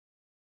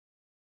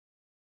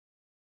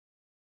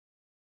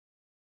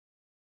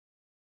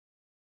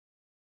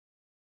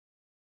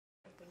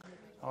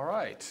All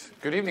right.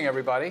 Good evening,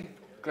 everybody.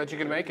 Glad you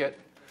could make it.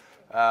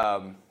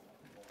 A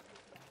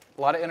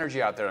lot of energy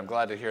out there. I'm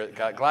glad to hear it.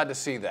 Glad to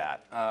see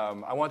that.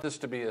 I want this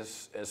to be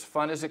as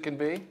fun as it can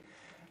be,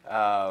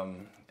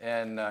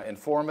 and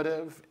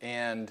informative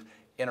and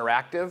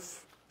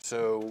interactive.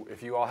 So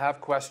if you all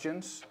have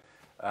questions,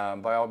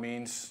 by all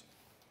means,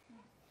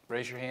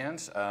 raise your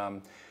hands.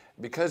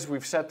 Because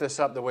we've set this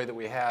up the way that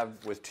we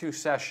have with 2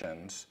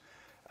 sessions,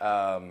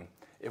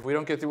 if we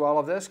don't get through all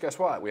of this, guess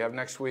what? We have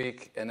next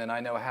week, and then I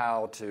know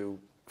how to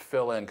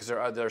fill in, because there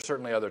are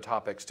certainly other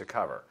topics to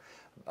cover.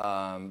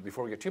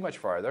 Before we get too much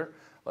farther,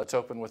 let's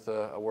open with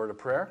a word of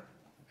prayer,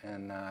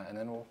 and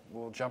then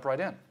we'll jump right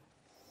in.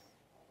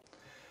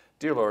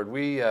 Dear Lord,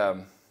 we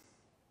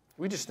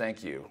just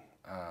thank you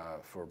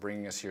for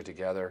bringing us here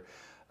together,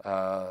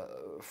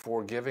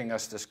 for giving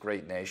us this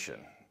great nation,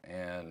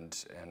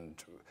 and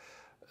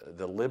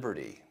the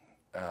liberty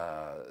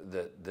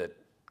that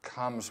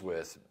comes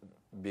with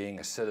being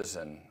a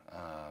citizen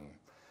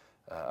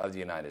of the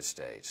United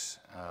States.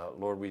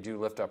 Lord, we do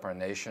lift up our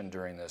nation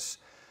during this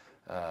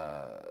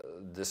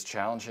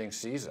challenging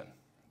season.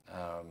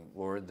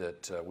 Lord,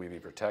 that we be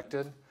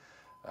protected.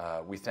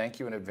 We thank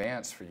you in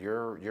advance for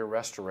your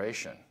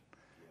restoration,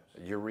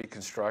 your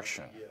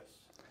reconstruction.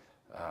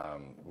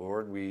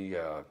 Lord, we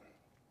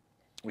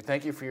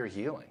thank you for your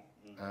healing.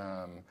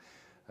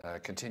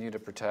 Continue to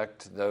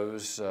protect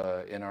those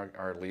in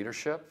our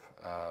leadership.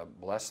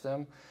 Bless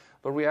them.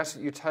 Lord, we ask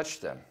that you touch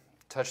them,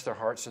 touch their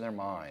hearts and their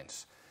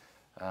minds,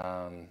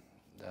 that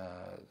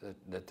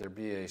there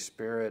be a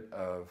spirit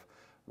of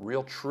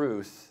real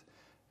truth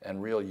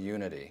and real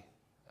unity.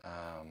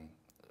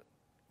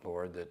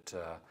 Lord, that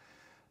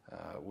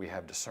we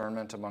have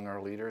discernment among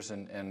our leaders,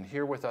 and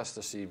here with us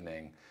this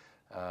evening,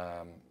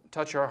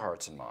 touch our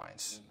hearts and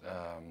minds.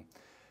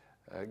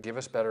 Give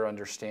us better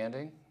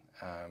understanding,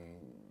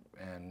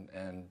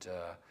 and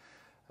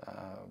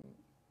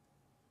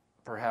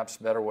perhaps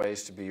better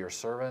ways to be your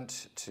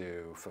servant,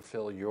 to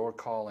fulfill your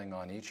calling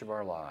on each of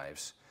our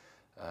lives,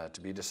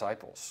 to be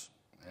disciples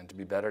and to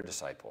be better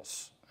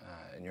disciples.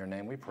 In your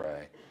name we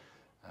pray.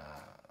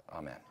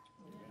 Amen.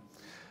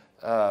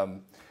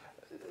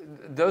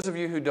 Those of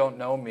you who don't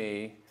know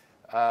me,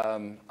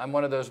 I'm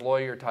one of those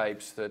lawyer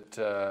types that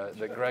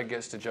Greg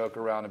gets to joke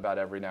around about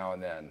every now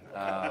and then.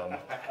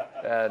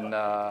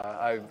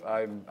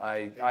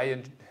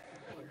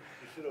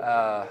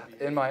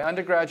 In my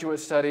undergraduate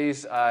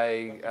studies,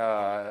 I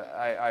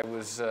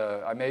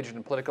majored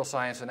in political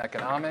science and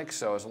economics,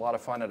 so it was a lot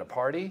of fun at a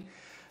party.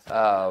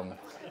 But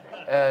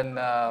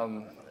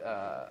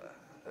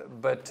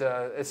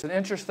it's an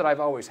interest that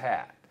I've always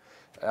had.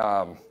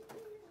 On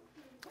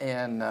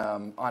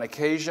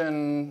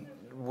occasion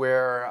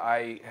where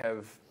I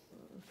have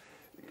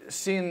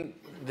seen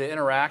the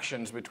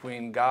interactions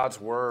between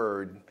God's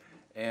Word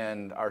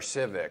and our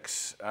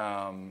civics,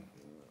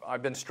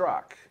 I've been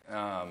struck.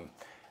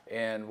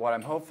 And what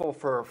I'm hopeful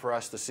for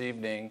us this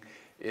evening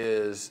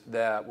is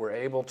that we're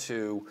able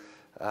to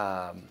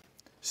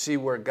see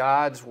where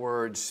God's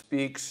Word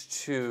speaks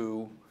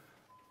to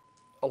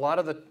a lot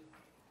of the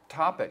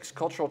topics,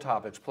 cultural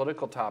topics,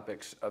 political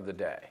topics of the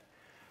day.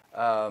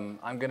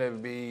 I'm going to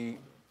be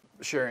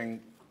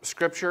sharing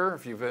Scripture,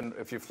 if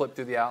you've flipped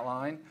through the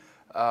outline.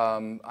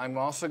 I'm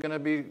also going to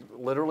be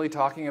literally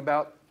talking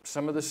about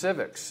some of the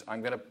civics.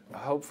 I'm going to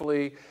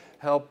hopefully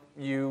help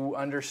you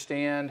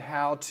understand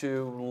how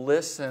to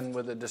listen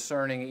with a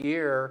discerning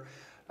ear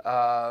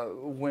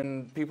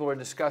when people are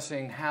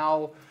discussing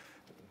how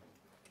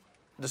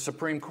the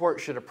Supreme Court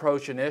should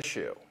approach an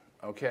issue,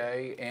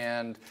 okay?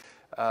 And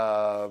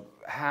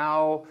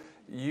how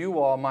you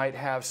all might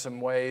have some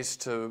ways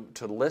to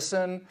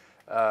listen,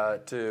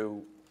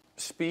 to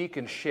speak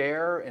and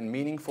share in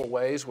meaningful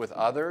ways with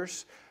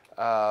others,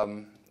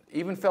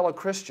 even fellow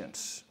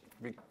Christians.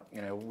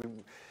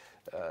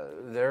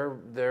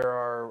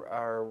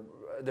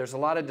 There's a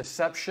lot of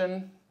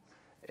deception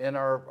in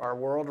our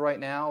world right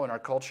now, in our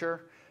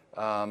culture,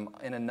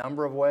 in a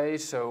number of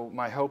ways. So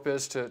my hope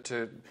is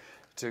to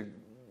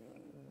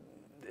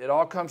it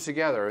all comes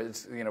together.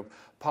 It's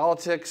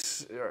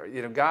politics.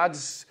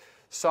 God's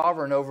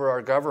sovereign over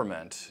our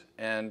government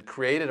and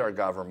created our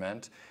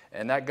government,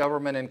 and that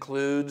government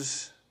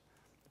includes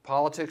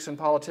politics and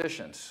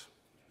politicians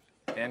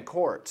and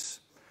courts.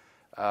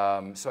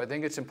 So I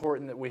think it's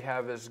important that we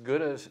have as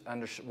good a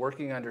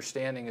working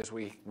understanding as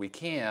we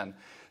can.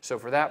 So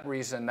for that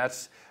reason,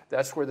 that's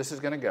where this is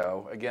going to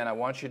go. Again, I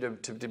want you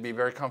to be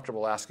very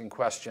comfortable asking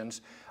questions.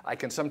 I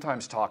can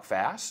sometimes talk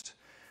fast.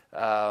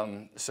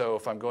 So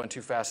if I'm going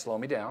too fast, slow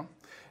me down.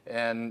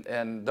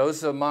 And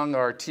those among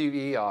our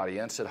TV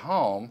audience at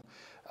home,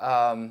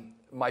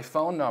 my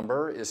phone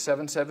number is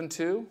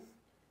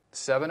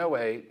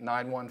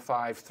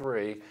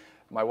 772-708-9153.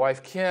 My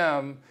wife,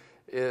 Kim,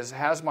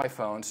 has my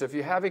phone. So if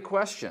you have a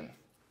question,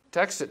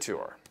 text it to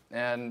her.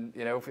 And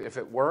if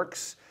it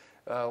works,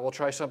 we'll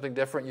try something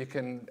different. You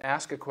can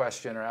ask a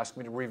question or ask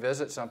me to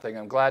revisit something.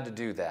 I'm glad to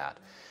do that.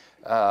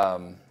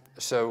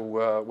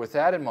 So with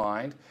that in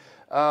mind,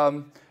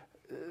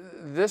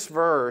 this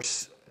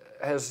verse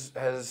has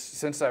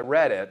since I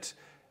read it,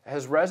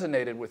 has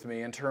resonated with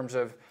me in terms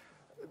of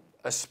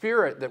a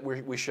spirit that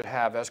we should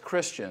have as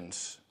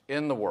Christians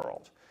in the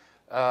world.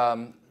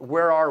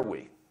 Where are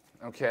we?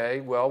 Okay,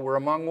 well, we're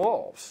among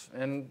wolves,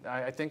 and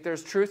I think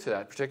there's truth to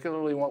that,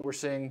 particularly what we're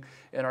seeing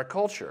in our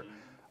culture.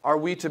 Are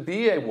we to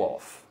be a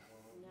wolf?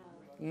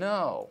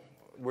 No.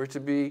 We're to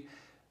be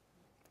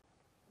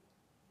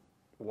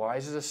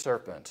wise as a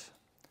serpent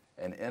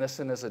and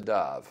innocent as a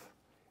dove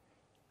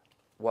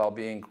while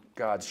being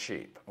God's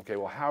sheep. Okay,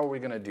 well, how are we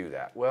going to do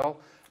that? Well,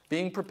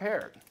 being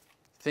prepared,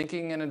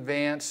 thinking in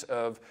advance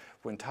of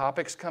when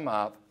topics come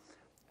up,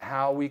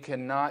 how we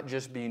cannot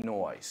just be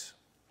noise.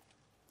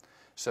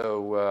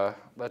 So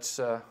let's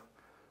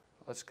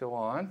go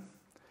on.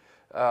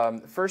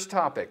 First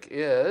topic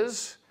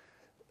is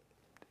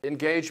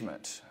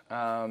engagement.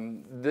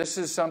 This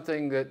is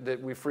something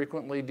that we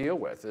frequently deal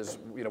with. Is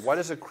what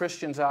is a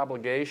Christian's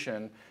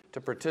obligation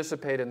to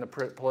participate in the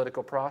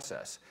political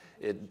process?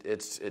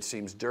 It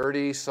seems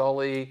dirty,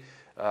 sully,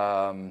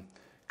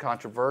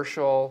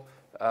 controversial.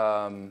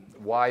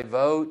 Why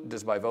vote?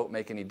 Does my vote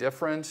make any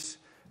difference?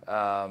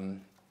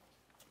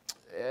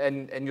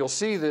 And you'll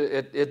see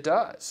that it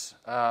does.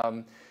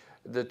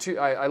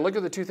 I look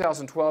at the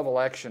 2012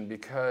 election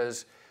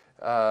because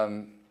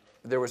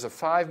there was a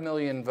 5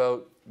 million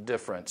vote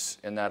difference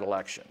in that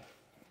election.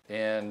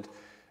 And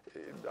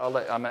I'm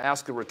going to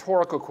ask a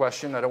rhetorical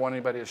question. I don't want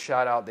anybody to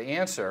shout out the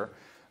answer.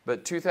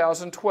 But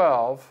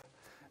 2012,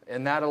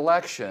 in that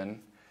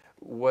election,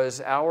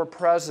 was our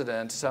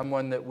president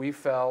someone that we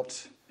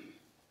felt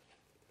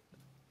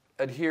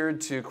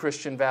adhered to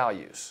Christian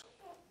values?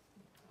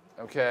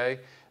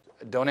 Okay?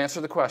 Don't answer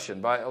the question,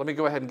 but let me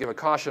go ahead and give a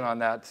caution on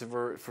that.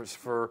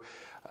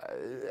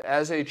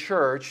 As a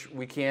church,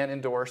 we can't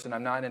endorse, and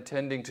I'm not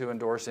intending to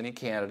endorse any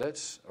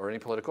candidates or any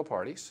political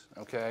parties,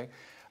 okay?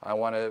 I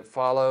want to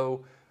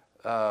follow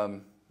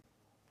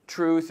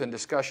truth and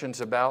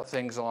discussions about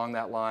things along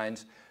that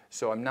lines,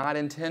 so I'm not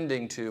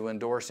intending to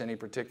endorse any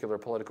particular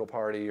political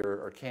party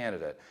or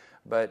candidate.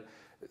 But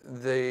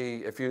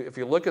if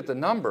you look at the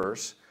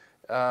numbers,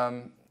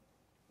 the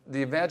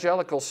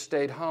evangelicals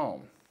stayed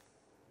home.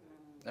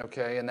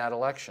 Okay, in that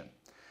election.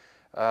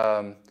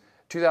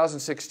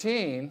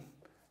 2016,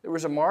 there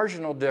was a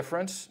marginal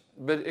difference,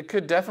 but it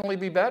could definitely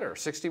be better.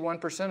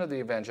 61% of the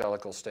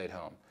evangelicals stayed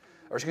home,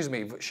 or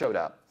showed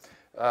up.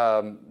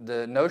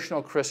 The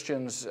notional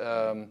Christians,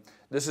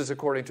 this is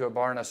according to a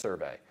Barna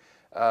survey,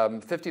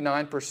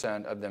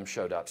 59% of them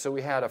showed up. So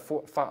we had a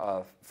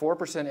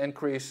 4%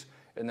 increase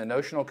in the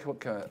notional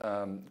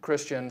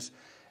Christians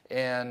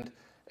and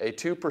a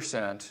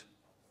 2%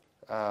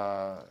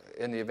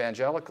 in the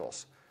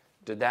evangelicals.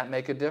 Did that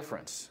make a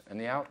difference in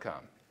the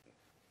outcome?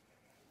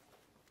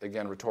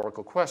 Again,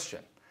 rhetorical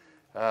question.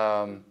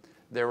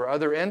 There were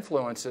other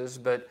influences,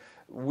 but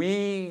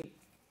we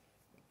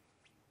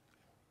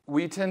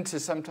tend to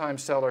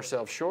sometimes sell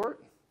ourselves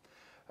short.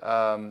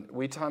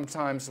 We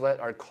sometimes let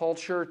our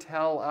culture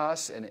tell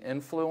us and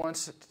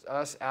influence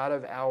us out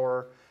of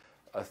our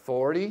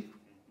authority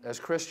as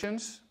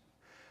Christians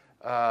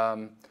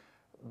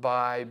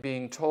by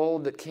being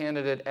told that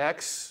candidate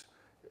X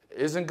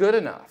isn't good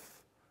enough,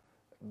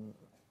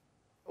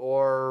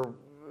 or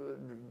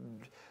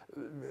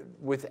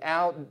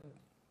without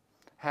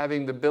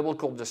having the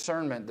biblical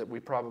discernment that we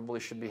probably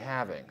should be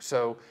having.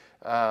 So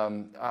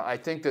I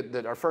think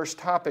that our first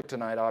topic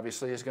tonight,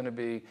 obviously, is going to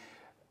be,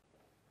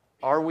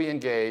 are we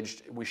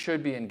engaged? We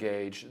should be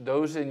engaged.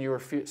 Those in your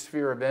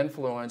sphere of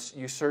influence,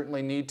 you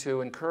certainly need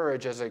to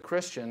encourage as a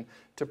Christian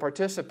to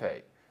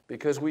participate,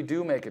 because we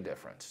do make a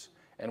difference,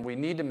 and we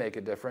need to make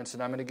a difference.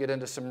 And I'm going to get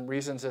into some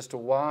reasons as to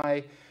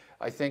why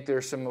I think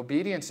there's some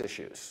obedience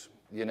issues,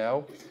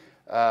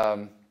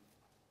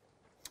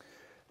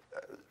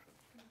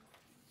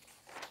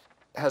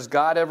 Has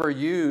God ever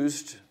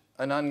used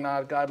an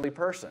ungodly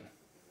person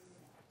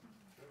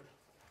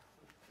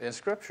in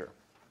Scripture?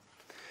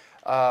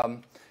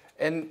 And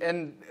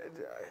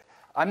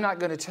I'm not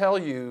going to tell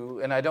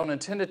you, and I don't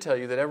intend to tell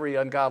you, that every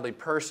ungodly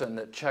person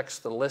that checks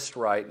the list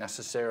right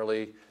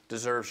necessarily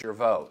deserves your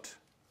vote.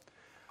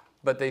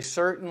 But they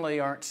certainly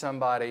aren't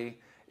somebody,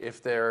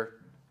 if they're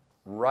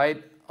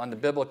right on the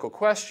biblical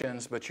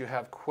questions, but you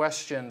have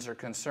questions or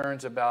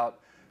concerns about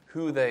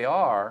who they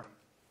are,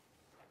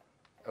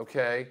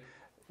 okay,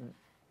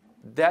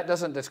 that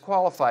doesn't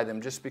disqualify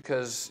them just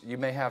because you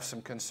may have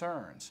some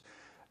concerns.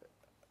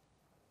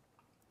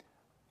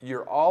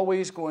 You're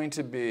always going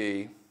to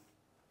be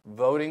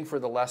voting for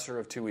the lesser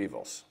of two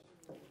evils.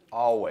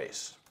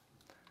 Always.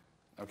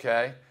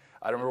 Okay?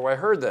 I don't remember where I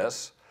heard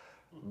this,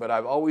 but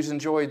I've always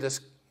enjoyed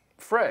this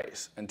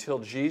phrase. Until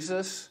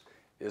Jesus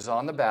is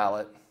on the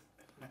ballot,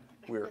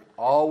 we're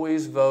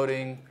always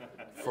voting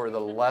for the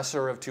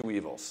lesser of two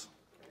evils.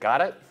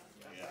 Got it?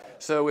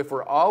 So if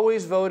we're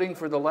always voting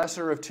for the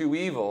lesser of two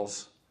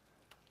evils,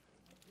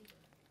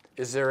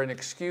 is there an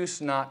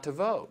excuse not to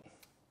vote?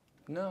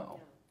 No.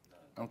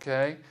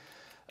 Okay?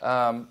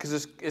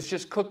 Because it's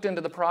just cooked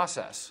into the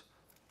process.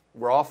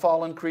 We're all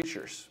fallen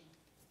creatures.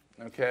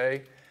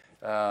 Okay?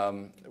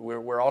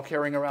 We're all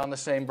carrying around the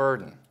same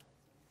burden.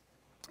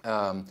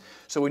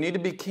 So we need to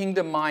be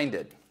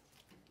kingdom-minded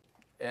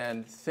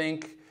and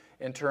think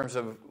in terms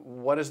of,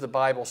 what does the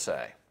Bible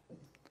say?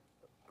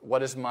 What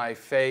does my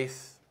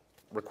faith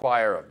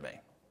require of me?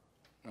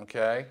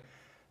 Okay?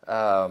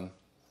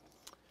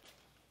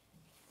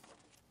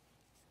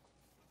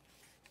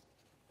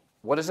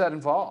 What does that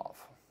involve?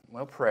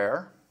 Well,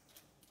 prayer,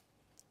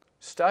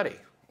 study,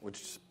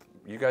 which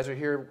you guys are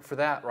here for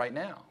that right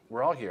now.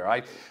 We're all here.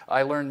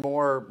 I learned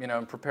more,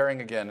 in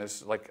preparing again.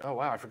 It's like, oh,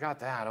 wow, I forgot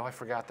that. Oh, I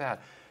forgot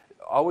that.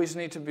 Always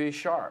need to be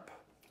sharp,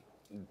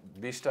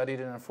 be studied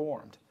and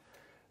informed,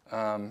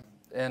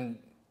 and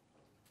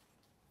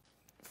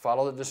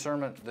follow the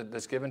discernment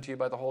that's given to you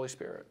by the Holy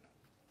Spirit.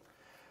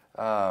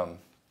 But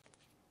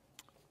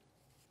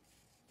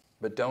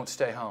don't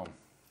stay home.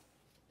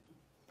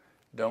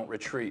 Don't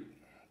retreat.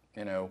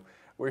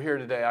 We're here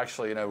today,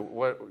 actually, there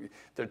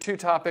are two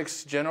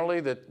topics generally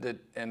that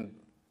in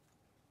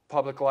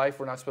public life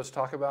we're not supposed to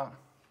talk about.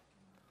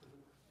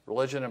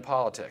 Religion and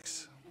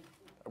politics.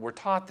 We're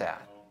taught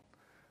that.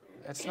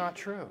 That's not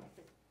true,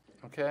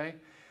 okay?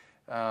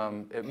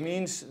 It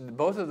means,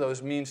 both of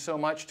those mean so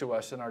much to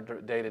us in our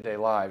day-to-day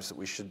lives that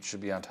we should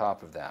be on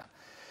top of that.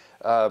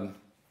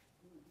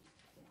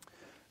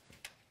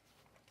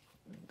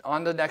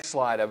 On the next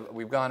slide,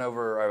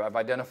 I've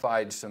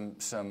identified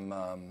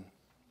some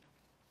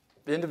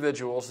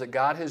individuals that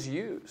God has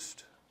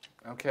used,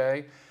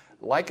 okay?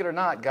 Like it or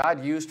not,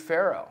 God used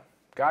Pharaoh.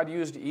 God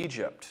used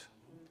Egypt,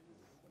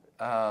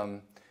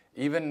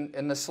 even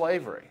in the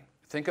slavery.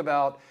 Think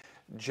about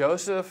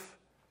Joseph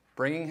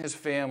bringing his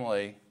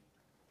family,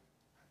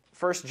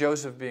 first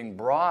Joseph being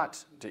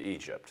brought to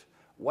Egypt.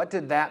 What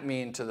did that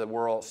mean to the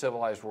world,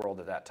 civilized world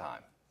at that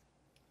time?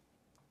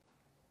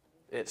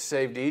 It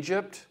saved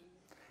Egypt,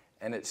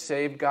 and it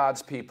saved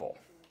God's people.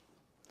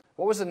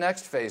 What was the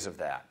next phase of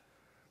that?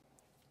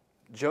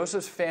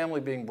 Joseph's family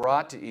being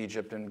brought to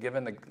Egypt and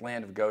given the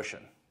land of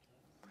Goshen.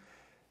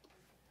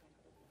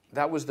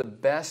 That was the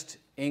best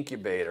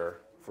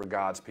incubator for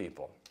God's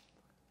people.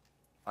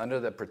 Under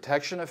the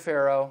protection of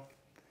Pharaoh,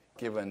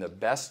 given the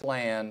best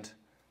land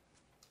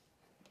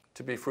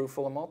to be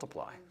fruitful and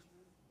multiply.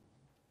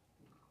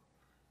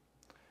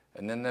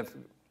 And then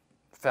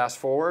fast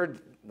forward,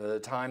 the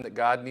time that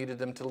God needed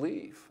them to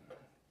leave.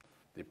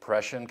 The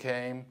oppression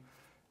came.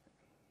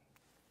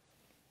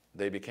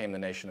 They became the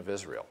nation of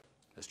Israel,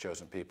 His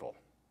chosen people,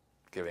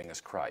 giving us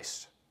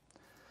Christ.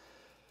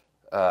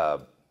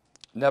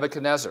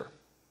 Nebuchadnezzar.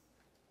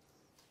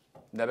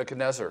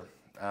 Nebuchadnezzar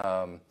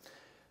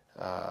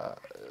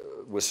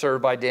was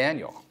served by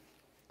Daniel.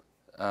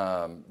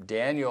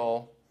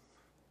 Daniel,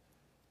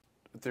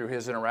 through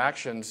his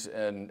interactions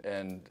and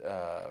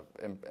the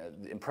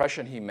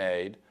impression he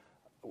made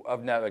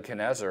of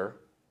Nebuchadnezzar,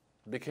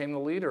 became the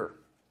leader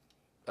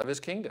of his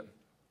kingdom.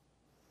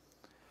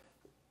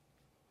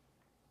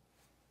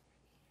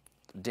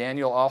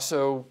 Daniel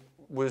also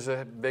was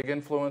a big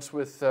influence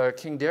with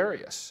King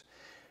Darius.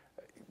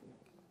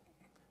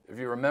 If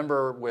you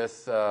remember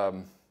with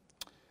the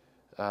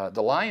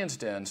Lion's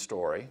Den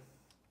story,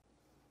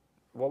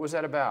 what was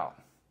that about?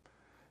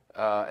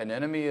 An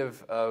enemy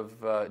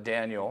of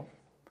Daniel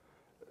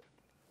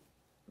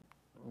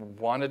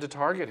wanted to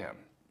target him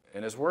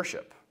in his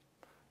worship.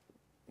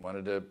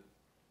 Wanted to,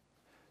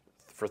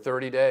 for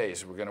 30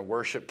 days, we're going to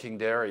worship King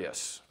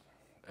Darius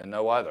and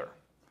no other.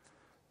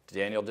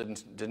 Daniel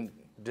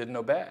didn't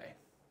obey.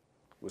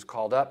 Was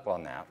called up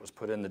on that, was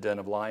put in the den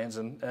of lions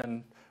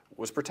and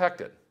was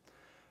protected.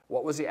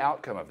 What was the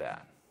outcome of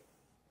that?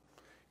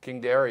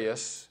 King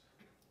Darius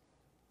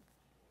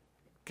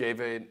gave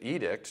an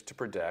edict to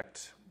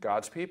protect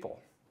God's people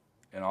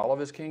in all of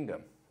his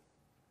kingdom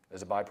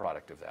as a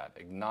byproduct of that.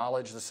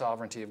 Acknowledge the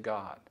sovereignty of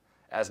God,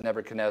 as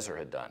Nebuchadnezzar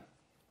had done.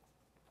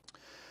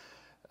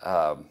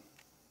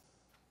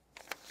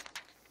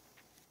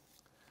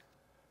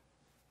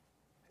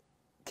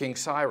 King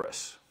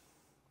Cyrus.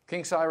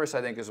 King Cyrus,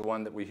 I think, is the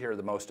one that we hear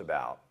the most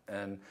about.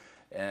 And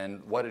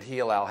what did he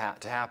allow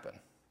to happen?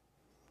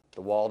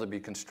 The wall to be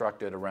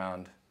constructed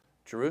around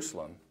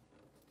Jerusalem.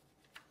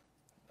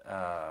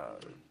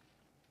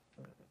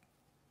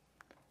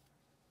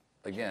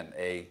 Again,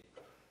 a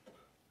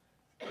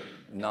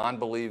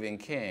non-believing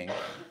king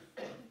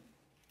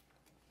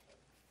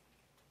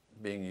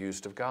being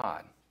used of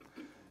God.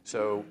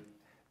 So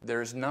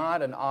there's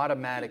not an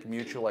automatic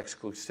mutual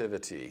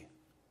exclusivity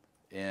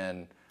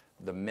in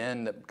the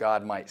men that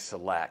God might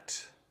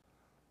select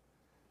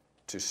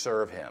to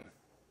serve him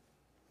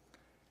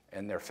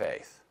and their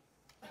faith.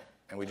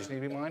 And we just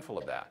need to be mindful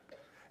of that.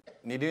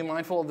 Need to be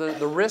mindful of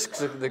the risks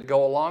that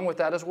go along with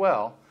that as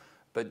well.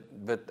 But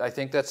I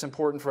think that's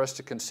important for us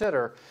to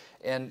consider.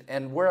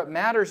 And where it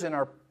matters in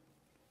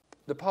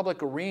the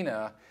public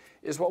arena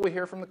is what we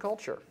hear from the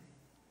culture.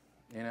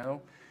 You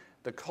know,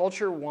 the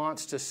culture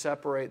wants to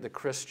separate the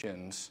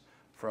Christians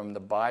from the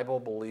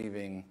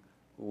Bible-believing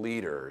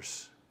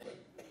leaders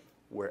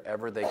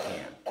wherever they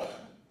can,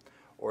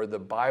 or the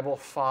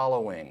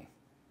Bible-following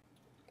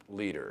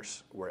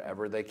leaders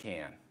wherever they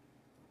can,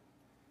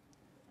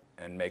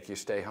 and make you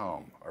stay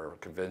home or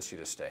convince you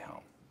to stay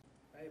home.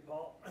 Hey,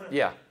 Paul.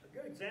 Yeah.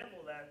 good example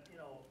of that,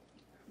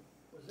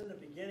 was in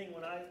the beginning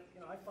when I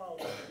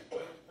followed,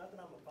 not that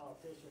I'm a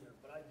politician,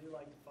 but I do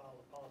like to follow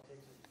the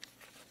politics and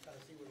kind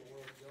of see where the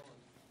world's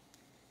going.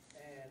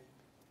 And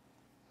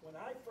when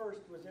I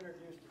first was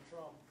introduced to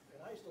Trump,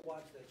 and I used to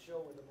watch that show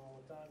with him all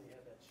the time, he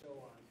had that show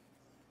on,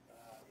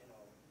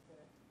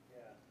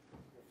 yeah,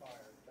 you're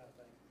fired kind of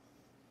thing.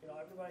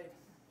 Everybody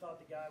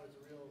thought the guy was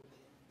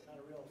not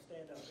a real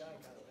stand-up guy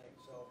kind of thing.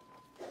 So,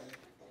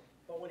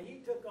 but when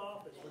he took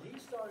office, when he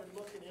started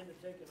looking into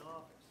taking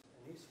office,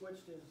 and he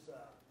switched his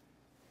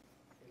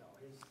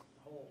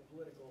whole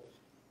political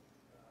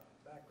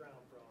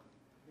background from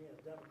being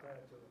a Democrat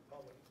to a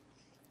Republican,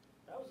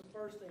 that was the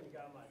first thing that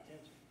got my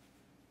attention.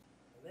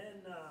 And then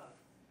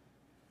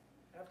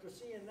after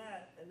seeing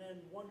that, and then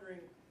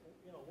wondering,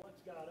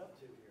 what's God up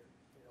to here?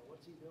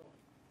 What's he doing?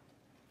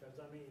 Because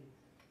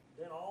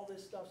then all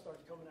this stuff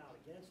starts coming out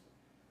against him.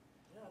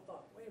 And then I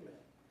thought, wait a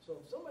minute. So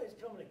if somebody's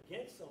coming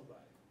against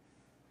somebody,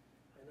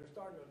 and they're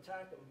starting to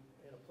attack them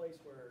in a place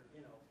where,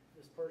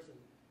 this person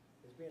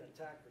is being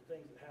attacked for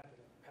things that happened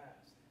in the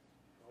past.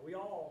 Now, we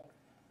all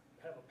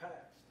have a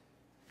past.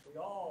 We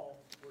all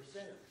were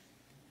sinners,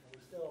 and we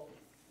still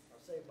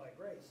are saved by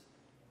grace.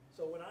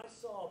 So when I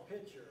saw a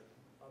picture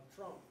of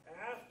Trump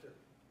after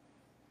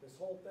this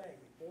whole thing,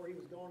 before he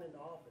was going into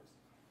office,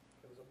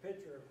 there was a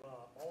picture of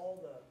all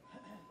the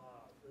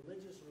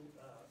religious,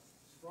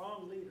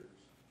 strong leaders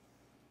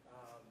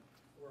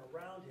were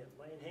around him,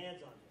 laying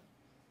hands on him.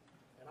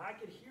 And I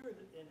could hear,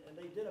 and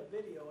they did a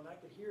video, and I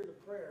could hear the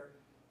prayer.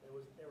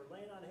 They were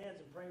laying on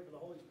hands and praying for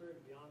the Holy Spirit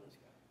to be on this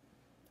guy.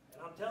 And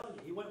I'm telling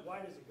you, he went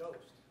white as a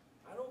ghost.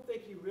 I don't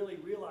think he really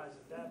realized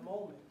at that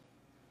moment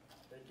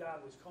that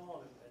God was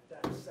calling him at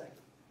that second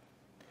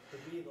to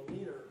be the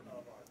leader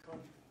of our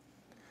country.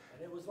 And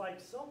it was like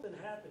something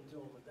happened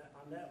to him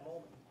on that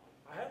moment.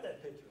 I have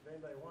that picture. If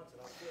anybody wants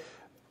it, I'll show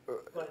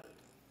it. But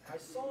I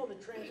saw the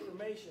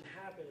transformation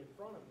happen in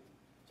front of me,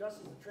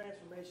 just as the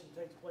transformation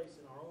takes place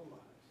in our own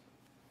lives.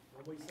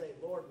 When we say,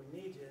 Lord, we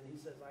need you, and he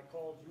says, I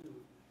called you,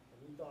 and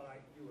you thought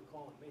you were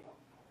calling me.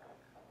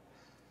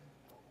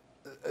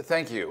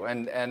 Thank you.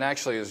 And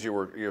actually, as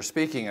you're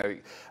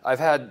speaking, I've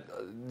had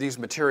these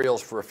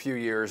materials for a few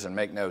years and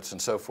make notes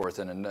and so forth,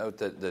 and a note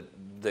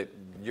that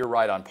you're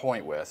right on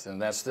point with,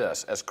 and that's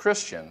this. As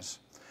Christians,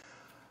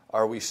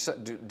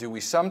 do we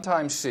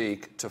sometimes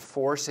seek to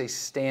force a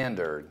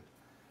standard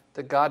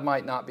that God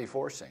might not be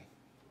forcing?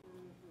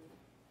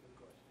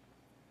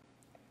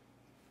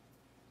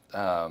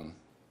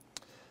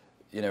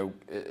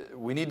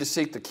 We need to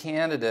seek the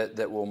candidate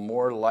that will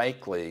more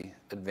likely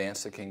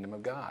advance the kingdom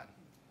of God.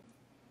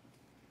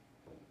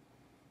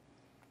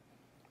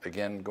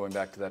 Again, going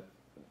back to that,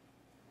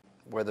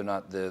 whether or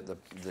not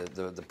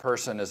the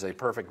person is a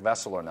perfect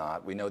vessel or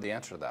not, we know the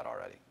answer to that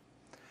already.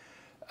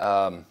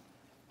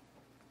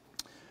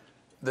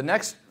 The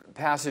next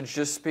passage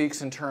just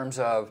speaks in terms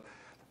of,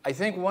 I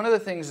think one of the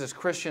things as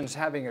Christians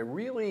having a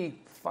really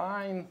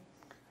fine-tuned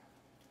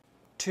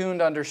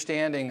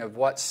understanding of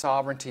what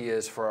sovereignty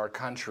is for our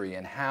country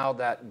and how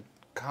that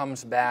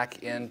comes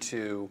back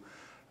into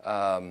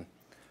our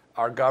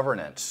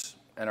governance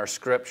and our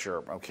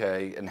scripture,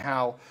 okay, and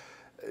how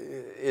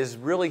is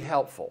really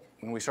helpful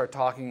when we start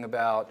talking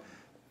about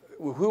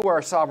who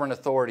our sovereign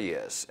authority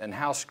is and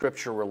how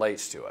Scripture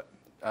relates to it.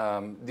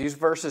 These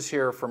verses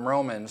here from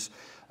Romans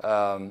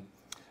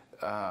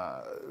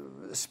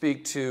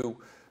speak to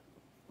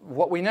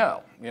what we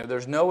know.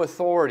 There's no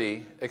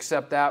authority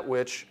except that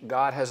which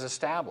God has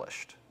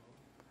established.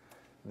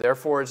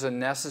 Therefore, it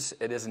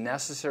is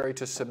necessary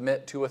to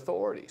submit to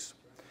authorities.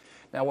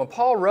 Now, when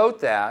Paul wrote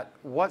that,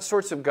 what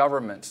sorts of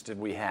governments did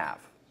we have?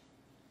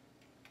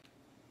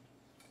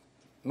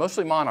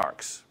 Mostly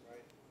monarchs,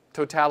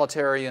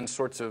 totalitarian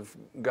sorts of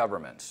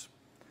governments.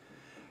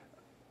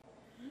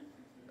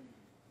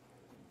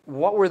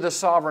 What were the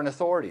sovereign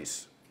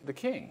authorities? The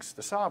kings,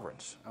 the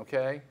sovereigns,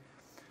 okay?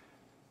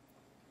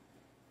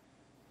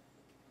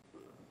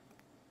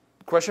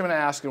 The question I'm going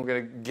to ask, and we're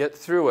going to get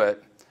through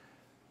it,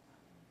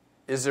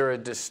 is there a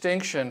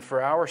distinction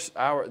for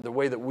the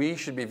way that we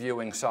should be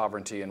viewing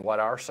sovereignty and what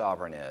our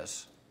sovereign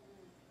is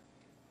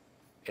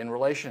in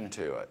relation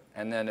to it?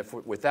 And then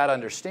with that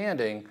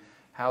understanding,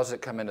 how does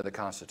it come into the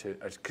Constitution?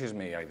 Excuse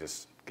me, I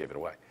just gave it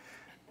away.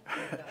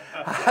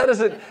 How does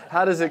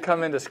it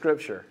come into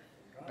Scripture?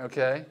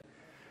 Okay?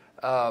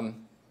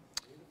 I'm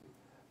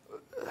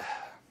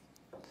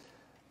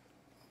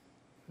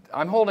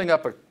holding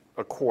up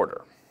a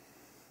quarter.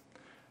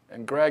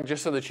 And Greg,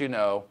 just so that you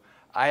know,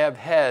 I have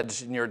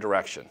heads in your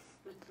direction.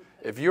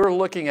 If you're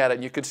looking at it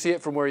and you could see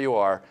it from where you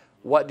are,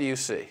 what do you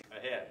see?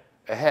 A head.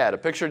 A head, a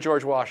picture of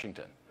George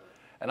Washington.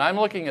 And I'm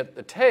looking at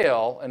the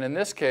tail, and in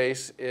this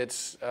case,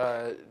 it's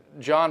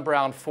John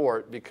Brown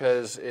Fort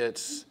because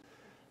it's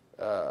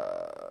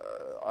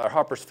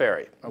Harper's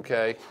Ferry,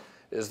 okay,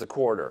 is the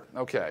quarter.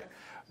 Okay.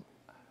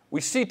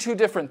 We see two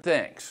different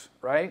things,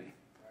 right?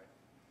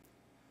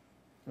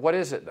 What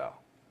is it, though?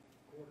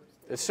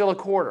 It's still a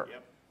quarter,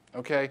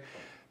 okay?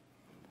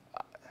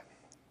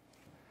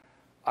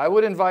 I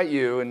would invite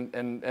you,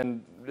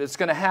 and it's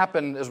going to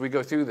happen as we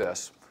go through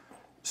this,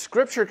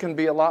 Scripture can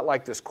be a lot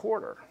like this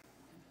quarter,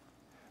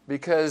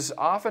 because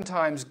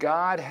oftentimes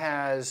God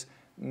has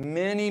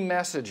many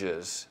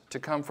messages to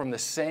come from the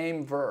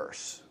same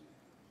verse.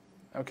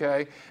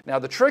 Okay? Now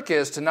the trick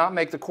is to not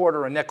make the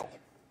quarter a nickel.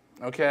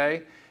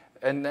 Okay?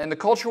 And the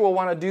culture will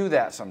want to do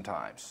that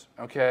sometimes.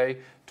 Okay?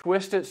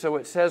 Twist it so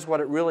it says what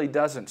it really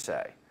doesn't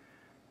say.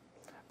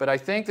 But I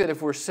think that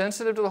if we're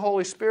sensitive to the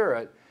Holy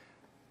Spirit,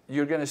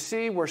 you're going to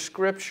see where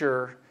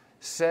Scripture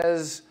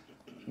says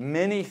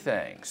many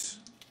things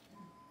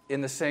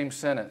in the same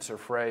sentence or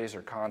phrase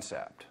or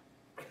concept.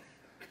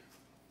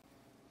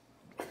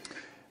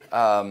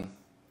 All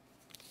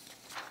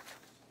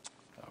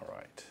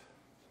right.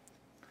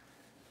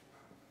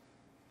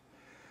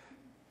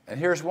 And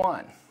here's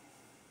one.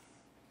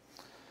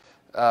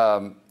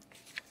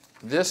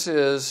 This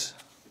is,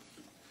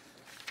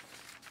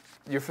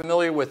 you're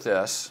familiar with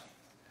this.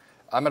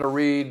 I'm going to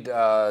read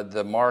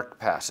the Mark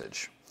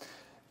passage.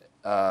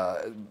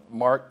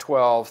 Mark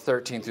 12,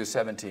 13 through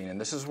 17. And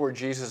this is where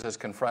Jesus is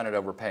confronted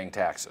over paying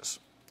taxes.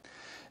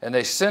 And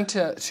they sent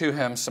to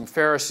him some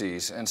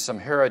Pharisees and some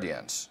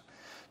Herodians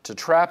to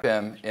trap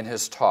him in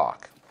his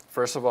talk.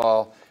 First of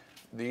all,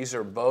 these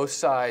are both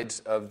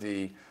sides of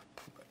the,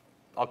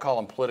 I'll call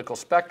them political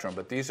spectrum,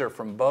 but these are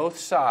from both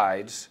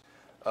sides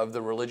of the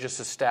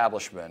religious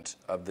establishment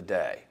of the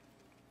day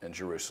in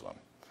Jerusalem.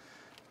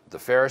 The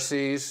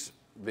Pharisees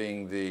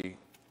being the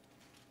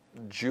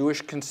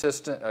Jewish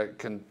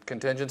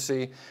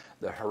contingency,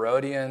 the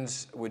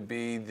Herodians would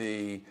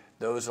be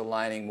those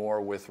aligning more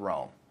with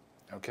Rome.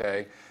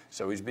 Okay,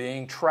 so he's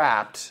being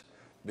trapped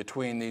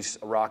between these,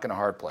 a rock and a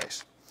hard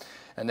place.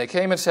 And they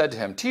came and said to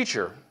him,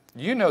 "Teacher,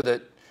 you know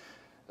that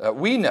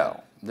we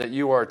know that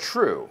you are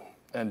true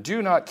and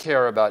do not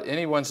care about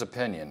anyone's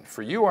opinion,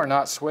 for you are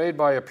not swayed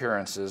by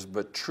appearances,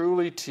 but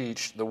truly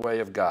teach the way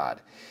of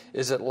God.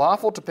 Is it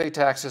lawful to pay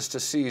taxes to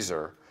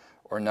Caesar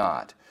or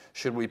not?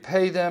 Should we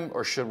pay them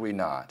or should we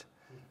not?"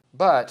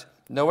 But,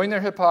 knowing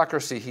their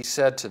hypocrisy, he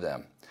said to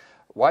them,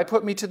 "Why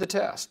put me to the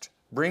test?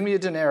 Bring me a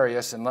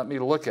denarius and let me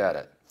look at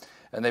it."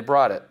 And they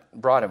brought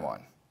him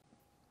one.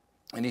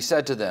 And he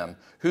said to them,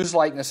 "Whose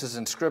likeness is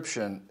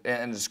inscription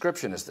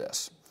is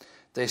this?"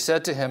 They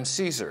said to him,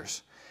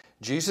 "Caesar's."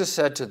 Jesus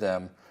said to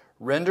them,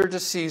 "Render to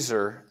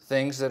Caesar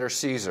things that are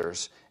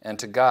Caesar's, and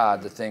to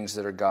God the things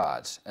that are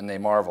God's." And they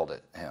marveled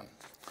at him.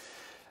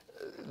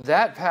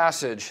 That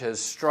passage has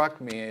struck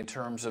me in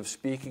terms of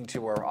speaking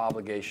to our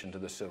obligation to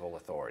the civil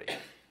authority.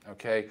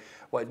 Okay?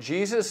 What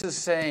Jesus is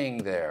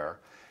saying there,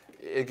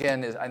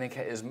 again, I think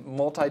is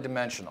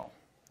multidimensional.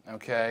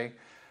 Okay?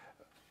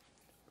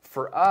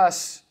 For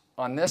us,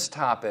 on this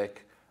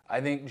topic, I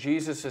think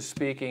Jesus is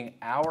speaking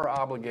our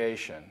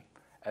obligation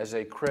as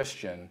a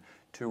Christian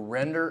to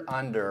render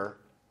under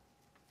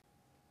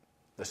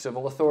the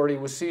civil authority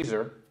with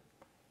Caesar.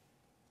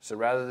 So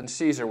rather than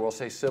Caesar, we'll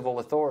say civil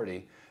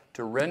authority.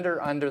 To render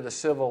under the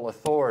civil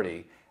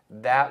authority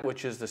that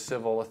which is the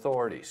civil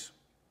authorities.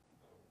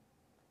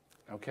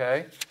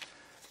 Okay?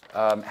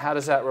 How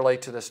does that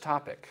relate to this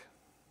topic?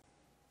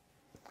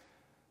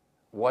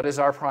 What is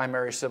our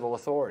primary civil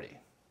authority?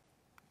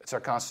 It's our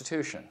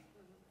Constitution.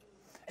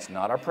 It's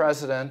not our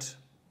president.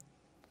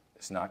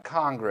 It's not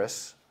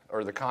Congress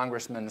or the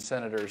congressmen and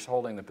senators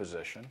holding the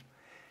position.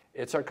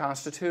 It's our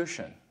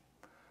Constitution.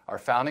 Our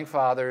founding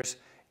fathers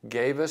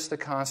gave us the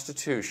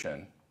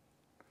Constitution.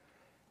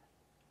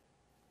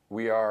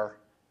 We are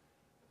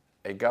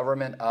a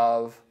government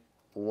of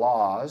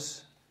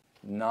laws,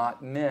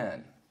 not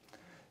men.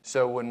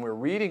 So when we're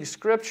reading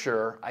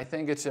Scripture, I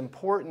think it's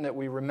important that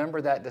we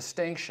remember that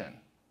distinction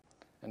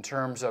in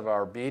terms of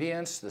our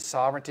obedience, the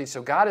sovereignty.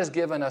 So God has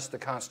given us the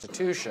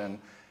Constitution,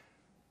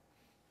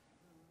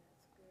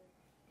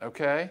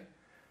 okay?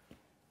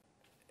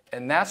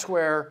 And that's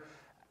where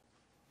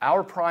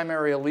our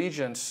primary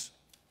allegiance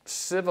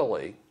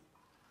civically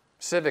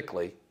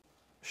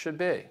should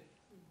be.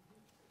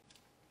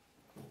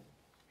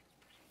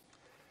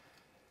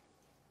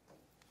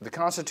 The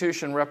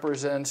Constitution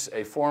represents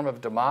a form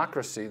of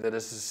democracy that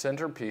is the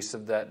centerpiece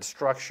of that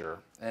structure,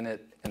 and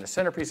the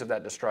centerpiece of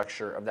that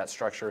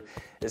structure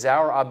is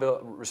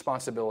our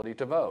responsibility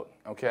to vote,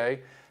 okay?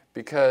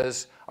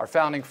 Because our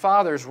founding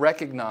fathers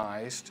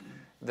recognized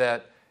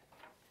that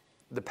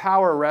the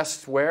power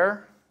rests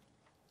where?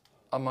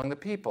 Among the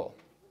people.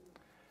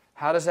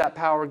 How does that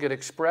power get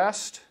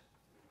expressed?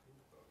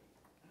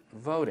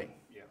 Voting.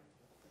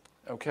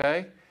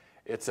 Okay?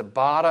 It's a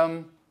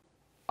bottom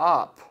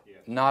up,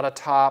 not a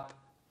top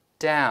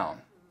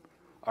down.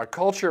 Our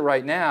culture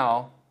right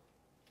now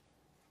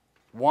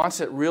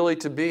wants it really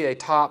to be a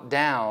top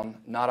down,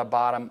 not a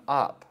bottom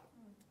up.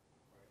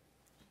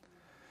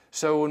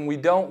 So when we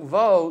don't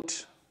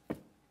vote,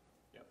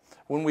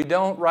 when we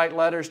don't write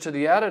letters to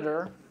the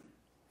editor,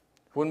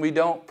 when we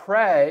don't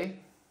pray,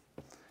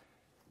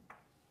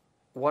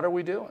 what are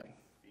we doing?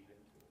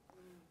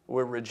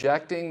 We're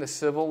rejecting the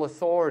civil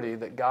authority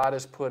that God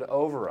has put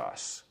over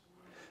us.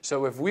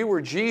 So if we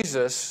were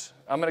Jesus,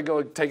 I'm going to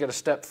go take it a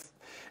step.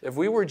 If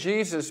we were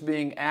Jesus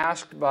being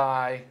asked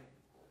by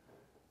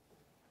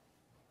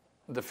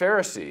the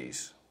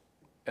Pharisees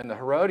and the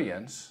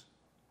Herodians,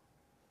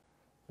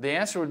 the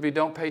answer would be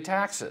don't pay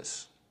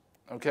taxes.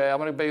 Okay, I'm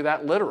going to be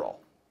that literal.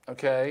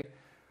 Okay,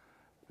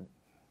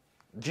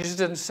 Jesus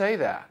didn't say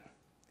that.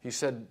 He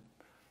said,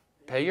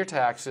 pay your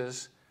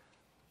taxes,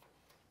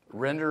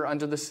 render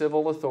unto the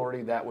civil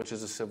authority that which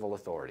is the civil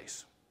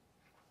authorities.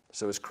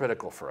 So it's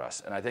critical for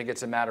us, and I think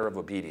it's a matter of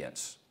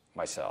obedience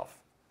myself.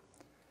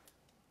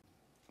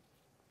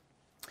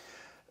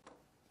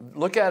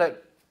 Look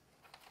at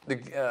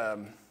it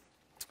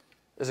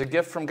as a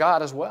gift from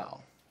God as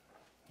well.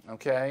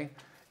 Okay?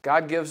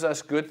 God gives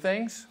us good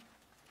things.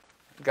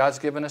 God's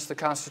given us the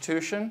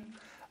Constitution.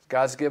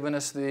 God's given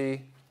us the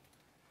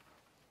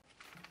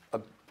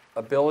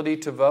ability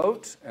to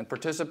vote and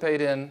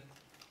participate in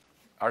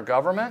our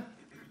government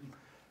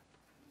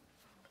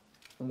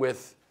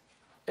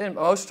in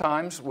most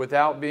times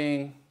without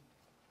being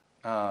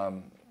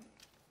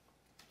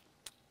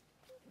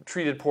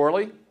treated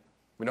poorly.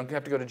 We don't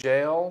have to go to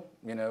jail.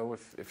 You know,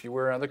 if you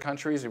were in other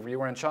countries, if you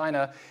were in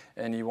China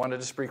and you wanted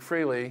to speak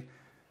freely,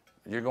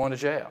 you're going to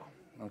jail.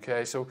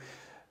 Okay, so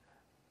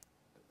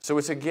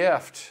it's a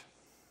gift.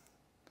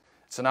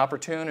 It's an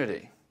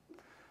opportunity.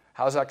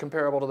 How is that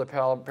comparable to the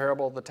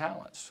parable of the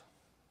talents?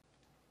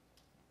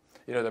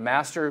 You know, the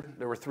master,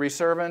 there were 3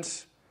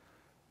 servants,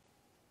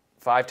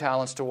 5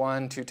 talents to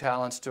one, 2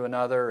 talents to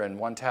another, and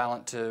 1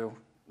 talent to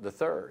the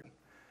third.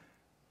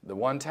 The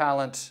 1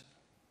 talent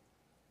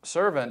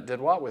servant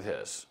did what with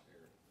his?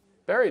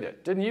 Buried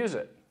it, didn't use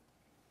it.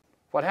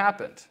 What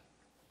happened?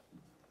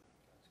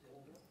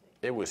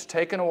 It was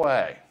taken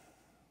away.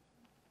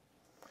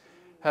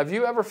 Have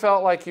you ever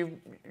felt like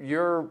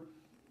your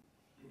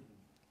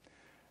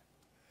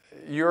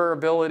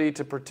ability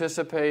to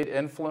participate,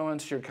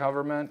 influence your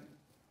government,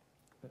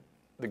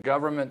 the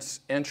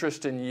government's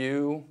interest in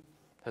you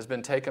has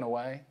been taken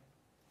away?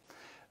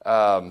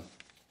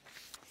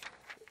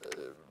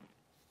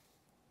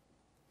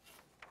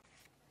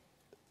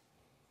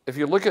 If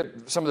you look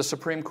at some of the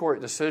Supreme Court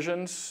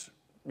decisions,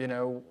 you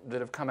know,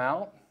 that have come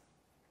out,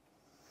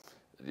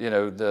 you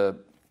know,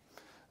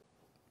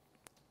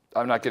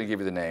 I'm not going to give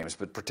you the names,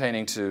 but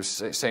pertaining to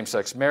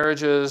same-sex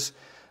marriages,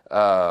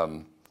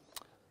 the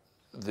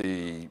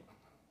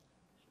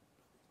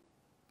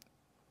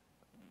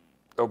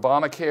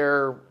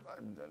Obamacare,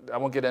 I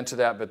won't get into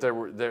that, but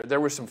there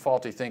was some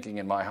faulty thinking,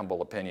 in my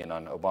humble opinion,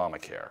 on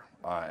Obamacare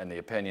and the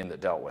opinion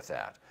that dealt with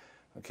that.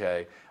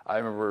 Okay, I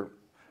remember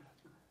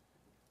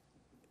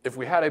if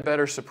we had a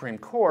better Supreme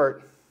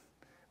Court,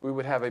 we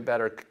would have a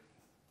better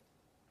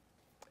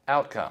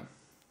outcome.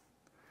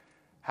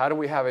 How do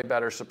we have a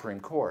better Supreme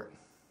Court?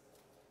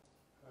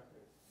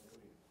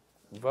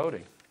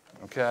 Voting.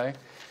 Okay.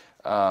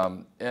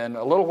 In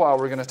a little while,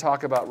 we're going to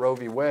talk about Roe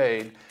v.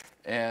 Wade,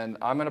 and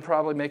I'm going to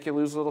probably make you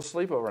lose a little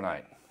sleep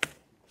overnight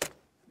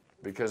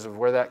because of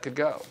where that could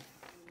go.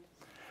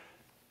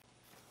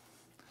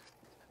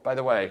 By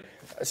the way,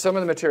 some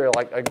of the material,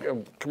 like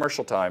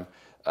commercial time,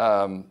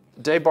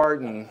 Dave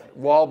Barton,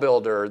 Wall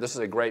Builder, this is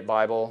a great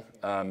Bible.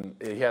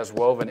 He has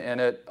woven in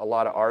it a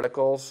lot of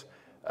articles.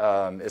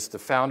 It's the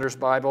Founder's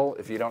Bible.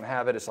 If you don't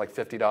have it, it's like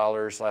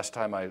 $50. Last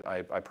time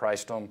I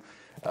priced them.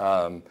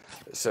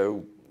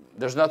 So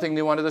there's nothing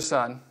new under the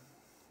sun,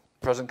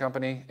 present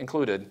company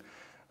included.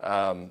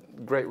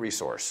 Great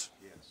resource.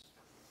 Yes.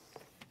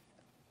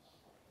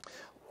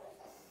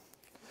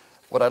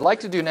 What I'd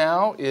like to do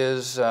now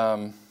is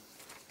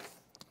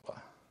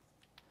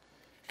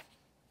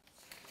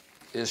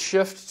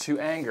shift to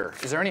anger.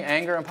 Is there any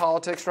anger in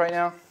politics right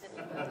now?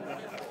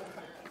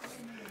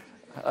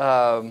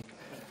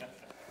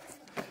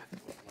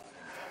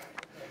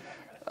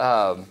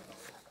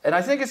 And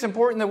I think it's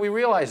important that we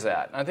realize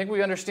that. I think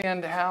we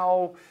understand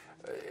how,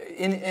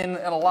 in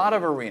a lot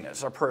of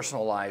arenas, our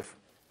personal life,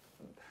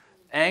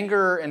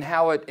 anger and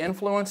how it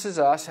influences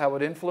us, how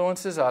it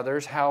influences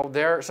others, how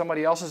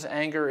somebody else's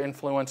anger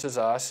influences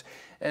us,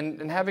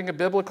 and having a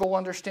biblical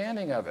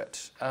understanding of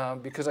it.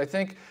 Because I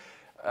think,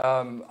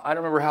 I don't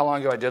remember how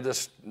long ago I did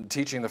this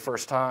teaching the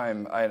first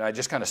time, and I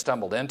just kind of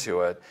stumbled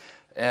into it,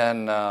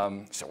 and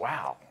said,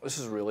 wow, this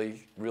is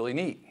really, really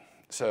neat.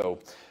 So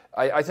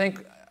I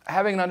think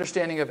having an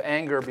understanding of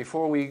anger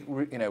before we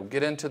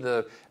get into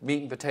the meat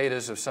and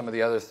potatoes of some of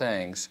the other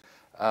things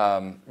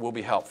will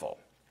be helpful.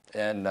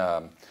 And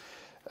are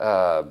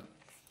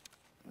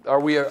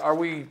we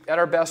at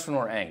our best when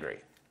we're angry?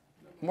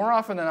 More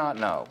often than not,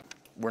 no,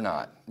 we're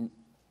not.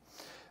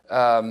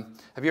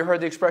 Have you heard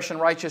the expression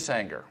righteous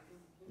anger?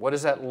 What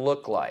does that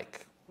look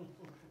like?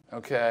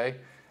 Okay,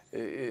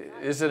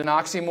 is it an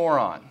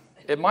oxymoron?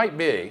 It might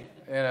be.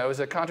 Is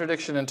it a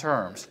contradiction in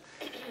terms?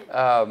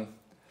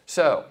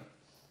 So,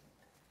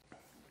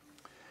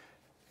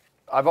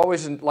 I've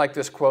always liked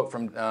this quote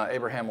from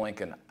Abraham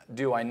Lincoln: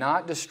 "Do I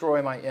not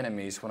destroy my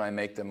enemies when I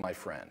make them my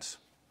friends?"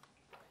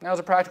 Now, as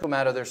a practical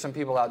matter, there's some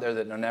people out there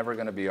that are never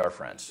going to be our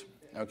friends,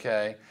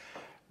 okay?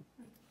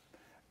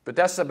 But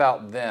that's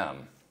about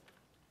them,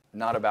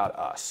 not about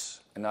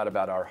us, and not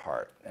about our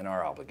heart and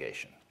our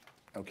obligation,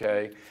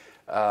 okay?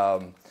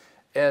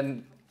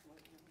 And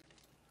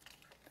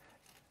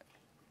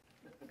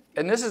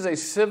this is a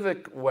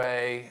civic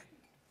way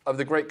of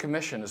the Great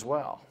Commission as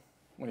well,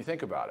 when you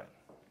think about it.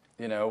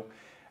 You know,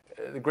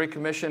 the Great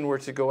Commission were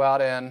to go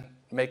out and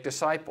make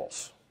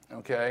disciples,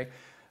 okay?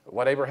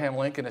 What Abraham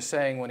Lincoln is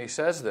saying when he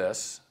says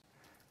this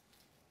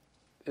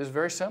is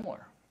very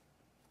similar.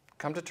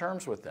 Come to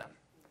terms with them.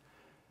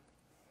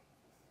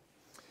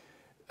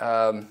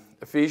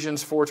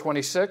 Ephesians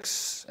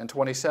 4:26 and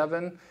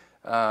 27,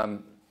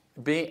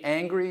 be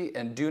angry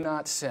and do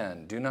not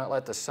sin. Do not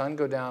let the sun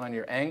go down on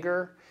your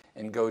anger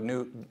and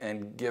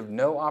give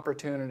no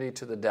opportunity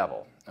to the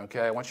devil.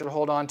 Okay, I want you to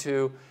hold on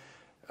to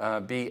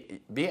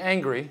be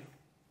angry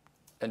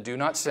and do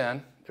not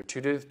sin. There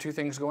are two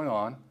things going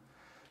on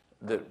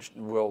that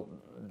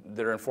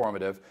are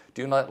informative.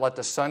 Do not let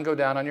the sun go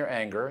down on your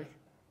anger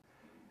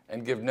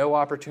and give no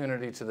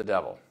opportunity to the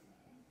devil.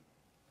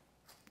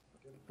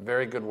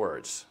 Very good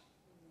words.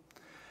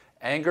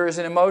 Anger is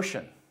an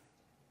emotion.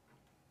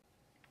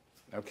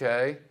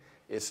 Okay?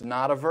 It's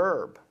not a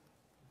verb.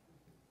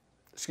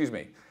 Excuse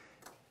me.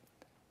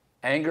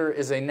 Anger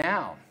is a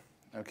noun.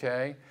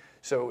 Okay?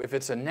 So if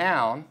it's a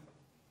noun,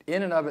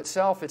 in and of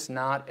itself, it's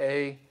not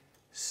a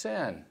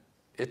sin.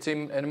 It's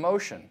an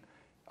emotion.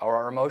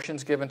 Our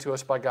emotions given to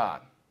us by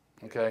God.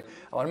 Okay?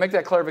 I want to make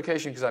that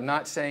clarification because I'm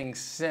not saying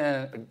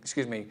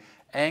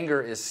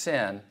anger is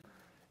sin.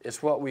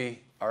 It's what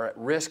we are at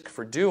risk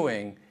for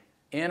doing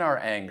in our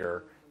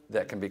anger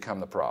that can become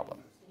the problem.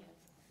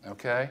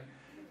 Okay?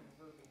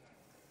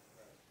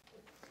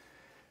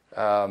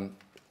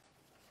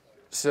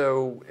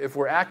 So if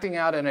we're acting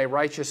out in a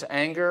righteous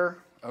anger,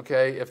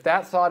 okay, if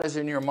that thought is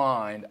in your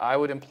mind, I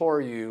would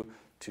implore you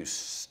to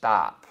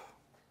stop.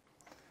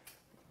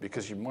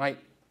 Because you might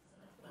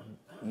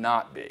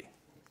not be.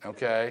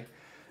 Okay?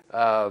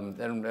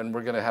 And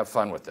we're going to have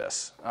fun with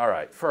this. All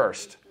right,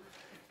 first.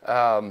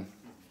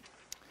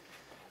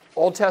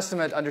 Old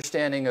Testament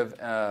understanding of,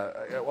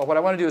 what I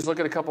want to do is look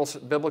at a couple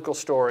biblical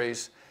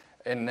stories,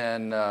 and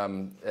then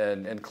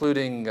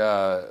including,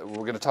 we're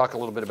going to talk a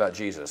little bit about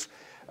Jesus.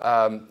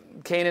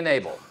 Cain and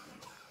Abel.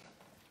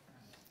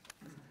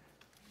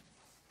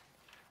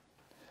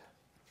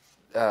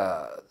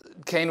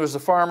 Cain was the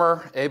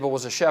farmer, Abel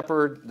was a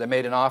shepherd. They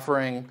made an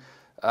offering.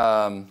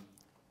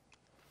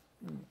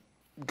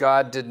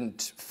 God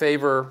didn't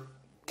favor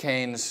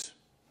Cain's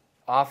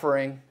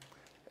offering,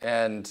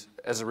 and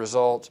as a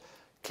result,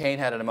 Cain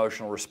had an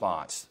emotional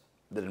response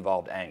that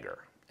involved anger.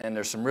 And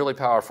there's some really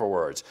powerful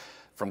words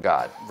from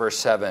God. Verse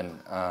 7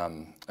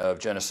 of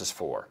Genesis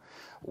 4.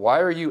 Why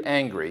are you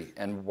angry,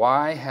 and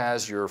why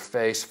has your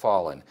face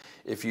fallen?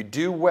 If you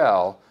do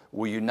well,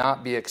 will you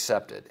not be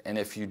accepted? And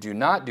if you do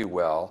not do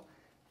well,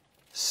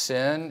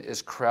 sin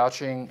is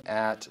crouching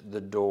at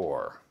the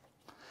door.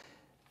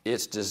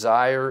 Its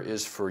desire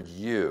is for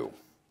you,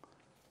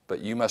 but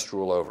you must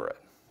rule over it.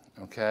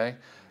 Okay?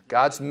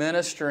 God's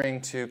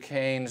ministering to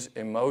Cain's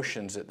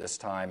emotions at this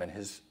time and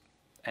his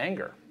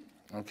anger.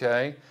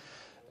 Okay?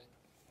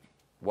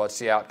 What's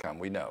the outcome?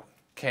 We know.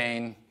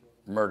 Cain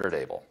murdered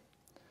Abel.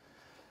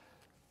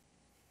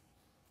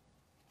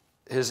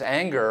 His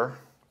anger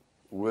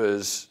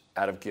was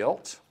out of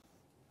guilt,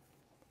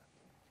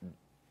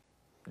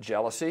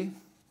 jealousy.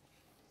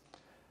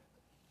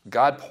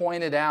 God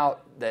pointed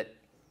out that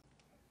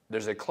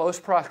there's a close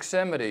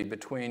proximity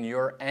between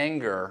your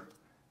anger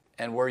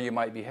and where you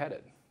might be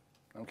headed.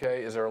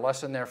 Okay, is there a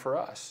lesson there for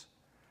us?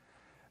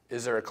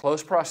 Is there a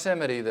close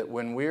proximity that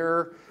when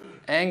we're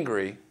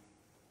angry,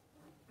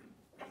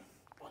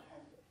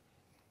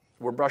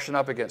 we're brushing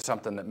up against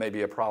something that may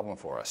be a problem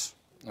for us?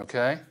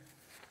 Okay?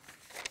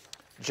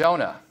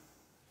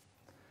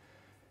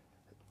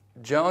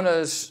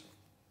 Jonah's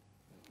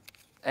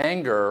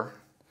anger,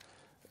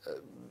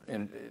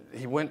 and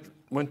he was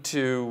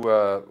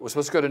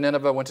supposed to go to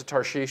Nineveh, went to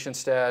Tarshish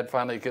instead.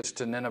 Finally, he gets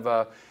to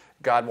Nineveh.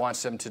 God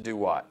wants him to do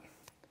what?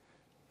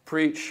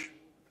 Preach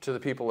to the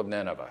people of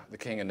Nineveh, the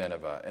king of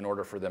Nineveh, in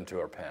order for them to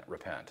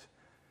repent.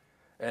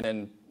 And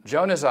in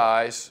Jonah's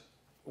eyes,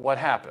 what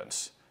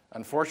happens?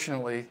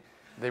 Unfortunately,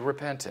 they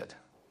repented.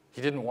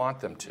 He didn't want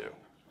them to.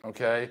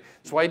 Okay?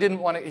 That's why he didn't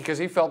want to, because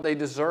he felt they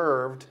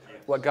deserved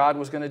what God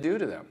was going to do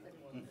to them.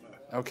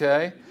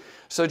 Okay?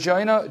 So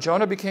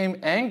Jonah became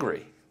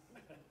angry.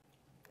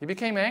 He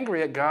became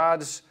angry at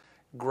God's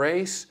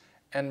grace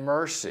and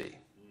mercy.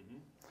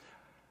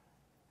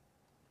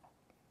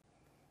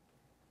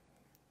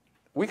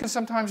 We can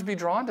sometimes be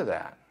drawn to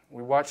that.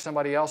 We watch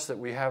somebody else that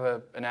we have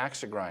an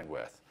axe to grind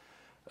with,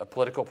 a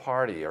political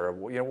party or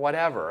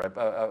whatever,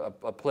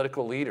 a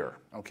political leader.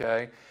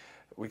 Okay?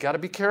 We got to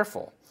be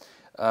careful.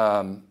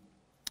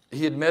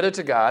 He admitted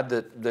to God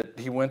that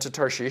he went to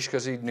Tarshish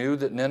because he knew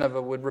that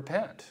Nineveh would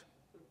repent.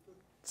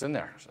 It's in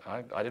there.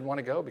 I didn't want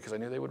to go because I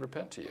knew they would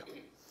repent to you.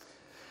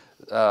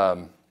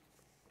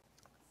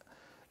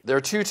 There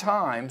are two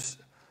times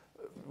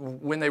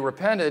when they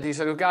repented, he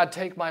said, "Oh, God,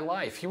 take my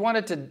life." He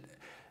wanted to,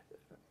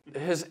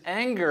 his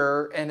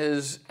anger and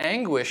his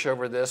anguish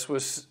over this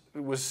was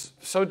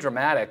so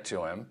dramatic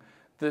to him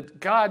that,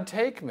 "God,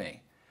 take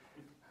me."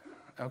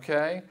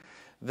 Okay?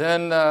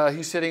 Then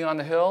he's sitting on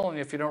the hill, and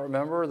if you don't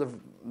remember, the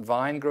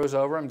vine grows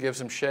over him,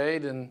 gives him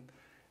shade, and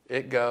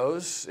it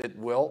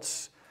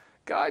wilts.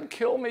 God,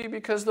 kill me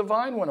because the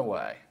vine went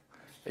away.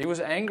 He was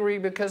angry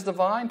because the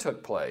vine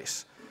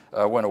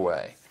went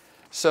away.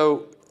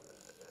 So,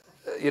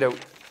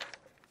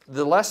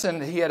 the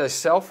lesson, he had a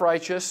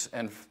self-righteous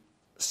and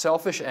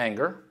selfish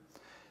anger.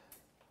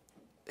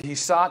 He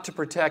sought to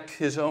protect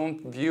his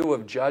own view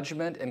of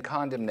judgment and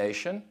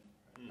condemnation.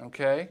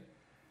 Okay?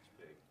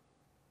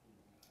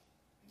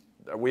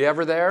 Are we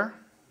ever there?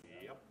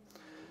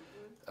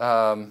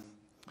 Yep.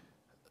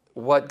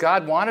 What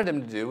God wanted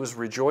him to do was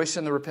rejoice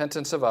in the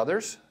repentance of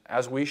others,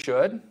 as we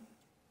should,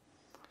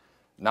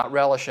 not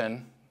relish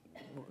in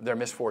their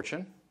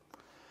misfortune.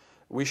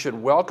 We should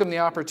welcome the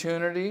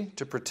opportunity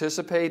to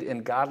participate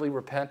in godly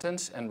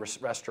repentance and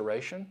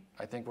restoration.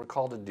 I think we're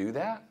called to do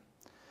that.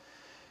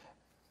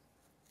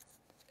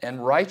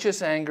 And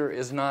righteous anger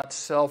is not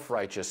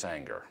self-righteous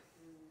anger.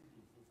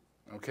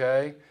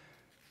 Okay?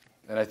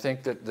 And I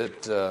think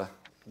that's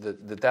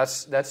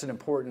an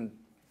important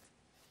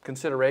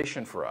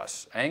consideration for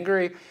us.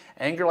 Anger,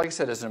 like I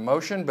said, is an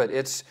emotion, but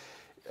it's,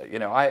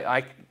 whenever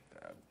I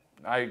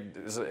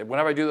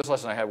do this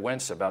lesson, I have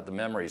wince about the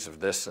memories of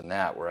this and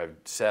that, where I've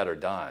said or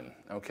done,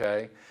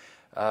 okay?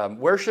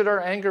 Where should our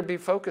anger be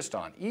focused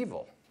on?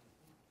 Evil.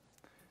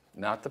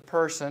 Not the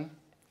person,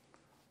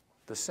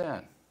 the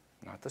sin.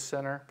 Not the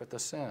sinner, but the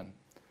sin.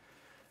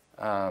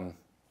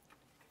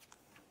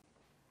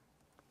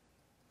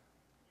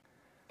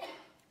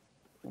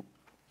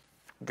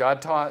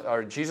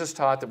 Jesus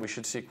taught that we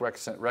should seek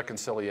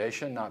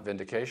reconciliation, not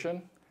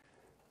vindication.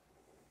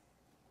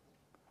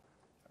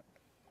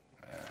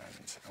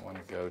 And I want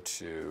to go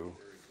to,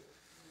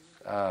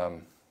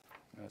 no,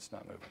 it's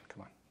not moving,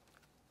 come on.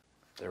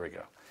 There we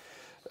go.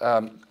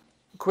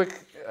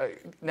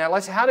 Now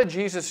how did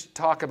Jesus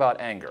talk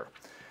about anger?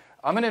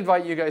 I'm going to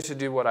invite you guys to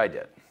do what I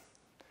did.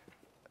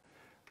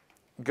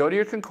 Go to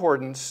your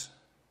concordance,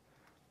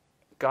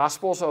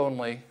 Gospels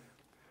only,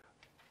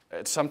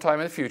 at some time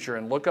in the future,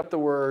 and look up the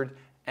word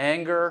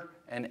anger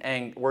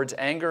and words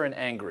anger and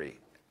angry,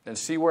 and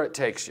see where it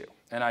takes you.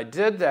 And I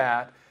did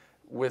that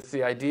with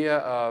the idea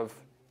of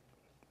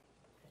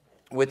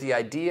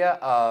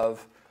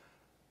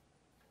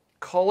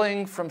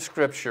culling from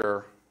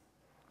Scripture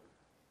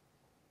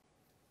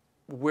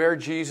where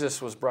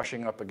Jesus was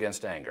brushing up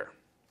against anger,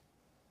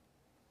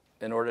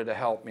 in order to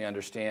help me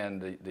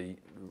understand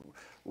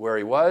where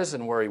he was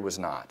and where he was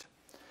not.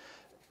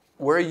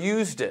 Where he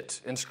used it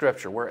in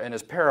Scripture, in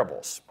his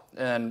parables.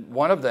 And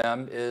one of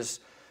them is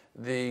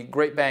the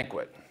Great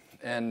Banquet.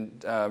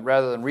 And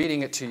rather than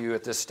reading it to you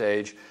at this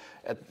stage,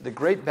 at the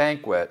Great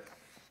Banquet,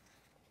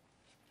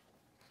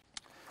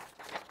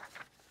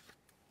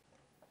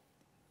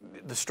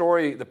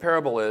 the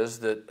parable is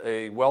that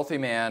a wealthy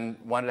man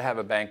wanted to have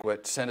a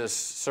banquet, sent his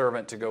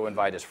servant to go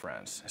invite his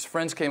friends. His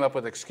friends came up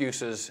with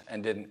excuses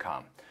and didn't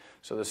come.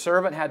 So the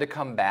servant had to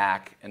come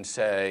back and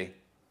say,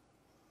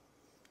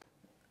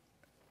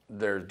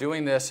 they're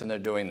doing this and they're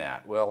doing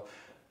that. Well,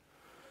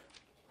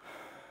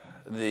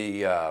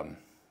 the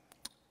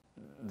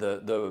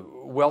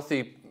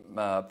wealthy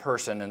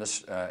person in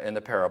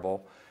the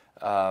parable,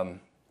 the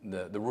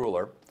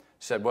ruler,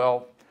 said,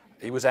 well,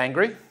 he was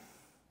angry,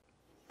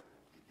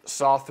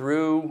 saw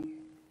through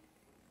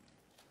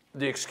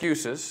the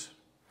excuses,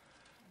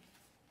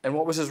 and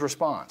what was his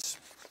response?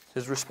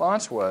 His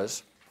response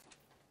was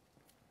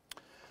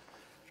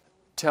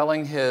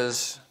telling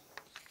his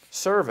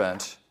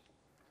servant.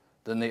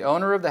 Then the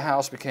owner of the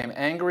house became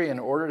angry and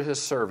ordered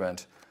his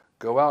servant,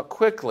 go out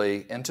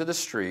quickly into the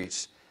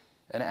streets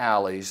and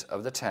alleys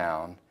of the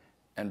town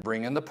and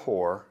bring in the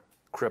poor,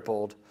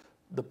 crippled,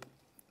 the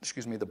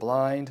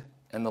blind,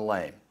 and the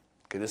lame.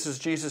 Okay, this is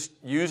Jesus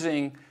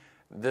using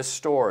this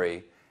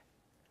story,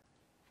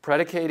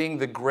 predicating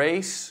the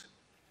grace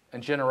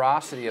and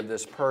generosity of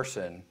this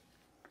person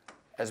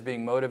as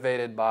being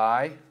motivated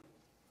by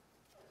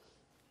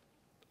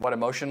what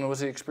emotion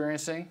was he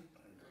experiencing?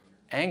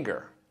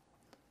 Anger.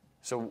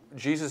 So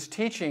Jesus'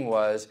 teaching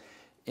was,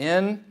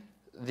 in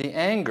the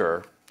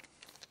anger,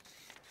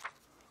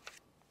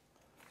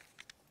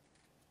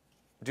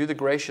 do the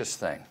gracious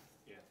thing.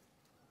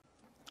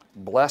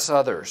 Bless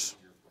others.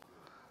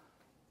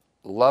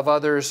 Love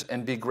others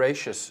and be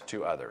gracious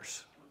to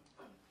others.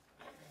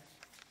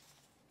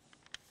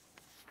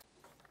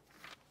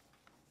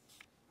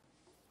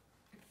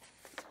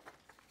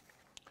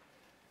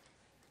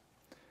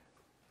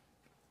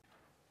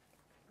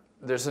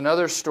 There's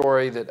another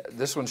story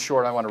this one's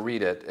short, I want to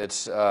read it.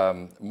 It's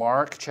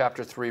Mark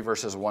chapter 3,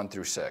 verses 1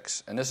 through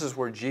 6. And this is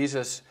where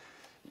Jesus,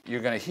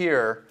 you're going to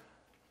hear,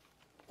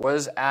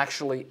 was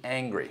actually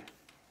angry,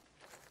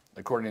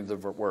 according to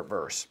the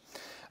verse.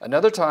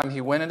 Another time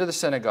he went into the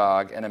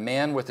synagogue, and a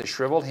man with a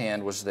shriveled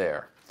hand was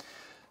there.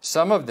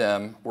 Some of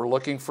them were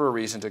looking for a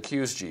reason to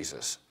accuse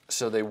Jesus.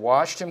 So they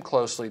watched him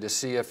closely to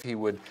see if he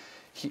would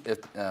heal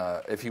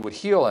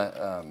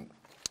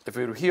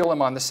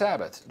him on the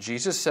Sabbath.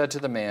 Jesus said to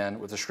the man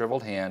with the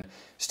shriveled hand,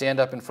 stand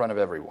up in front of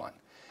everyone.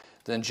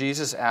 Then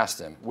Jesus asked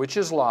him, which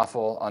is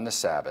lawful on the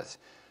Sabbath,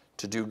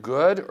 to do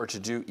good or to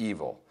do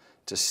evil,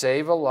 to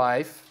save a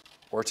life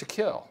or to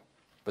kill?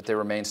 But they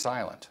remained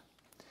silent.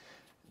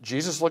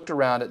 Jesus looked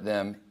around at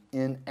them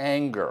in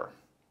anger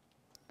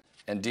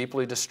and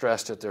deeply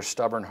distressed at their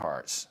stubborn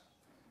hearts,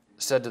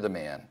 said to the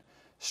man,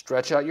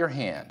 "Stretch out your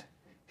hand."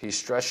 He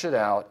stretched it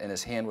out, and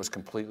his hand was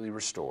completely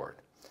restored.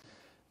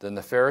 Then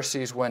the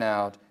Pharisees went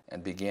out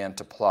and began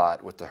to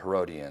plot with the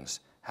Herodians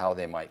how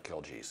they might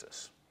kill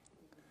Jesus.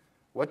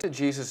 What did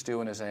Jesus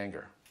do in his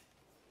anger?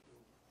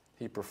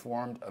 He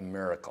performed a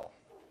miracle.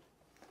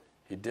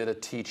 He did a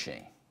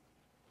teaching.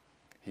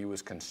 He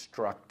was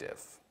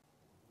constructive.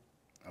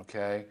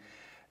 Okay?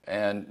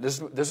 And this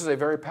is a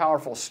very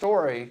powerful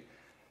story.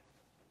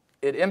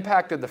 It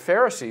impacted the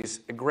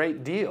Pharisees a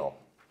great deal.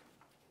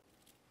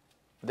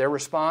 Their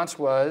response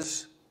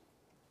was,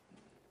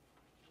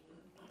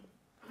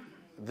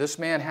 this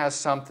man has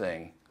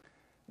something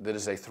that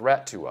is a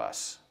threat to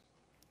us.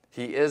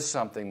 He is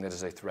something that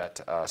is a threat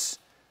to us.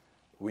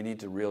 We need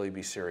to really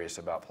be serious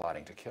about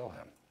plotting to kill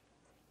him.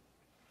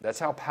 That's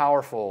how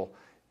powerful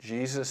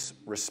Jesus'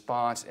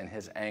 response in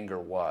his anger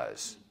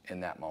was in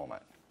that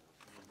moment.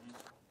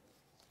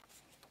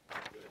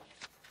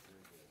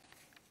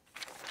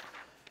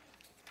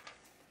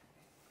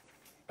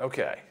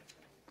 Okay.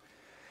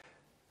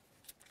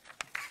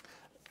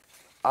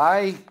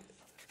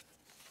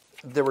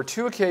 There are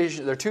two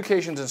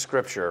occasions in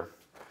Scripture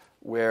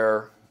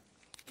where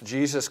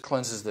Jesus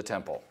cleanses the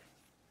temple.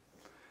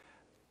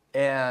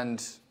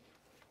 And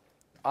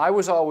I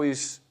was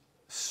always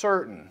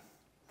certain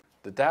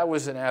that that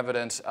was an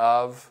evidence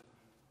of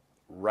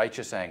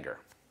righteous anger.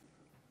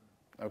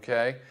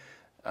 Okay?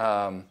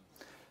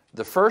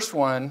 The first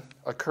one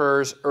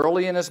occurs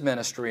early in his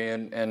ministry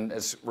and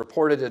is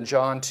reported in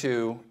John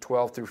 2,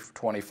 12 through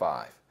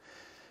 25.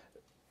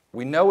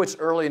 We know it's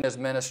early in his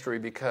ministry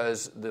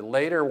because the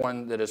later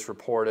one that is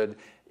reported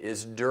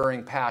is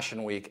during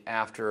Passion Week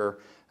after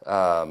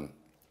the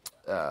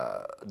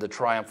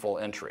triumphal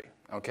entry.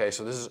 Okay,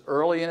 so this is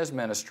early in his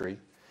ministry.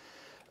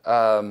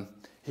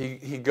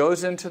 He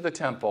goes into the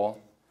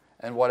temple,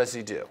 and what does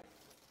he do?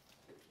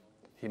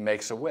 He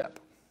makes a whip.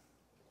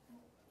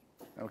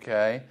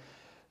 Okay?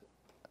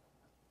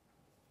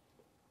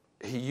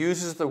 He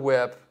uses the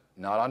whip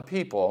not on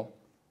people,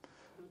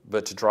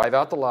 but to drive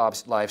out the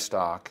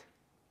livestock,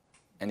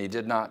 and he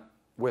did not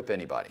whip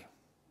anybody.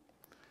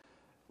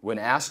 When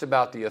asked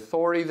about the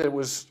authority that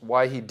was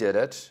why he did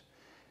it,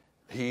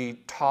 he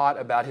taught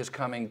about his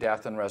coming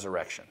death and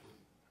resurrection.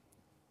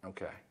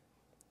 Okay.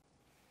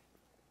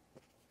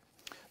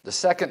 The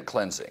second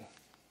cleansing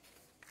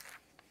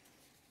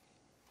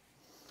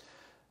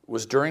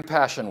was during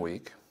Passion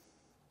Week.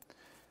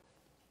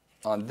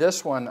 On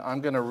this one,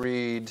 I'm going to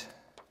read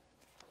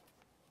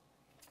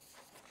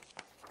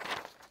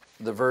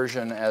the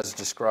version as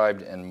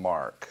described in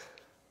Mark.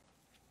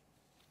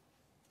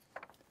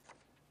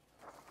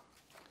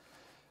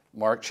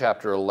 Mark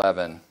chapter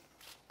 11,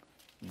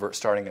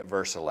 starting at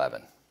verse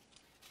 11.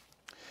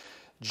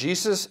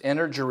 Jesus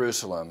entered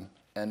Jerusalem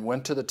and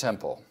went to the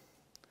temple.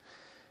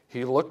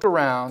 He looked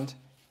around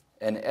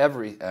at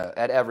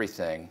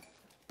everything,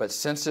 but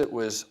since it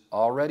was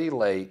already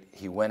late,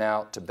 he went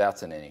out to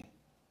Bethany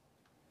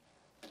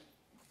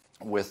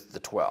with the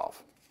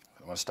 12.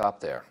 I'm going to stop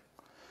there.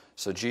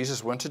 So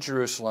Jesus went to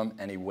Jerusalem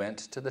and he went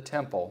to the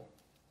temple.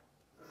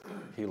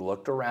 He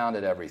looked around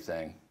at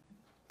everything,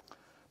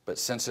 but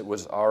since it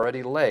was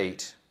already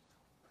late,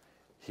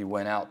 he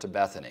went out to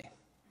Bethany.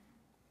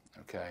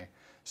 Okay?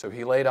 So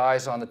he laid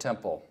eyes on the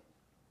temple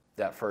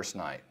that first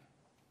night.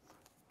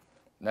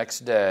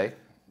 Next day,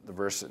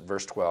 verse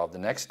 12, the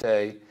next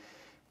day,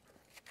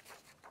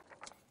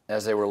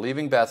 as they were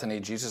leaving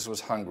Bethany, Jesus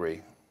was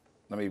hungry.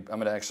 I'm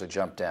going to actually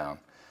jump down.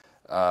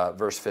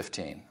 Verse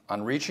 15.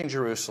 On reaching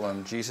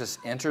Jerusalem, Jesus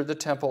entered the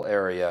temple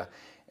area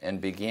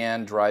and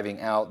began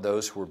driving out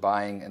those who were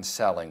buying and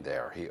selling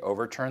there. He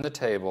overturned the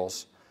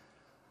tables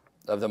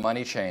of the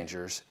money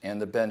changers and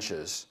the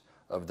benches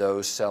of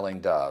those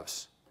selling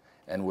doves,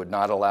 and would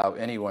not allow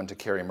anyone to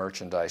carry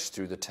merchandise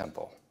through the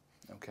temple.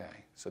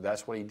 Okay, so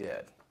that's what he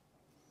did.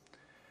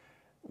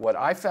 What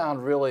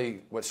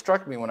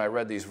struck me when I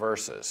read these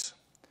verses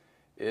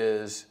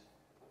is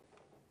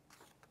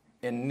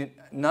in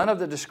none of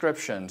the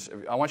descriptions,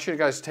 I want you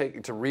guys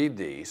to read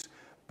these,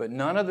 but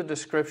none of the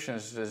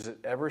descriptions does it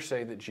ever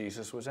say that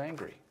Jesus was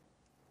angry.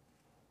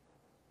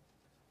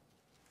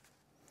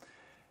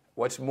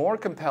 What's more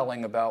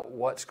compelling about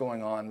what's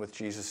going on with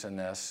Jesus in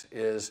this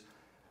is,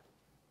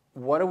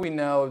 what do we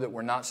know that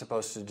we're not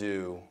supposed to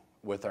do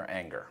with our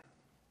anger?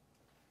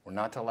 We're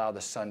not to allow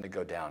the sun to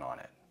go down on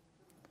it.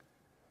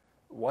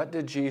 What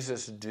did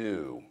Jesus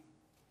do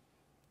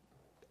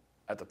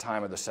at the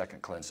time of the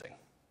second cleansing?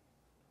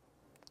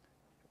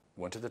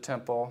 Went to the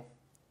temple,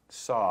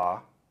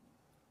 saw,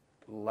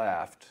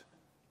 left,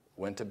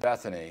 went to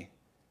Bethany,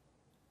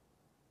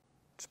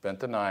 spent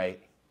the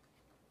night,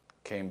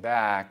 came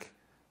back,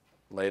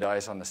 laid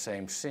eyes on the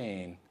same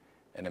scene,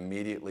 and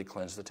immediately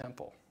cleansed the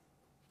temple.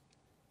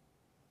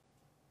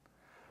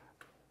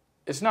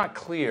 It's not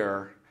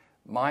clear.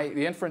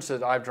 The inference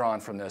that I've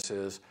drawn from this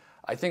is,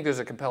 I think there's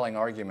a compelling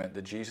argument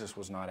that Jesus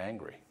was not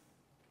angry,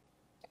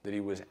 that he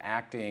was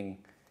acting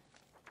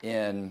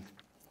in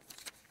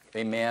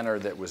a manner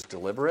that was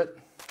deliberate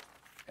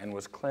and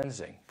was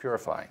cleansing,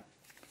 purifying.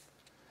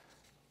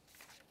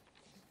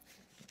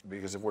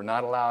 Because if we're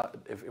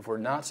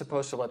not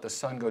supposed to let the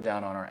sun go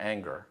down on our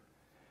anger,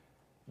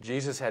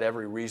 Jesus had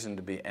every reason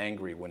to be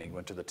angry when he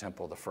went to the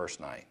temple the first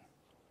night.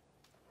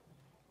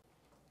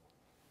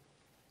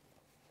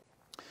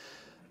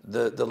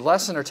 The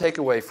lesson or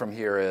takeaway from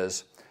here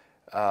is,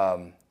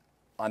 on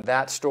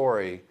that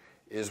story,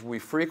 is we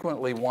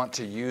frequently want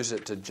to use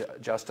it to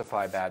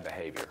justify bad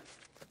behavior.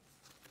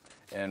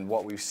 And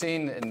what we've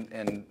seen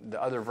in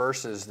the other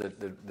verses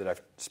that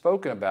I've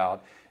spoken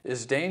about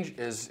is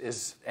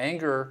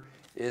anger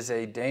is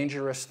a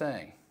dangerous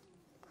thing.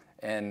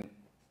 And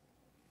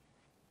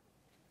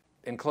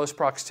in close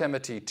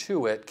proximity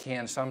to it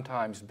can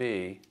sometimes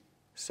be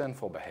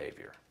sinful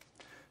behavior.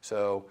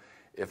 So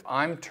if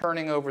I'm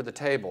turning over the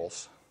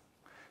tables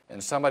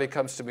and somebody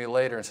comes to me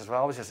later and says,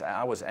 well,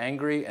 I was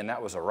angry and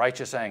that was a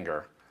righteous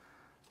anger,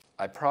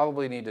 I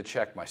probably need to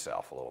check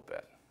myself a little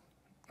bit,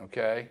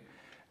 okay?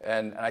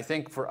 And I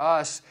think for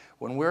us,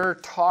 when we're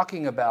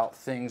talking about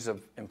things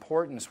of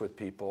importance with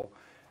people,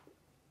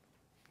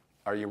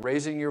 are you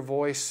raising your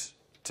voice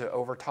to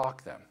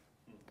overtalk them?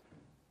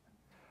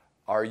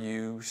 Are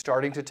you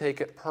starting to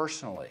take it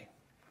personally?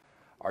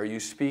 Are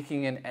you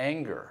speaking in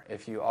anger?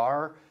 If you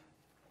are,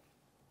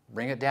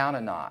 bring it down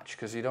a notch,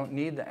 because you don't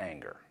need the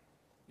anger.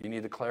 You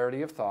need the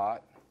clarity of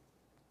thought,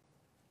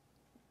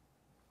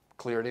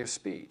 clarity of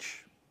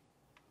speech.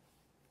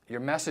 Your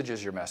message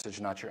is your message,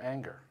 not your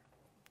anger.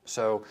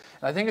 So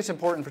I think it's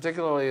important,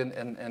 particularly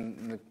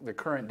in the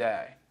current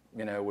day,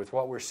 with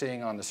what we're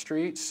seeing on the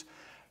streets,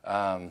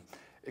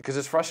 because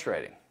it's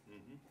frustrating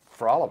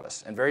for all of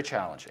us and very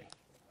challenging.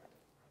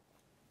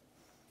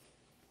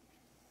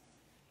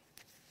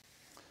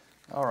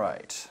 All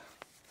right.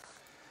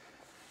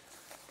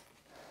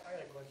 I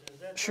got a question.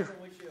 Is that Sure.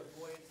 something we should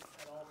avoid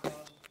at all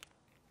costs?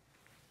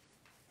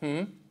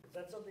 Is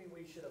that something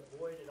we should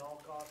avoid at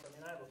all costs? I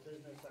mean, I have a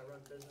business. I run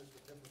business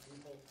with different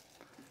people.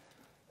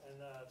 And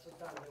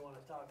sometimes they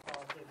want to talk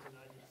politics, and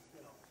I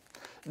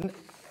just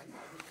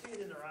see it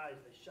in their eyes.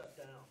 They shut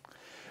down.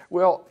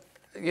 Well,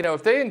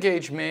 if they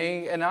engage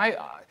me, and I,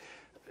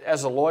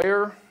 as a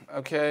lawyer,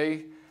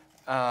 okay,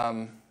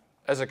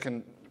 as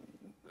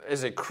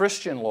a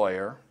Christian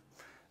lawyer,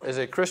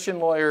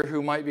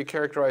 who might be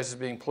characterized as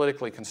being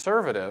politically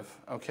conservative,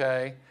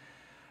 okay,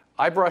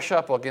 I brush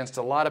up against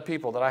a lot of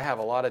people that I have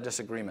a lot of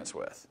disagreements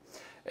with.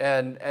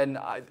 And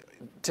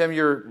Tim,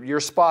 you're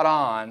spot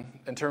on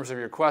in terms of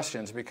your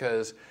questions,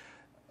 because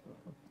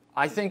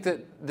I think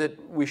that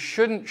we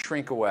shouldn't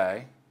shrink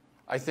away.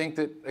 I think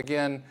that,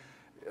 again,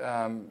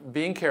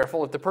 being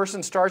careful. If the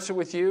person starts it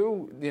with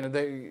you,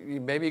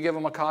 maybe you give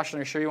them a caution,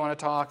 are you sure you want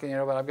to talk,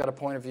 but I've got a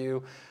point of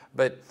view.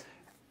 But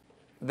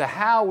the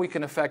how we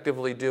can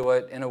effectively do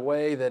it in a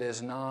way that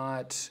is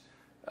not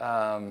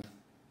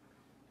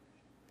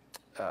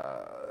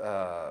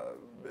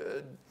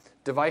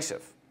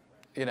divisive,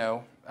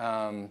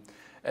 and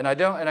I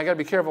got to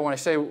be careful when I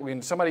say,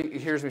 when somebody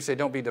hears me say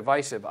don't be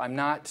divisive,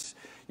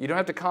 you don't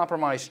have to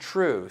compromise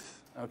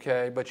truth,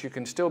 okay, but you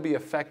can still be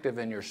effective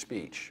in your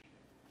speech.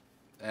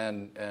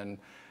 And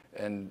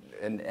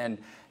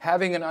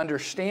having an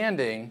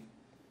understanding,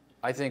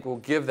 I think, will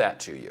give that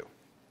to you.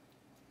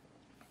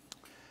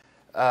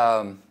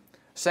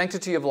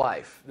 Sanctity of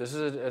life. This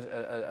is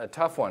a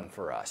tough one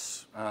for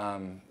us,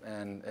 and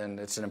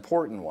it's an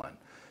important one,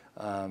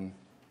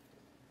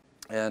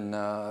 and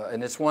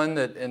it's one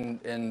that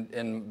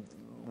in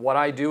what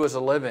I do as a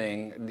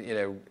living,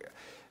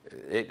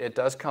 it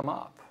does come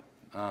up.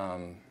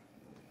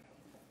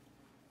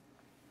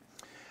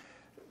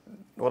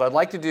 What I'd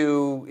like to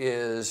do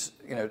is,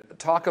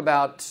 talk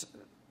about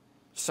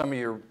some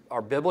of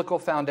our biblical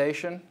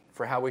foundation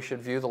for how we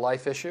should view the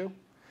life issue,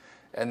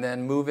 and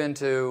then move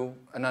into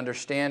an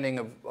understanding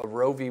of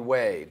Roe v.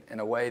 Wade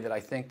in a way that I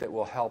think that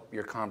will help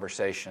your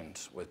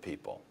conversations with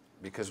people.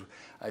 Because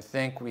I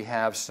think we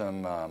have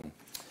some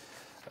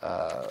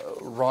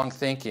wrong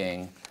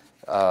thinking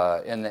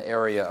in the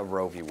area of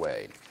Roe v.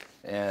 Wade,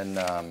 and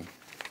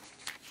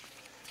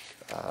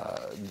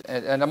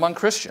among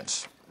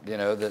Christians,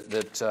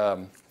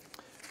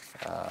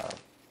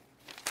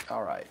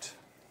 all right.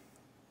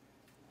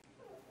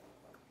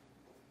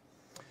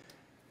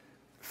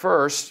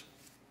 First,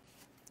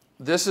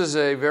 this is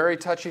a very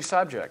touchy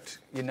subject.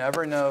 You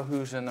never know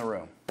who's in the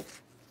room.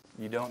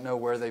 You don't know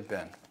where they've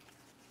been.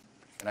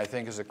 And I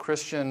think as a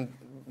Christian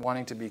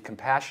wanting to be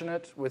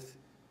compassionate with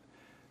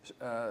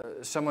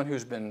someone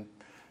who's been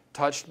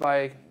touched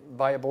by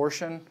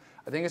abortion,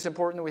 I think it's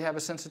important that we have a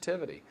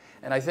sensitivity.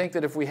 And I think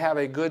that if we have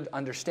a good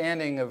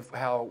understanding of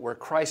where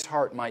Christ's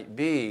heart might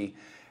be,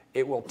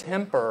 it will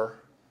temper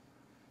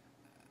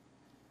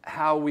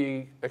how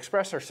we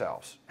express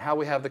ourselves, how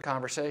we have the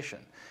conversation.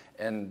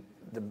 And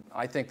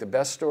I think the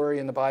best story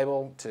in the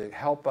Bible to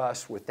help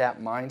us with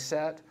that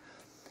mindset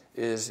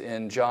is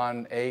in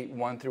John 8,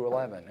 1 through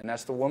 11. And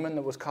that's the woman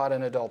that was caught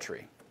in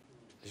adultery.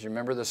 As you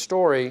remember the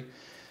story,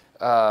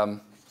 a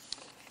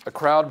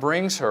crowd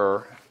brings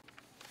her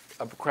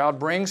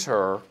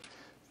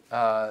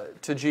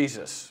to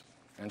Jesus,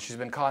 and she's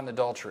been caught in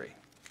adultery.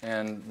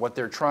 And what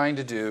they're trying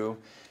to do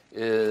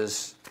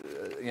is,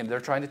 they're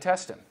trying to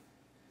test him.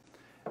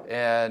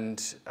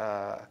 And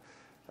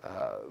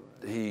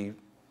we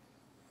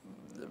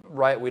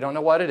don't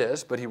know what it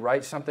is, but he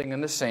writes something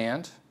in the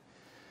sand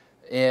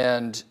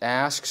and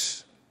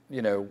asks,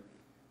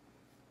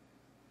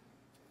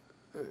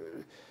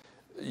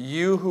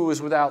 you who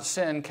is without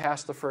sin,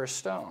 cast the first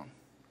stone.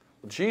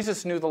 Well,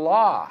 Jesus knew the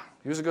law.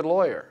 He was a good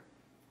lawyer.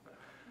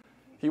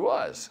 He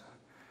was.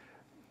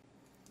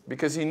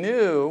 Because he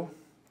knew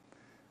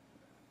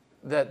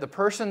that the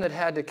person that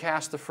had to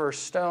cast the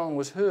first stone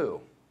was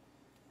who?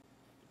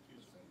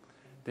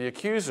 The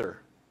accuser,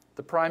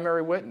 the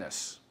primary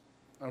witness.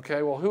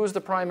 Okay, well, who is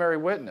the primary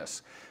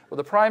witness? Well,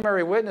 the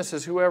primary witness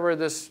is whoever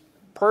this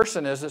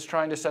person is that's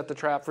trying to set the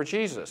trap for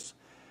Jesus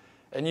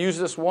and use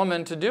this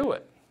woman to do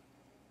it.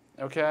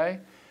 Okay?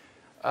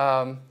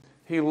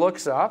 He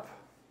looks up,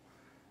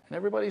 and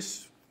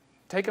everybody's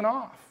taken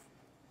off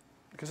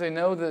because they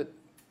know that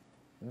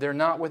they're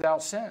not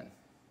without sin.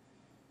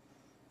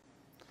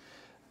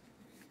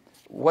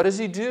 What does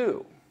he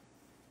do?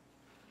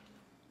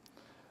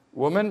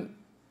 Woman,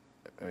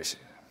 let me see.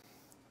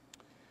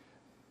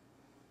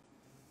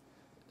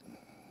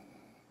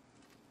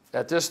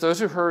 At this, those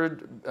who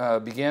heard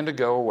began to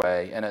go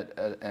away, and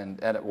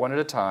at one at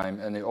a time,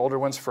 and the older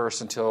ones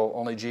first, until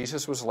only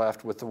Jesus was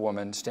left with the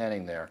woman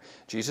standing there.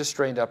 Jesus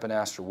straightened up and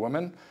asked her,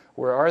 "Woman,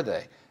 where are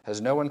they?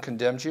 Has no one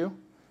condemned you?"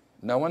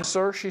 "No one,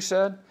 sir," she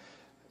said.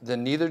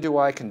 "Then neither do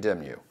I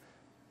condemn you,"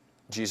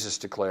 Jesus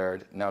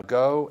declared. "Now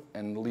go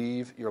and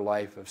leave your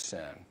life of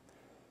sin."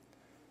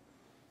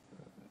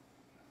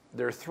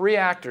 There are three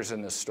actors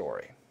in this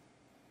story.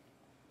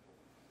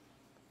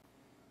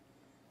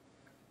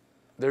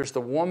 There's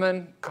the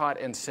woman caught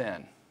in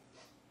sin.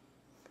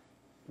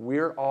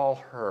 We're all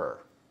her.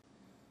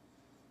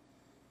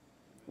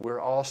 We're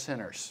all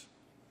sinners.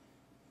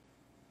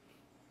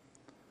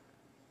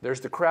 There's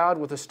the crowd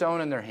with a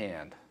stone in their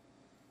hand.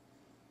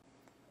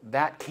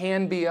 That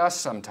can be us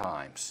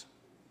sometimes,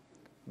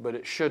 but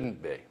it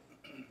shouldn't be.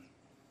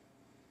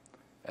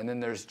 And then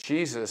there's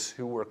Jesus,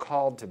 who we're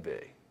called to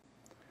be,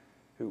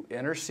 who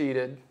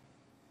interceded,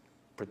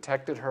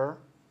 protected her,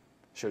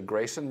 showed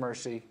grace and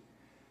mercy,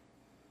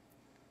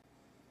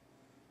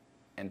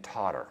 and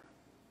taught her.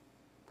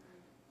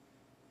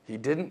 He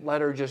didn't let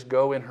her just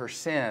go in her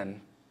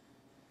sin.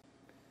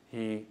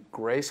 He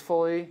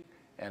gracefully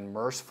and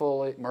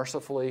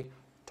mercifully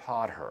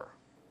taught her.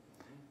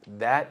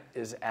 That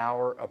is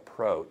our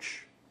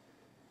approach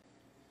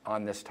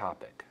on this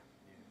topic.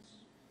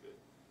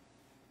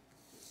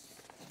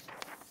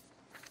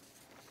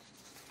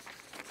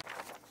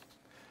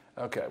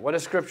 Okay, what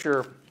does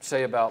Scripture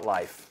say about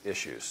life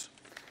issues?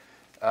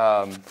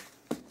 10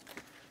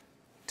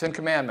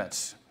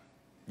 Commandments.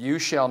 You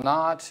shall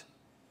not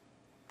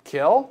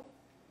kill?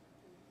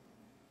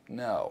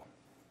 No.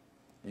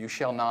 You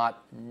shall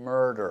not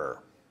murder.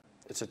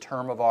 It's a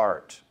term of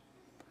art.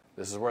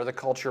 This is where the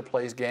culture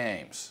plays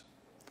games.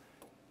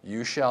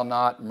 You shall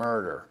not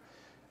murder.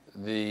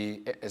 I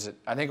think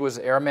it was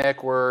the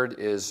Aramaic word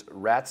is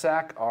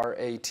ratzak,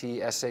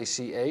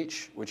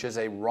 R-A-T-S-A-C-H, which is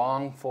a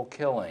wrongful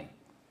killing.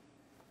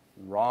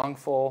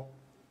 Wrongful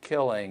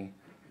killing,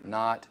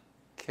 not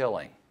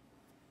killing.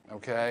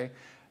 Okay?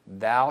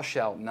 Thou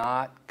shalt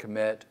not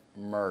commit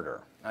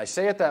murder. I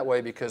say it that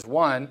way because,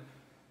 one,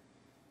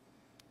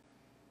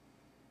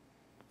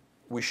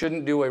 we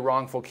shouldn't do a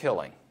wrongful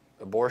killing.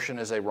 Abortion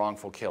is a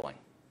wrongful killing.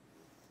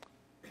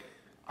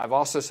 I've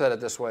also said it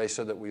this way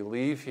so that we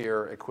leave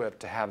here equipped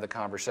to have the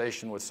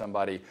conversation with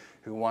somebody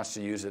who wants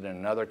to use it in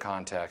another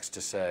context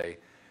to say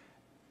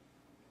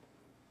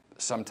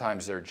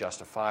sometimes they're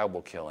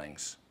justifiable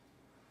killings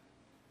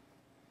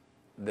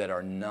that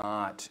are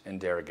not in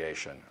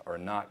derogation or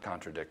not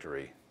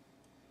contradictory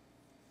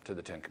to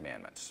the 10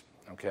 Commandments.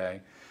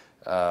 Okay?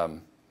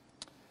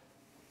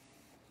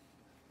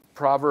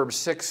 Proverbs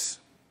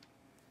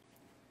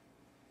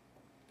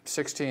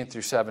 6:16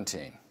 through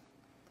 17.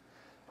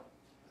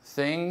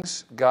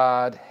 Things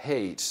God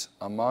hates,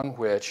 among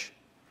which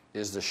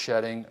is the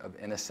shedding of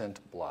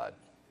innocent blood.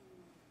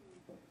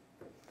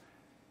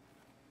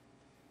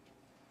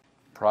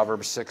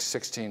 Proverbs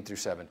 6:16 through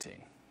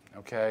 17.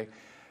 Okay?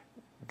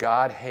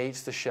 God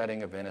hates the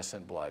shedding of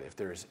innocent blood. If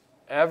there's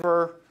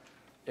ever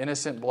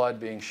innocent blood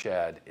being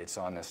shed, it's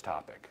on this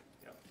topic.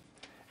 Yep.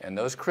 And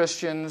those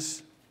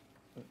Christians,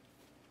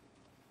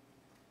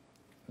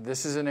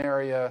 this is an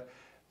area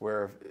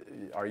where,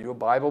 are you a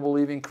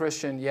Bible-believing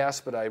Christian? Yes,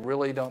 but I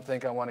really don't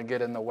think I want to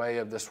get in the way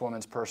of this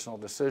woman's personal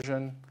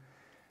decision.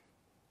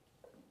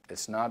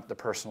 It's not the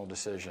personal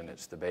decision,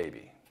 it's the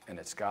baby. And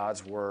it's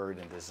God's word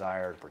and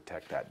desire to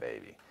protect that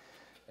baby.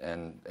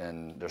 And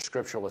there's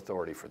scriptural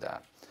authority for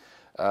that.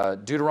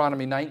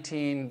 Deuteronomy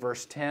 19,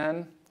 verse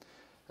 10,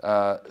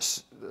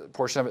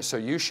 portion of it, so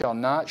you shall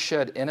not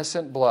shed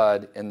innocent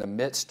blood in the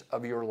midst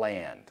of your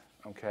land.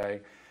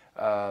 Okay?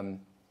 In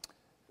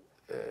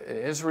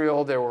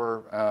Israel, there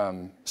were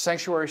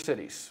sanctuary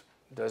cities,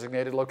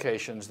 designated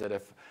locations that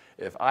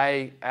if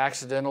I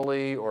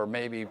accidentally or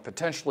maybe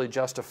potentially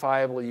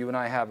justifiably, you and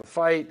I have a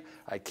fight,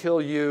 I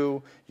kill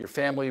you, your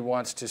family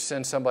wants to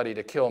send somebody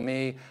to kill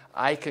me,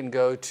 I can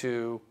go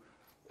to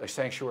a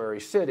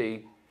sanctuary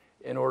city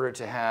in order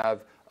to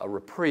have a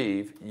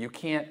reprieve. You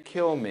can't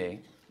kill me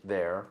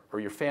there, or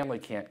your family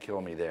can't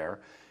kill me there,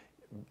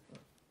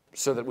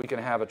 so that we can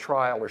have a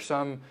trial or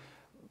some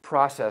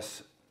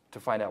process to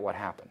find out what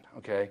happened,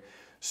 okay?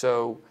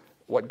 So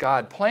what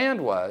God planned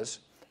was,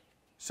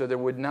 so there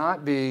would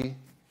not be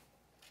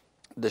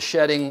the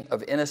shedding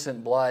of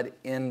innocent blood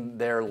in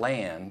their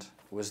land,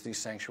 was these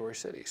sanctuary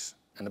cities.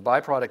 And the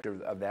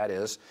byproduct of that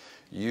is,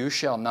 you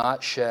shall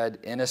not shed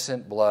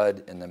innocent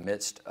blood in the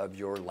midst of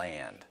your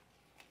land.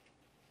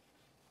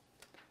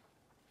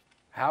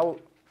 How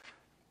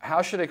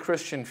should a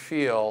Christian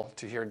feel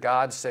to hear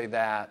God say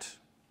that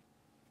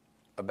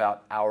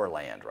about our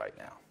land right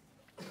now?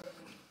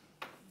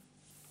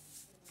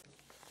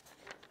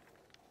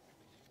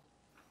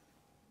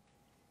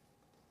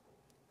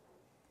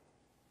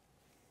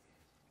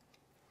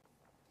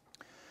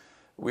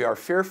 We are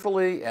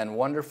fearfully and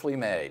wonderfully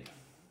made.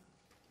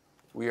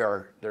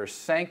 There's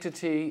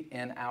sanctity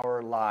in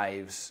our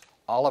lives,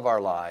 all of our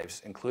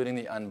lives, including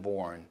the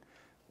unborn,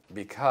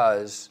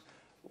 because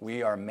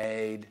we are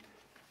made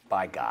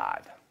by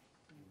God,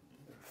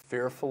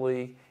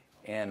 fearfully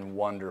and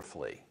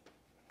wonderfully.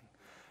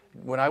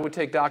 When I would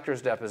take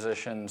doctor's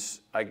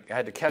depositions, I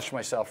had to catch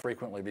myself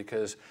frequently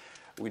because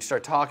we'd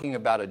start talking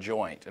about a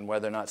joint and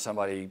whether or not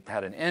somebody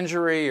had an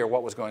injury or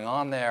what was going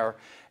on there.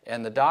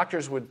 And the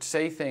doctors would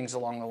say things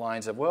along the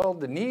lines of, well,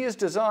 the knee is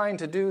designed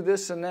to do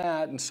this and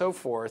that and so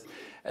forth.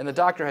 And the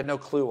doctor had no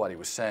clue what he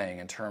was saying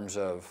in terms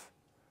of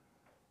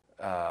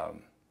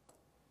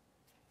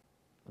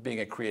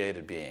being a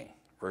created being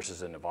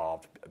versus an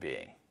evolved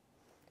being.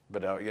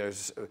 But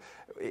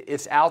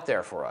it's out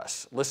there for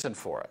us. Listen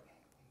for it.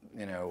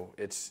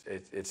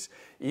 It's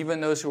even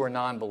those who are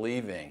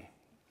non-believing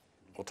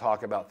will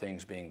talk about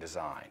things being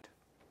designed.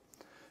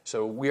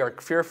 So we are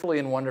fearfully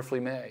and wonderfully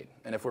made.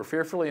 And if we're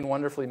fearfully and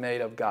wonderfully made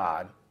of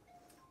God,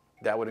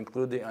 that would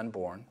include the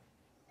unborn.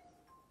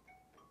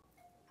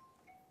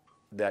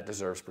 That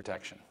deserves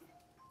protection.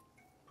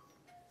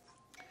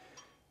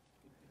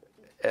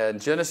 And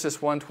Genesis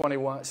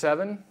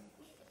 1:27,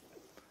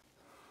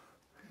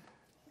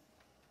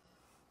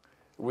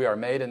 we are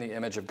made in the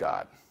image of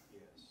God.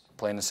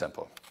 Plain and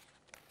simple.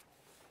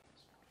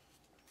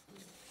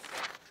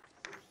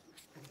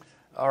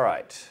 All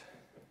right.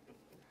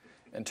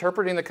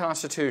 Interpreting the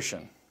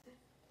Constitution.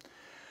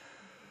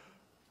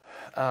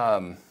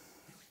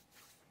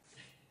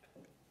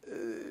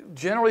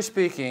 Generally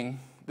speaking,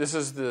 this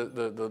is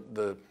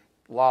the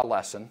law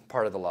lesson,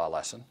 part of the law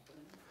lesson.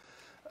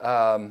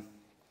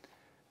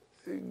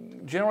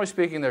 Generally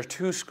speaking, there are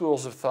two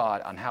schools of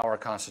thought on how our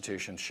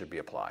Constitution should be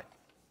applied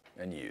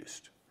and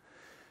used.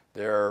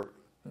 There are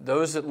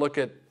those that look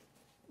at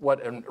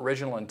what an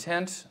original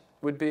intent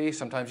would be.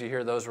 Sometimes you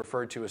hear those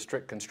referred to as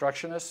strict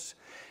constructionists.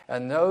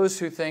 And those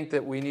who think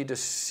that we need to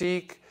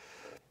seek,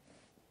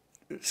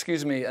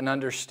 an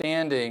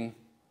understanding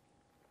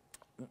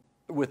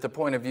with the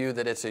point of view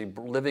that it's a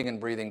living and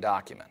breathing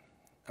document,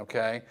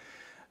 okay?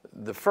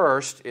 The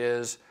first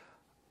is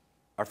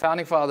our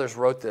founding fathers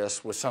wrote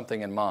this with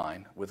something in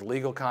mind, with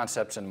legal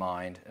concepts in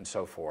mind and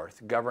so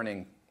forth,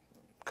 governing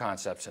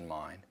concepts in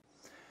mind.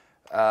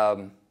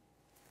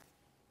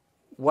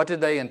 What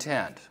did they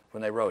intend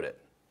when they wrote it?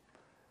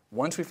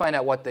 Once we find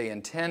out what they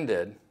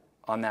intended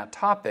on that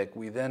topic,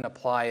 we then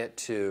apply it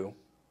to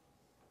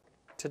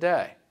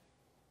today.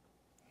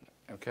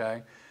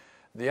 Okay?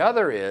 The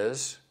other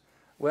is,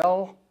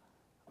 well,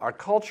 our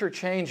culture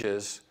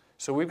changes,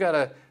 so we've got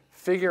to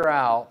figure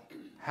out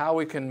how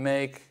we can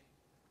make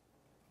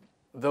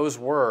those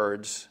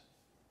words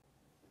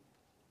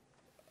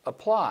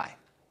apply.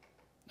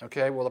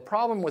 Okay? Well, the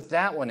problem with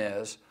that one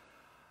is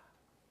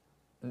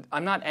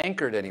I'm not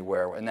anchored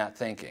anywhere in that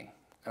thinking.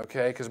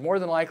 Okay? Because more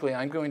than likely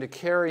I'm going to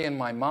carry in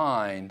my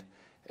mind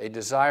a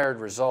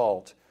desired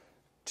result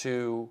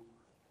to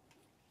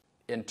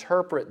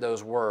interpret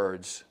those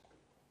words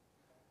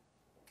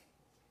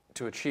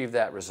to achieve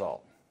that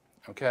result.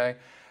 Okay?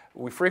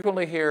 We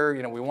frequently hear,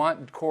 we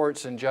want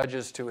courts and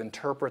judges to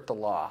interpret the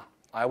law.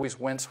 I always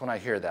wince when I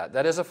hear that.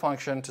 That is a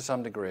function to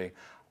some degree.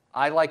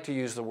 I like to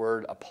use the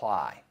word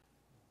apply.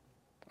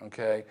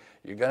 Okay?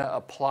 You're going to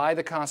apply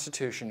the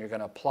Constitution, you're going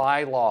to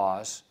apply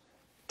laws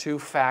to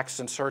facts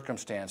and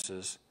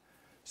circumstances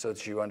so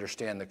that you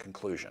understand the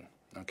conclusion.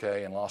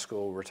 Okay? In law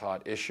school, we're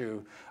taught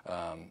issue.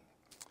 Let me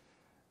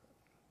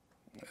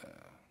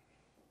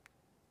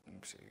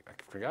see, I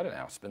forgot it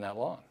now. It's been that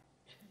long.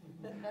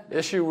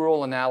 Issue,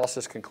 rule,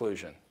 analysis,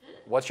 conclusion.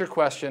 What's your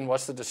question?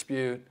 What's the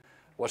dispute?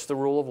 What's the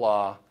rule of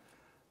law?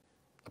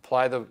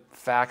 Apply the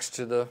facts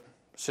to the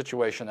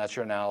situation. That's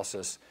your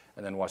analysis.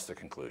 And then what's the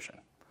conclusion?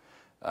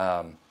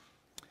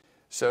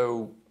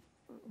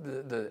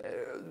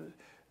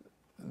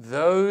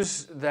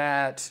 Those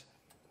that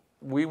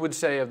we would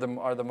say are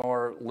the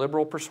more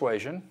liberal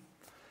persuasion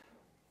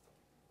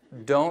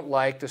don't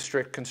like the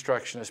strict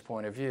constructionist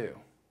point of view.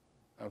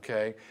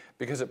 okay?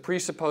 Because it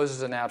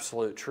presupposes an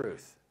absolute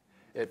truth.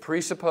 It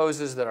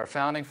presupposes that our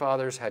founding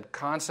fathers had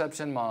concepts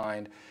in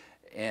mind,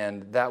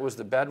 and that was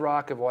the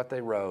bedrock of what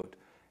they wrote,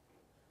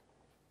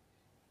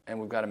 and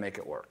we've got to make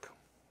it work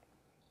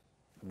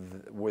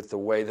with the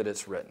way that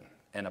it's written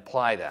and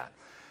apply that.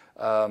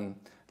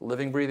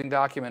 Living, breathing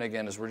document,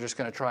 again, is we're just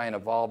going to try and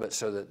evolve it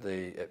so that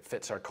it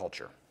fits our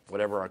culture,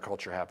 whatever our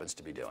culture happens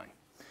to be doing.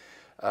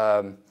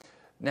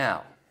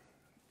 Now,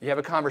 you have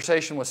a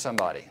conversation with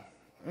somebody.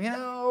 You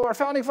know, our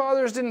founding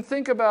fathers didn't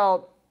think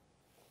about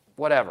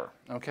whatever,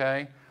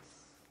 okay?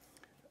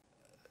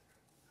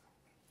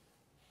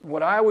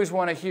 What I always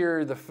want to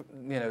hear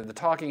the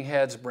talking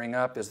heads bring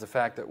up is the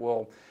fact that,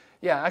 well,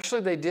 yeah,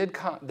 actually they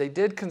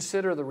did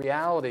consider the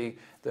reality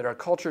that our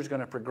culture is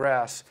going to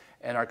progress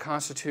and our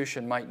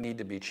Constitution might need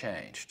to be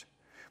changed.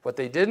 What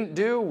they didn't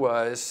do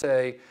was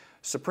say,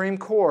 Supreme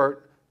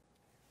Court,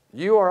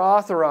 you are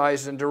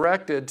authorized and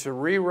directed to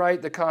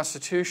rewrite the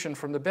Constitution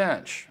from the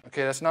bench.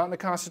 Okay, that's not in the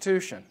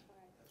Constitution.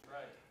 That's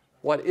right.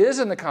 What is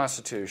in the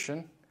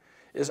Constitution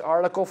is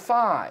Article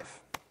 5.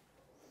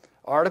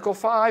 Article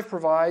 5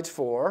 provides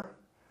for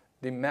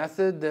the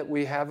method that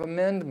we have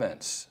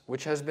amendments,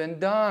 which has been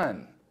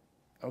done.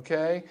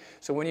 Okay?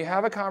 So when you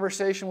have a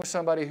conversation with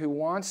somebody who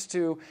wants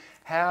to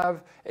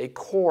have a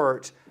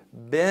court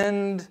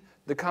bend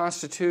the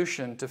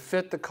Constitution to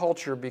fit the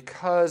culture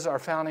because our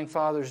founding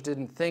fathers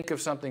didn't think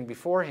of something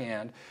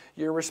beforehand,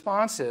 your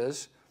response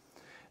is,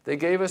 they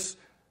gave us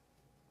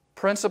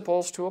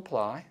principles to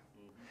apply,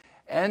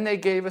 and they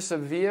gave us a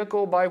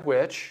vehicle by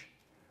which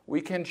we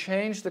can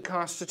change the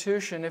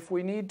Constitution if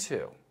we need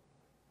to.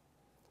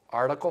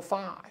 Article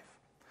 5.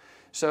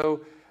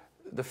 So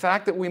the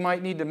fact that we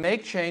might need to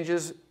make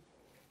changes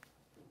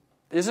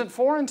isn't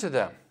foreign to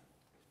them.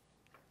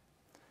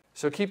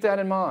 So keep that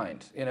in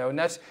mind,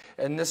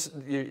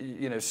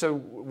 So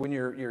when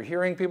you're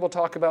hearing people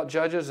talk about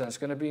judges, and it's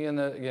going to be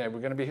we're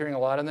going to be hearing a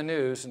lot in the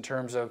news in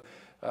terms of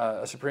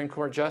a Supreme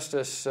Court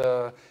justice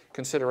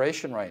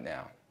consideration right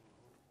now.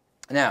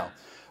 Now,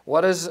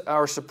 what does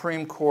our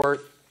Supreme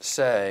Court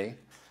say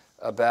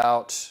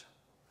about,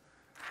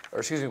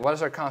 what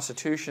does our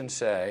Constitution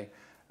say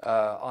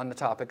on the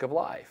topic of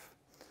life?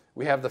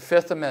 We have the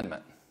Fifth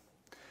Amendment.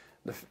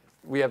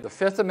 We have the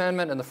Fifth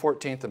Amendment and the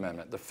 14th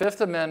Amendment. The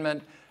Fifth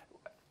Amendment,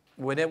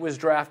 when it was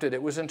drafted,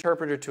 it was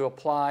interpreted to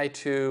apply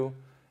to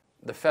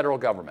the federal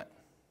government.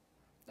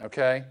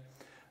 Okay?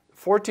 The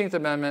 14th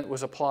Amendment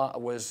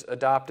was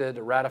adopted,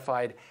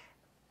 ratified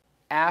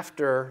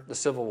after the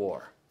Civil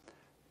War.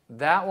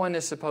 That one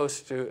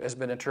has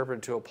been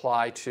interpreted to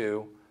apply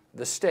to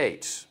the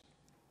states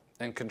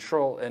and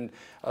control. In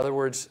other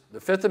words,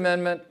 the Fifth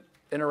Amendment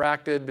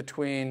interacted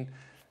between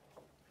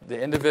the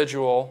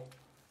individual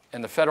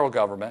and the federal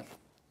government.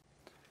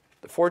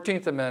 The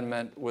 14th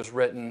Amendment was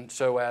written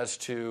so as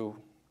to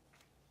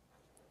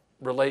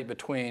relate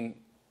between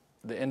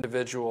the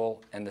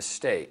individual and the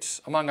states,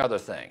 among other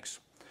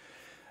things.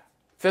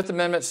 Fifth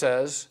Amendment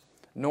says,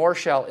 nor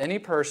shall any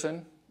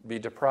person be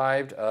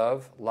deprived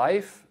of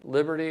life,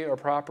 liberty, or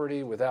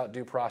property without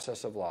due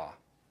process of law.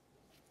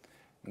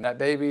 When that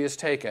baby is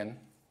taken,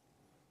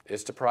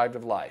 it's deprived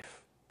of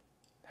life.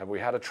 Have we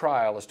had a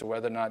trial as to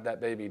whether or not that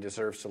baby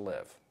deserves to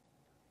live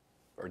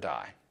or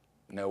die?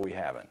 No, we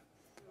haven't.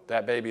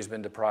 That baby's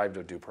been deprived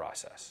of due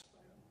process.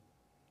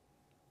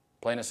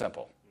 Plain and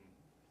simple.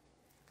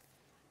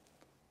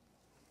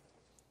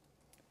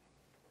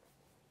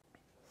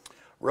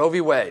 Roe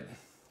v. Wade.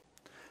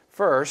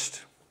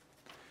 First,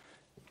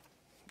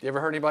 you ever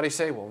heard anybody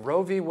say, well,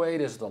 Roe v. Wade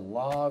is the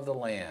law of the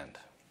land?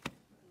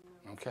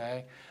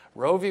 Okay?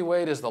 Roe v.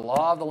 Wade is the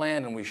law of the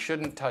land and we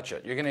shouldn't touch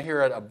it. You're going to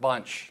hear it a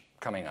bunch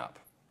coming up.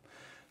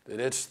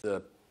 That it's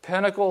the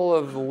pinnacle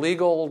of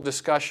legal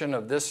discussion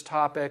of this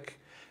topic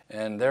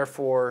and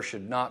therefore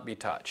should not be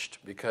touched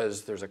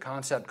because there's a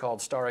concept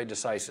called stare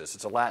decisis.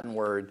 It's a Latin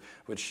word,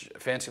 a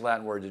fancy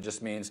Latin word that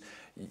just means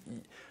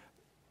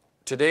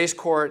today's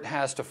court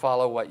has to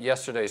follow what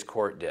yesterday's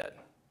court did.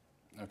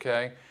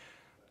 Okay?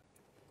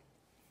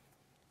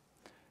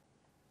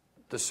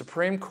 The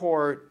Supreme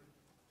Court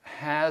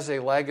has a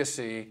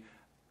legacy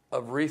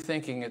of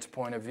rethinking its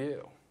point of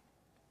view.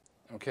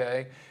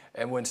 Okay?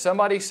 And when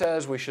somebody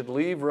says we should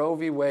leave Roe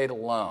v. Wade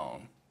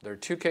alone, there are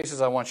two cases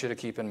I want you to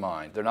keep in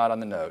mind. They're not on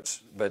the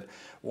notes. But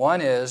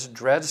one is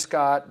Dred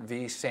Scott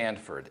v.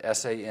 Sandford,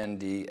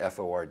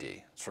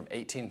 S-A-N-D-F-O-R-D. It's from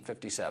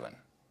 1857.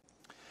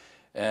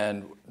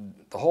 And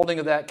the holding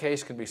of that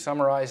case can be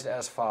summarized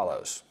as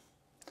follows.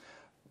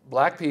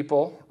 Black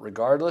people,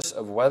 regardless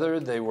of whether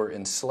they were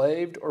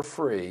enslaved or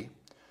free,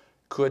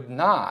 could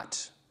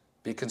not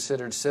be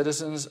considered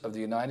citizens of the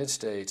United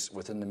States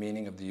within the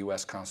meaning of the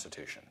U.S.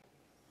 Constitution.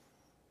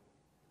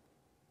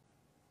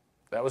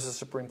 That was the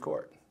Supreme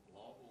Court.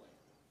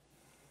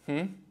 Law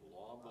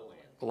of the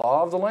land.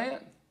 Law of the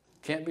land.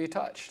 Can't be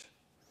touched.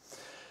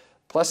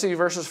 Plessy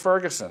versus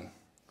Ferguson,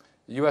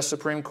 U.S.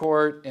 Supreme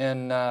Court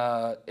in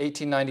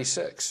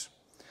 1896.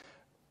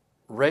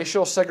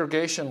 Racial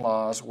segregation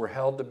laws were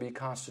held to be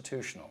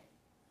constitutional.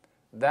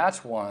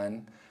 That's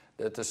one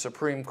that the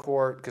Supreme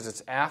Court, because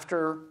it's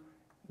after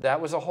That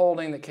was a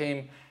holding that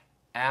came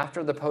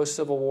after the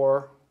post-Civil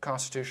War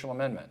constitutional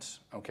amendments,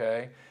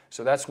 okay?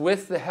 So that's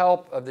with the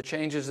help of the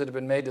changes that have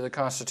been made to the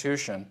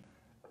Constitution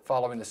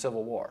following the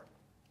Civil War,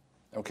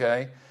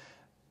 okay?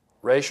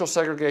 Racial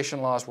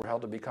segregation laws were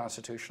held to be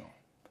constitutional.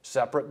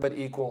 Separate but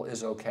equal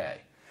is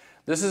okay.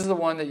 This is the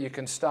one that you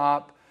can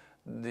stop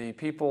the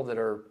people that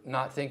are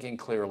not thinking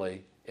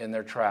clearly in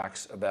their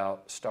tracks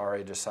about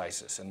stare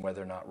decisis and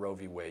whether or not Roe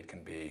v. Wade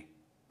can be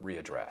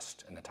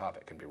readdressed and the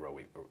topic can be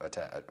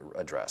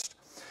addressed.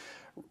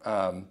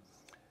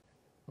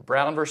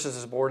 Brown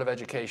versus the Board of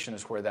Education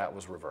is where that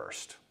was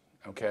reversed.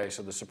 Okay,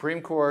 so the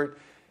Supreme Court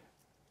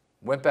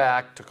went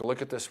back, took a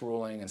look at this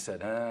ruling and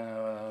said,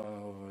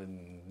 oh,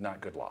 not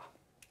good law.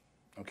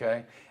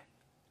 Okay,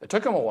 it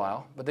took them a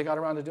while, but they got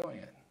around to doing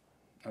it.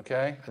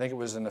 Okay, I think it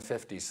was in the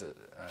 50s.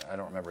 I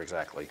don't remember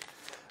exactly.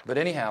 But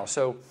anyhow,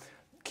 so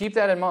keep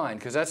that in mind,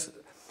 because that's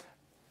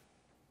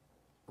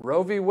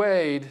Roe v.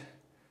 Wade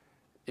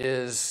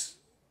is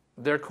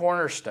their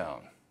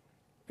cornerstone.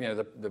 You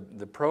know,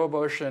 the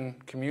pro-abortion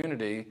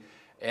community,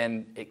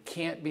 and it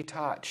can't be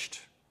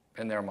touched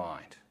in their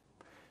mind.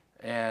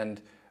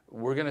 And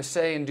we're going to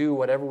say and do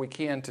whatever we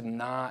can to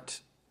not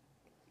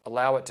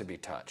allow it to be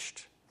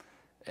touched.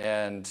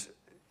 And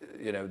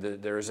you know,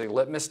 there is a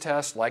litmus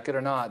test, like it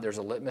or not, there's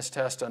a litmus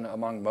test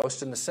among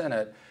most in the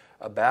Senate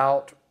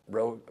about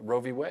Roe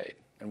v. Wade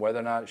and whether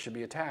or not it should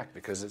be attacked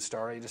because it's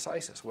stare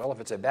decisis. Well, if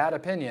it's a bad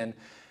opinion,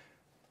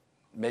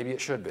 maybe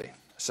it should be.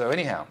 So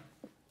anyhow,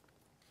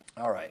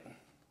 all right.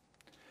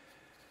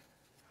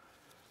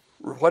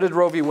 What did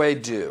Roe v.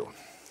 Wade do?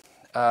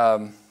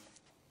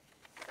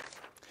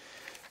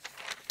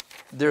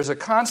 There's a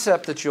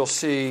concept that you'll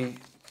see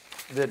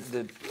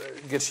that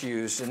gets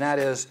used, and that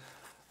is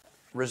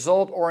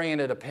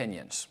result-oriented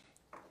opinions.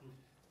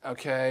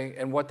 Okay,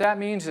 and what that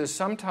means is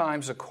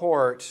sometimes a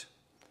court,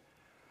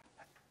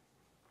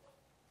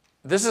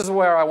 this is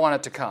where I want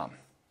it to come.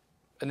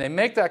 And they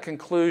make that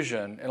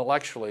conclusion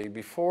intellectually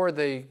before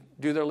they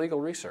do their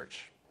legal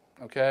research.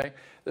 Okay,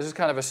 this is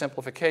kind of a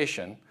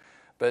simplification,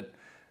 but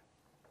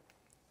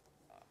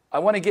I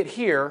want to get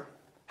here.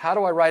 How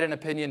do I write an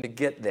opinion to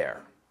get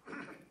there?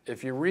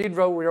 If you read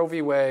Roe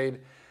v. Wade,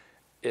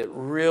 it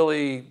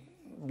really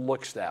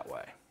looks that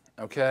way.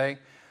 Okay?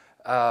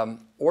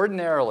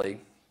 Ordinarily,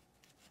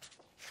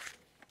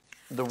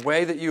 the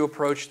way that you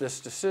approach this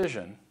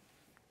decision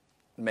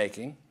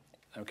making,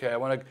 okay, I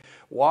want to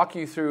walk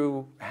you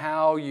through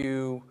how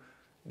you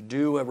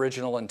do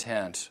original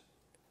intent,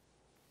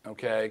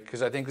 okay,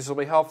 because I think this will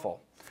be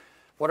helpful.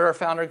 What did our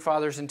founding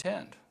fathers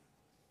intend?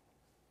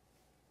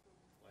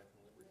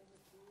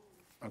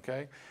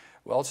 Okay,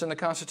 well, it's in the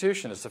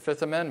Constitution. It's the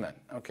Fifth Amendment.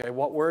 Okay,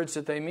 what words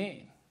did they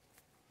mean?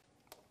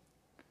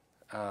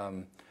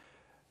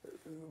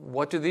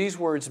 What do these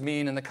words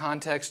mean in the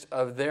context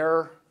of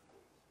their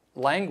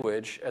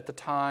language at the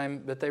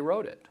time that they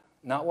wrote it?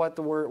 Not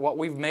what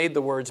we've made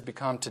the words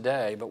become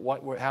today, but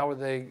how were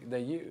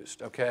they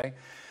used? Okay,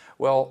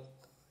 well,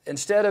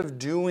 instead of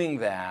doing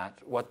that,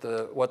 what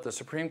the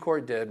Supreme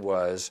Court did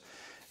was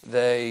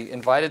they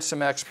invited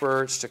some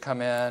experts to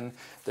come in.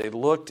 They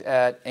looked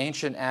at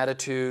ancient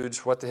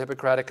attitudes, what the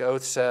Hippocratic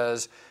Oath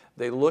says.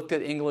 They looked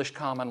at English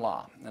common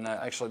law. And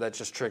actually, that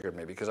just triggered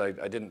me because I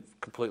didn't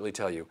completely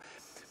tell you.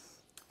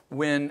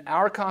 When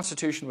our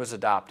Constitution was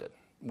adopted,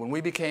 when we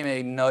became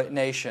a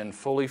nation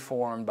fully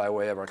formed by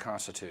way of our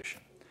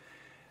Constitution,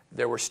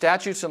 there were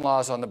statutes and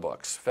laws on the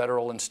books,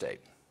 federal and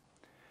state.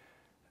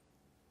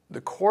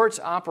 The courts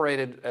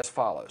operated as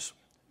follows.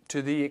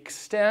 To the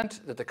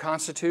extent that the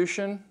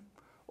Constitution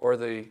or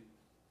the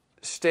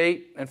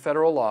state and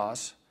federal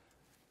laws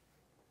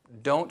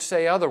don't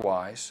say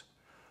otherwise,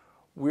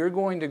 we're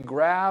going to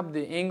grab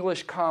the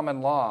English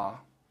common law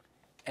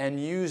and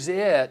use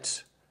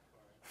it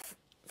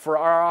for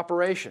our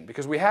operation,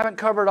 because we haven't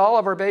covered all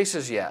of our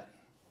bases yet.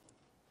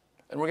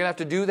 And we're going to have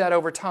to do that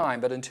over time.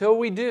 But until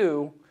we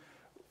do,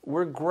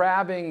 we're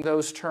grabbing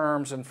those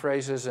terms and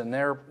phrases in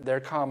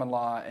their common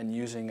law and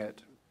using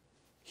it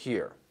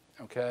here.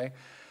 Okay?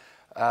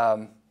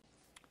 The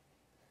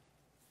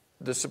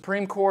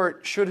Supreme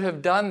Court should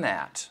have done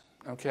that.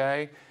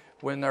 Okay?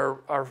 When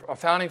our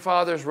founding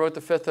fathers wrote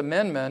the Fifth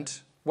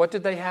Amendment, what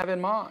did they have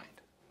in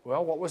mind?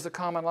 Well, what was the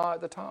common law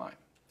at the time?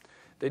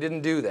 They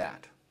didn't do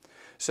that.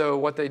 So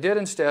what they did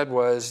instead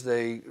was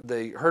they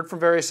heard from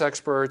various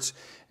experts,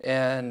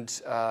 and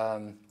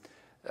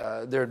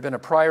there had been a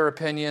prior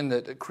opinion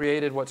that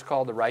created what's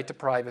called the right to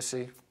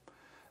privacy.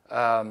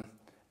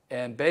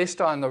 And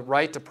based on the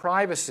right to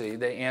privacy,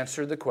 they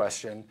answered the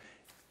question,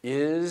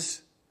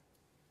 is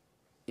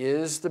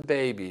the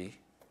baby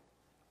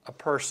a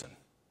person?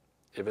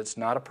 If it's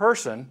not a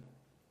person,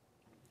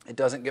 it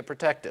doesn't get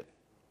protected.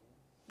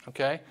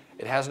 Okay?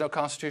 It has no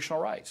constitutional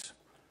rights.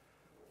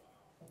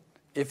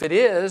 If it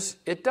is,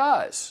 it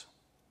does.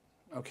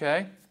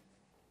 Okay?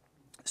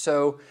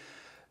 So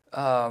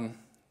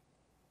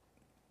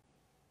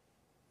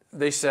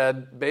they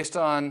said, based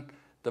on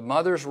the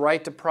mother's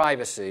right to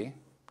privacy,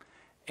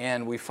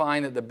 and we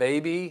find that the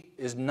baby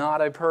is not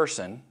a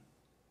person,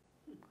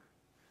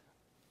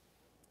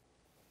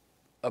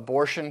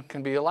 abortion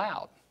can be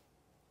allowed.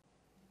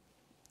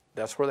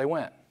 That's where they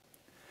went.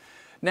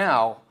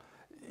 Now,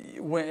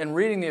 in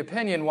reading the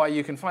opinion, why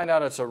you can find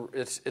out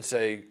it's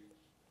a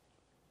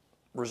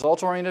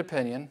results-oriented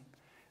opinion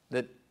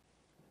that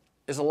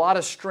is a lot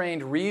of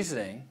strained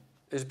reasoning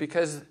is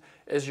because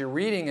as you're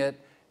reading it,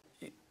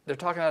 they're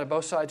talking out of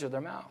both sides of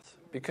their mouth.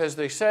 Because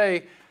they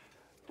say,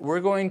 we're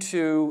going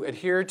to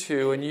adhere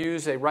to and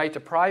use a right to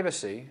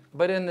privacy,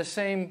 but in the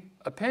same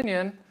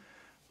opinion,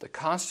 the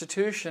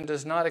Constitution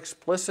does not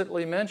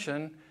explicitly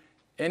mention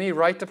any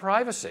right to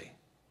privacy.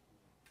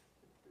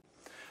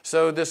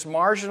 So this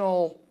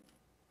marginal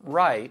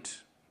right,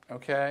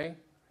 okay,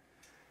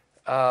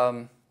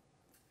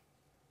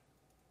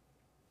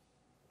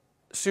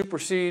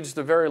 supersedes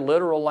the very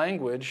literal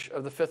language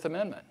of the Fifth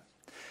Amendment.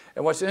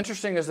 And what's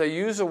interesting is they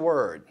use a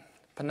word,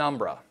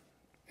 penumbra.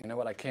 You know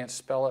what, I can't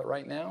spell it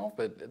right now,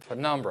 but it's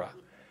penumbra.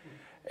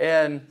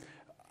 And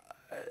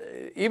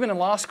even in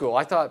law school,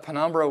 I thought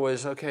penumbra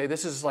was, okay,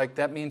 this is like,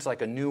 that means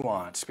like a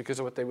nuance,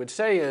 because what they would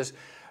say is,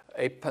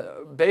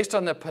 based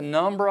on the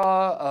penumbra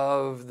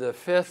of the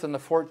Fifth and the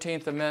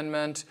 14th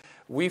Amendment,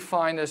 we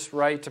find this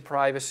right to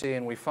privacy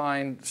and we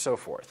find so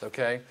forth,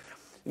 okay?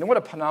 You know what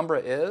a penumbra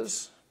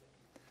is?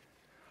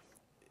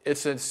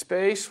 It's a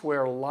space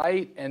where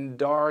light and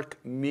dark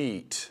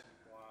meet.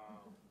 Wow.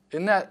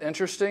 Isn't that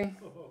interesting?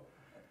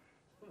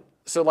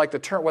 So like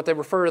what they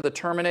refer to the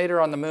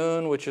Terminator on the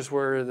moon, which is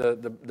where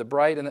the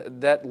bright,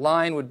 and that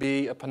line would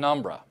be a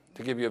penumbra,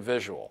 to give you a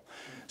visual.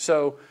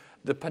 So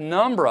the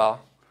penumbra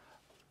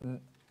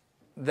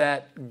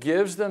that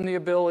gives them the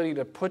ability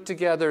to put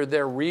together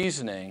their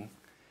reasoning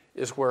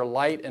is where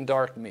light and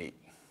dark meet.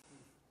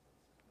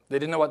 They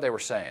didn't know what they were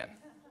saying.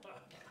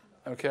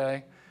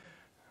 Okay?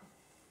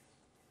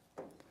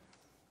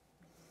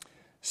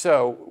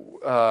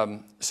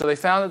 So they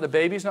found that the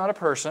baby's not a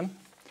person.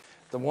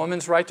 The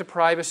woman's right to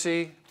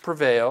privacy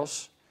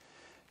prevails,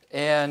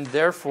 and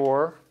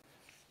therefore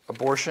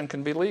abortion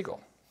can be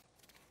legal.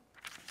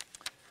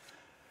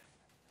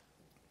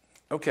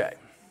 Okay.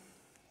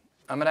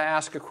 I'm going to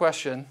ask a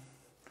question.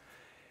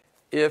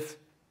 If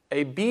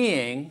a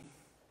being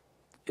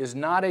is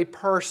not a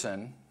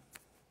person,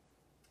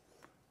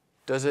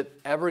 does it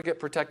ever get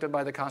protected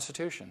by the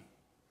Constitution?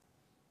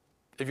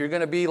 If you're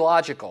going to be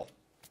logical,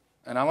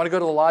 and I want to go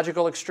to the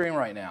logical extreme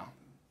right now.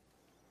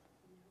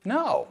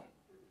 No.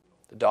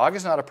 The dog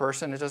is not a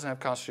person. It doesn't have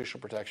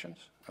constitutional protections.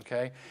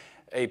 Okay?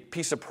 A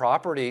piece of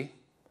property,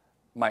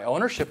 my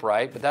ownership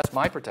right, but that's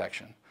my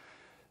protection.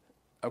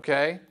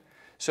 Okay?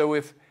 So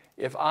if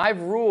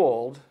I've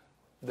ruled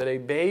that a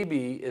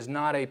baby is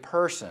not a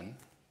person,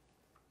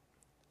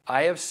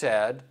 I have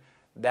said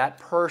that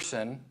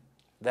person,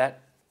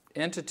 that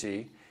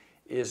entity,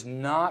 is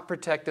not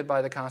protected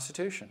by the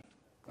Constitution.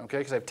 Okay?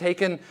 Because I've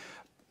taken,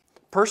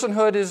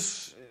 personhood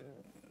is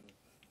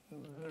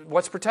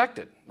what's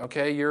protected.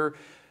 Okay?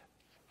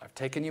 I've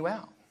taken you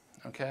out.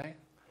 Okay?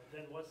 But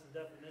then what's the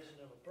definition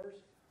of a person?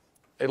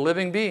 A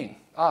living being,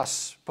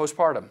 us,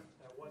 postpartum.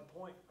 At what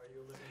point are you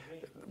a living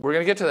being? We're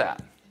going to get to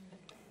that.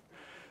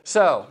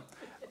 So,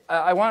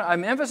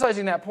 I'm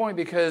emphasizing that point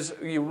because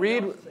you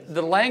read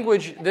the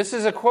language. This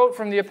is a quote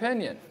from the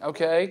opinion,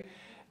 okay?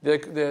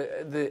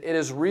 It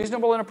is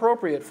reasonable and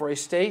appropriate for a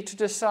state to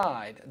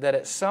decide that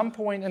at some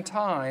point in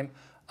time,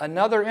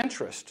 another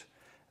interest,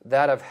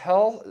 that of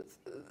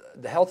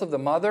the health of the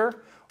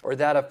mother or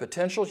that of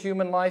potential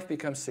human life,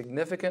 becomes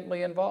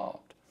significantly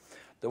involved.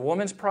 The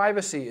woman's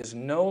privacy is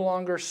no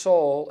longer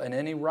sole, and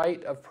any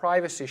right of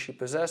privacy she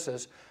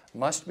possesses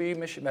must be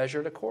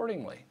measured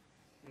accordingly.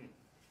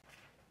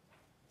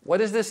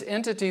 What is this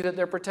entity that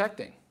they're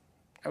protecting?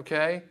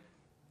 Okay?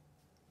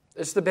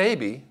 It's the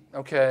baby,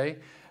 okay?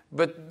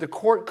 But the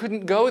court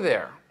couldn't go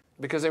there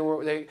because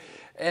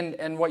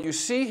and what you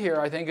see here,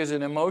 I think, is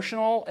an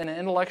emotional and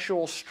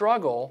intellectual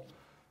struggle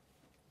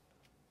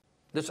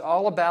that's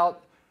all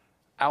about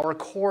our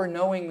core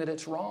knowing that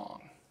it's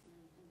wrong.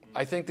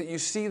 I think that you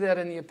see that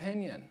in the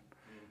opinion.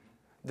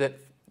 That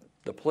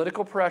the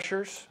political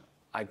pressures,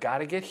 I've got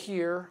to get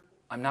here.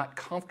 I'm not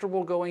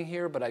comfortable going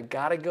here, but I've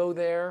got to go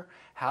there.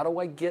 How do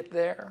I get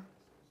there?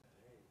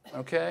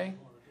 Okay?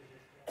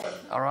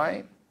 All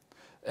right?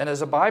 And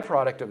as a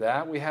byproduct of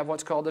that, we have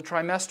what's called the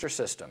trimester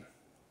system.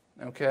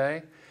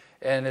 Okay?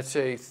 And it's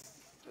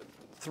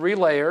three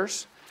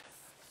layers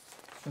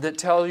that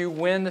tell you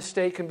when the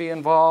state can be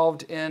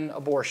involved in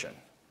abortion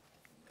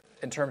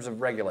in terms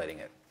of regulating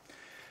it.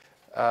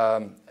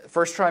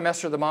 First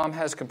trimester, the mom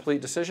has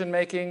complete decision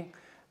making.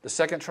 The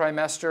second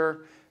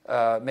trimester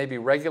may be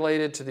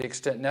regulated to the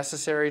extent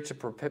necessary to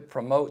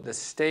promote the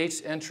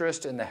state's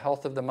interest in the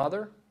health of the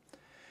mother.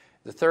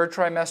 The third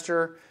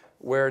trimester,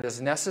 where it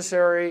is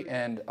necessary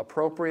and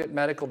appropriate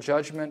medical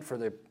judgment for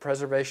the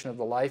preservation of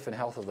the life and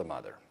health of the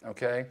mother.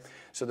 Okay?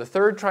 So the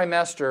third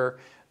trimester,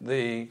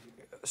 the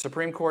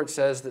Supreme Court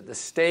says that the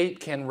state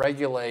can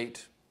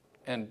regulate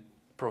and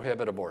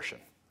prohibit abortion.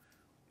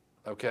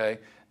 Okay?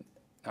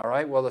 All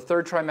right? Well, the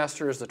third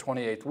trimester is the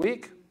 28th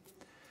week.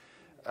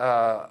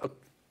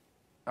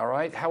 All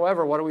right.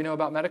 However, what do we know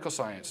about medical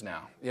science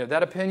now? You know,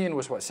 that opinion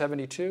was what,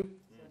 72?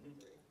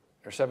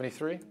 or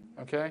 73,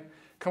 okay?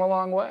 Come a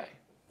long way.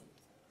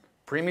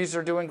 Preemies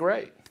are doing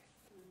great.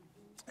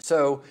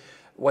 So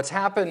what's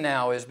happened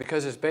now is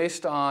because it's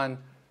based on,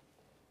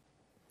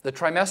 the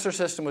trimester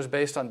system was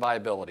based on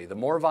viability. The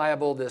more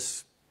viable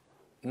this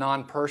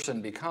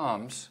non-person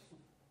becomes,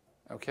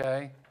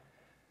 okay,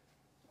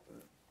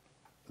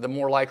 the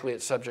more likely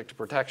it's subject to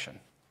protection.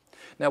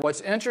 Now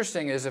what's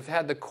interesting is if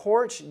had the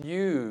courts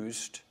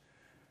used,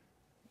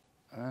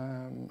 I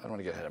don't want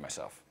to get ahead of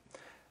myself.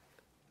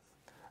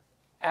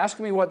 Ask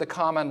me what the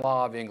common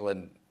law of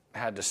England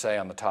had to say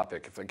on the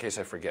topic, in case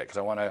I forget, because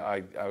I want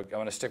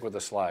to stick with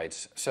the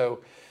slides.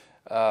 So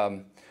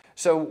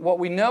what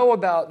we know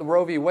about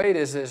Roe v. Wade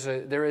is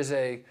there is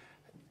a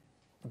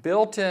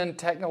built-in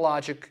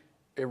technologic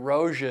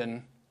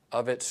erosion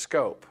of its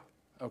scope,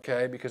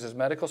 okay? Because as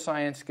medical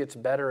science gets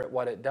better at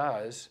what it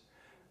does,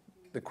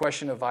 the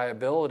question of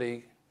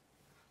viability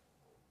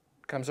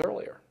comes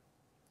earlier.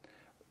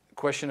 The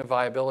question of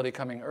viability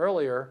coming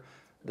earlier,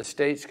 the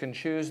states can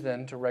choose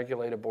then to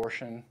regulate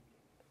abortion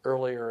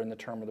earlier in the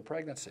term of the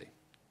pregnancy.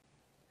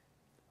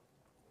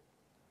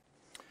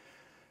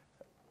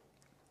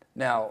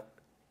 Now,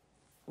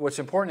 what's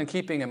important in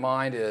keeping in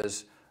mind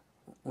is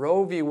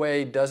Roe v.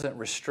 Wade doesn't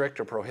restrict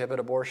or prohibit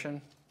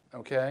abortion,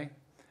 okay?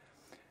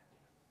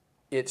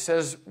 It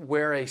says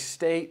where a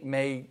state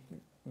may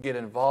get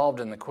involved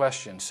in the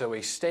question. So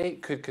a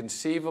state could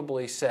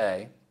conceivably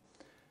say,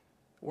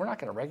 we're not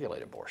going to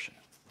regulate abortion.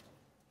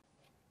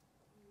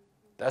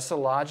 That's the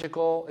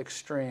logical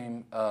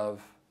extreme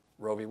of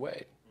Roe v.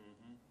 Wade.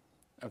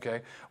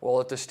 Okay? Well,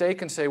 if the state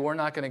can say, we're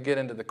not going to get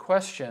into the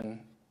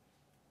question,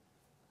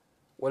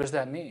 what does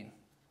that mean?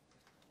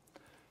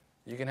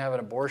 You can have an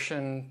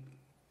abortion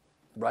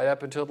right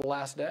up until the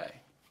last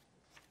day.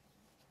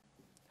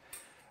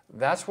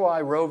 That's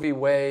why Roe v.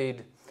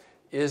 Wade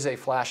is a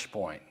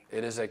flashpoint.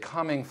 It is a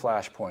coming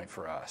flashpoint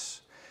for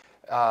us.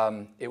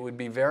 It would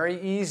be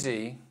very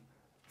easy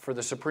for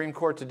the Supreme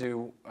Court to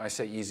do, I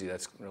say easy,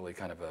 that's really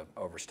kind of an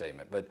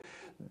overstatement, but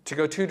to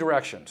go two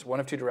directions, one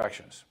of two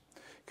directions.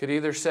 Could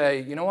either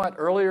say, you know what,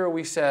 earlier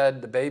we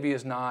said the baby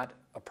is not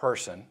a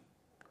person.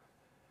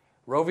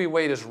 Roe v.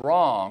 Wade is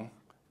wrong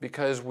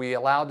because we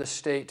allowed the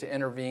state to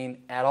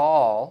intervene at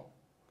all.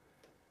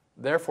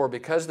 Therefore,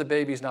 because the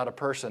baby is not a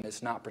person,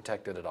 it's not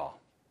protected at all.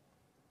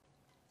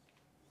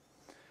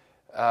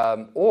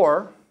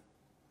 Or,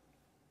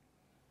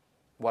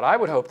 what I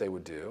would hope they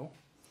would do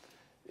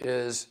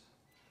is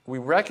we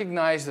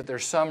recognize that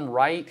there's some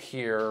right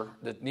here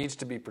that needs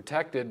to be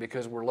protected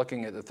because we're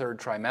looking at the third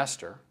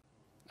trimester,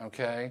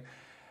 okay?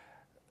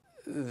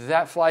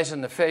 That flies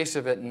in the face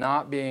of it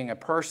not being a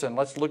person.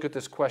 Let's look at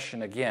this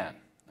question again,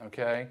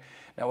 okay?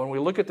 Now, when we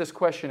look at this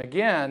question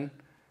again,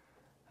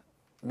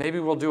 maybe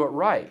we'll do it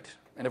right.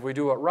 And if we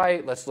do it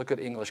right, let's look at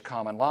English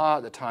common law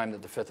at the time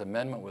that the Fifth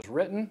Amendment was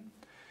written.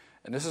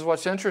 And this is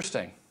what's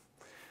interesting.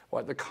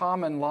 What the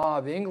common law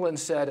of England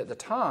said at the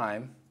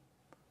time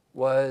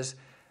was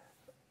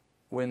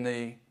when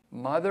the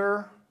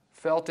mother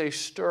felt a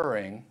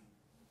stirring,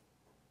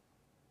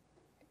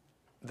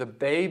 the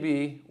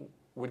baby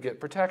would get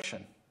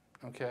protection,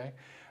 okay?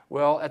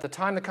 Well, at the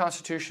time the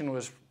Constitution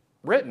was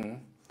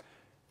written,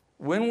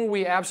 when were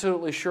we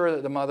absolutely sure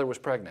that the mother was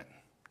pregnant?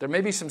 There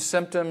may be some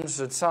symptoms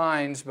and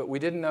signs, but we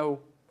didn't know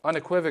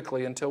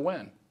unequivocally until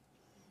when?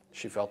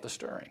 She felt the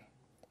stirring,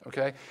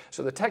 okay?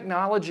 So the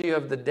technology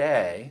of the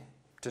day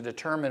to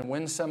determine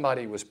when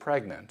somebody was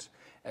pregnant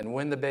and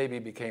when the baby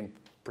became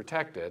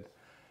protected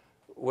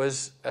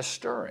was a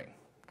stirring,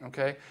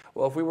 okay?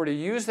 Well, if we were to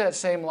use that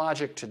same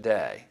logic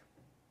today,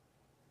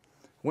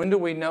 when do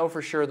we know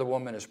for sure the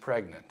woman is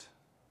pregnant?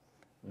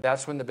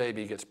 That's when the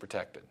baby gets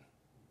protected.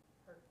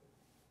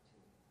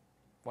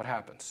 What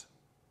happens?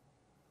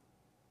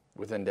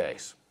 Within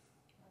days.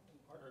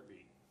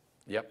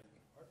 Yep.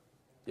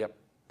 Yep.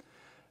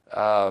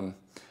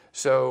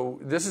 So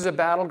this is a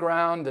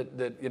battleground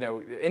that, you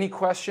know, any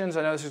questions?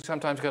 I know this is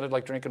sometimes kind of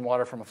like drinking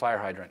water from a fire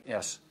hydrant.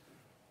 Yes?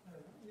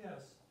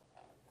 Yes.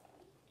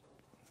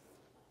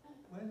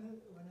 When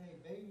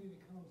a baby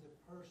becomes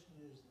a person,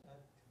 is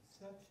at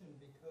conception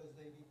because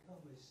they become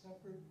a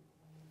separate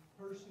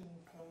person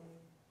from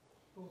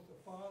both the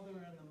father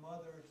and the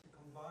mother. It's a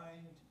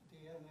combined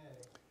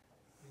DNA.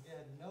 We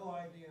had no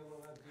idea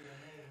what that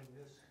DNA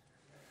when this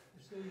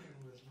decision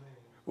was made.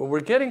 Well,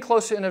 we're getting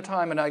close to the end of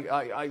time, and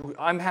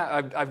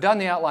I've done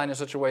the outline in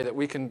such a way that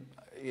we can.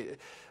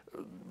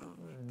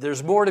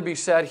 There's more to be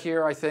said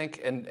here, I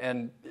think,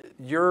 and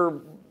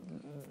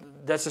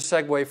that's a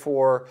segue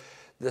for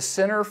the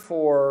Center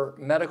for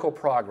Medical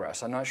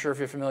Progress. I'm not sure if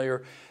you're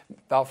familiar.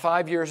 About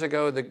 5 years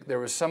ago, there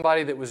was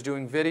somebody that was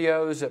doing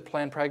videos at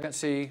planned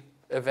pregnancy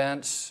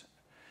events,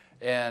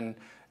 and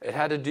it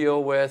had to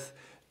deal with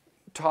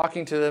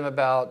talking to them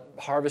about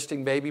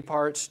harvesting baby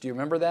parts. Do you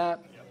remember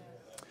that?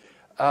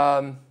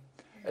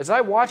 As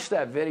I watched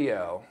that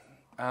video,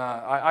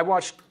 I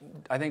watched,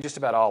 I think, just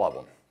about all of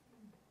them.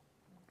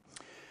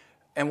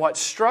 And what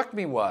struck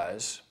me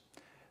was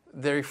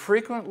they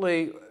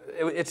frequently,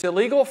 it's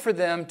illegal for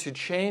them to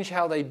change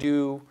how they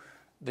do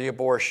the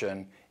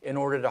abortion in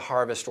order to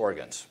harvest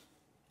organs.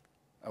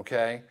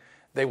 okay?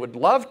 They would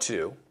love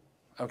to,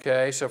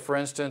 okay? So for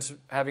instance,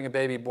 having a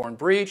baby born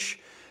breech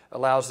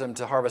allows them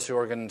to harvest the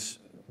organs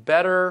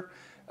better,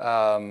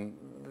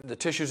 the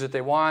tissues that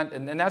they want,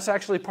 and that's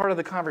actually part of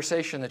the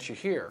conversation that you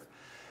hear.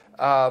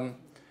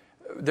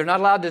 They're not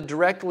allowed to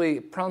directly,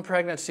 Planned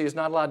Pregnancy is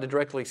not allowed to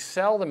directly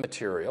sell the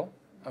material,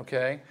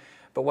 okay?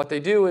 But what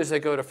they do is they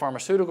go to a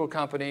pharmaceutical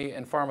company,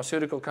 and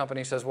pharmaceutical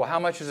company says, well, how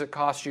much does it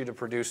cost you to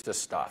produce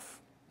this stuff,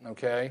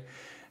 okay?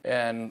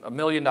 And $1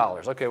 million.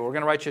 Okay, we're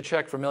going to write you a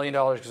check for $1 million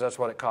because that's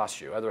what it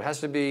costs you. Either it has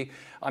to be,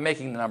 I'm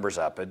making the numbers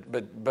up,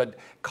 but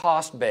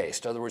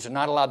cost-based. In other words, they're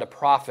not allowed to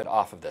profit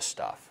off of this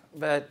stuff.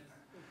 But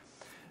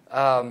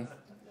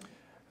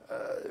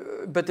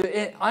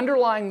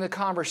underlying the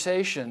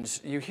conversations,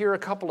 you hear a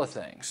couple of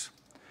things.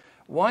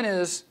 One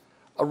is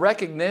a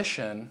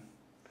recognition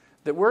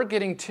that we're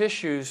getting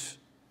tissues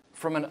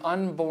from an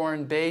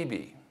unborn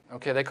baby.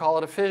 Okay, they call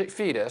it a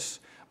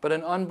fetus, but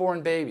an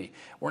unborn baby.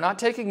 We're not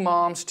taking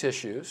mom's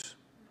tissues.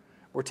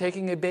 We're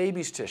taking a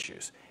baby's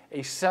tissues,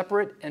 a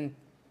separate and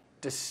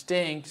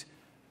distinct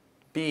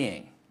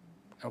being,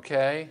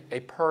 okay, a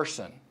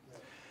person.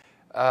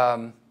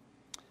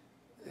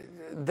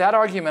 That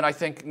argument, I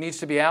think, needs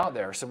to be out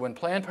there. So when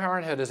Planned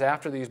Parenthood is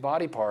after these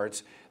body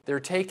parts, they're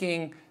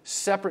taking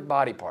separate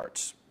body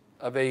parts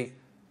of a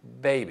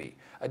baby.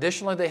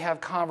 Additionally, they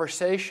have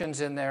conversations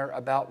in there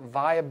about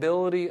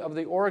viability of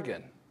the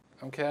organ,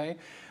 okay?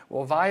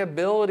 Well,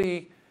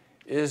 viability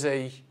is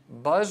a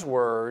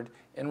buzzword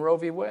in Roe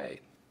v.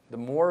 Wade. The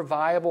more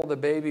viable the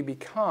baby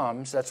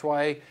becomes, that's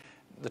why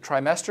the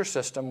trimester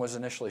system was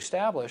initially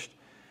established,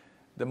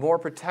 the more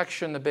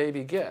protection the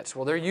baby gets.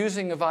 Well, they're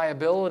using a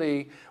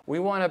viability. We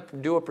want to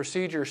do a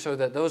procedure so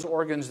that those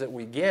organs that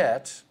we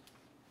get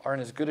are in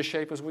as good a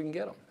shape as we can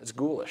get them. It's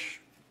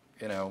ghoulish,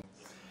 you know.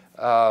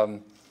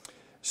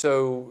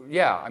 So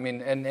yeah, I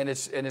mean, and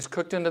it's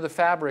cooked into the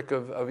fabric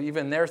of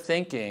even their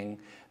thinking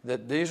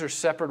that these are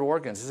separate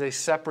organs. This is a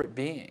separate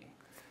being.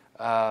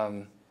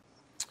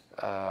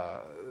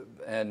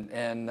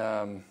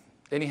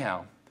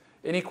 Anyhow,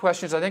 any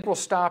questions? I think we'll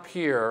stop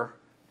here.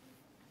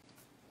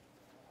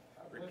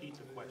 Repeat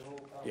the question.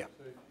 Yeah.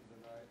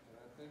 Tonight,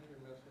 and I think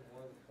you're missing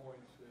one of the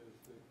points is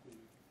that the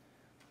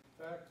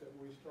fact that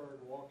we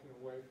started walking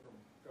away from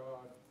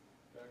God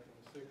back in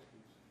the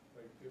 60s,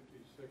 late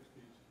 50s,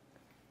 60s,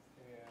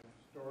 and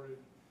started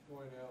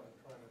going out and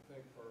trying to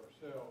think for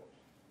ourselves.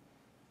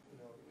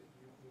 You know,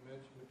 you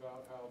mentioned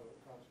about how the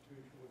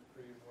Constitution was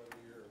created, whether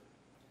you're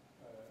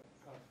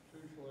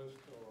constitutionalist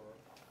or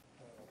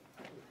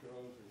with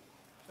Rose.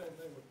 Same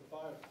thing with the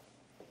Bible.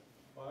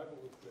 The Bible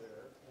was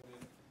there, and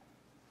it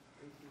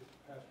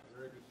Pastor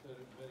Greg has said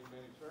it in many,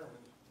 many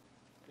sermons.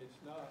 It's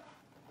not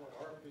what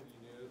our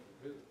opinion is, or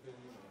his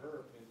opinion, or her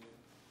opinion.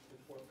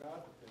 It's what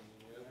God's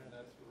opinion is, and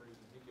that's the reason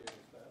He gave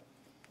us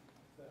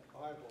that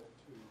Bible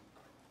to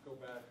go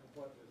back and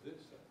what does it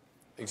say?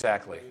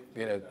 Exactly.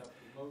 You know.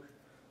 Emotion.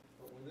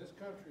 But when this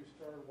country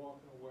started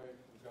walking away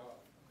from God,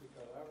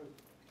 because I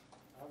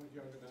was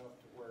young enough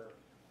to where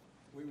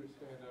we would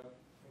stand up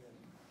and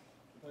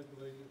pledge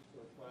allegiance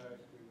to a flag.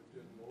 We would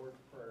do the Lord's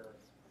Prayer,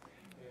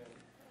 and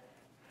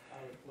I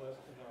was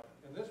blessed enough,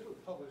 and this was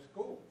public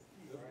school.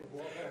 This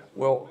was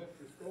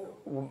elementary school,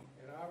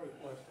 and I was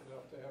blessed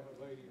enough to have a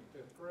lady in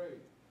 5th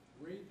grade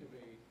read to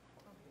me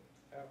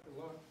after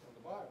lunch from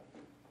the Bible.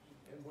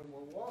 And when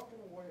we're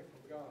walking away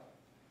from God,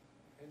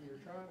 and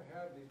you're trying to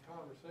have these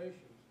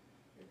conversations,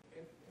 and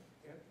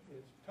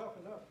it's tough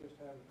enough just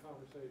having a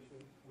conversation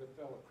with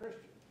fellow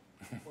Christians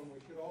when we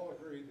should all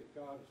agree that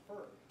God is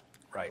first.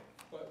 Right.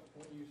 But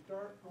when you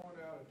start going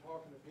out and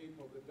talking to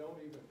people that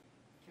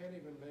can't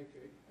even make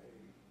a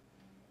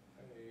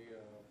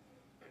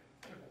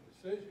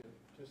decision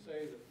to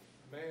say that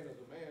a man is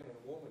a man and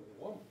a woman is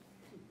a woman.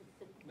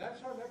 And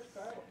that's our next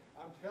battle.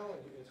 I'm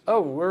telling you.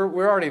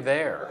 We're already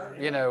there.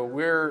 You know,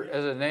 we're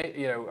as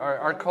a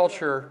our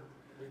culture.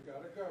 We've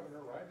got a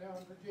governor right now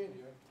in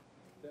Virginia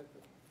that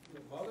the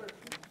mother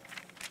can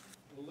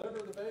deliver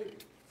the baby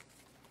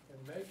and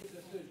make a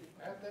decision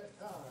at that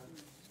time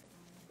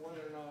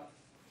whether or not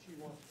she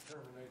wants to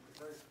terminate the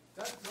pregnancy.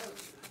 That's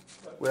mercy.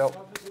 But because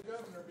of the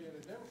governor being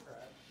a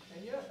Democrat,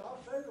 and yes,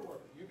 I'll say the word.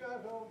 You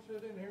guys all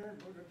sit in here and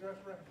put a dress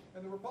around,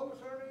 and the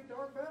Republicans aren't any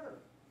darn better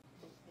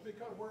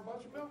because we're a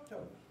bunch of milk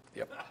toads.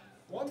 Yep.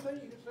 One thing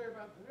you can say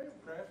about the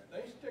Democrats,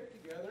 they stick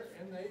together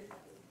and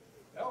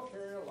they'll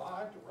carry a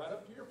lie right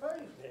up to your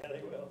face. Yeah,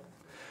 they will.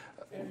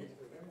 And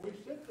we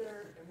sit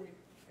there and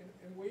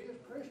we as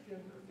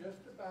Christians are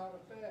just about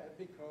as bad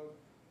because,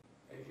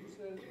 as you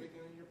said at the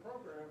beginning of your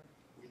program,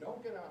 we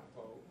don't get out and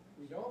vote,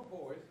 we don't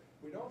voice,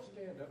 we don't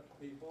stand up to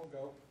people and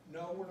go,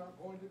 no, we're not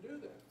going to do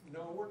that.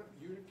 No,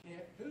 you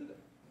can't do that.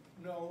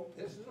 No,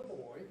 this is a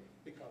boy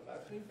because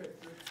I've seen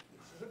pictures.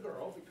 This is a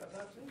girl because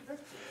I've seen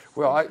pictures.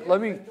 Well,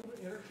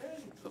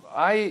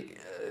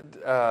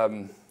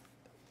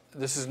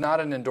 this is not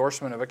an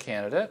endorsement of a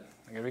candidate.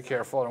 I'm going to be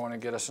careful. I don't want to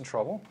get us in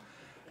trouble.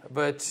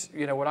 But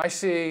you know, when I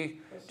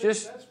see,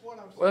 that's what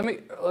I'm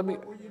saying. let me.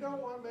 Well, you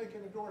don't want to make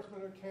an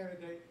endorsement of a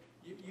candidate.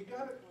 You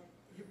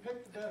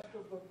pick the best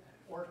of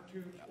or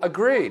two.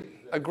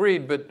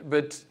 Agreed.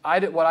 But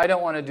what I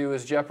don't want to do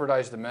is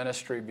jeopardize the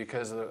ministry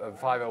because of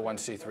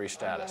 501c3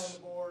 status.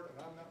 I'm not on the board,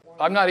 and I'm not one.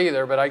 I'm not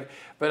either,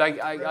 but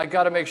I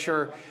got to make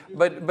sure.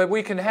 But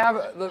we can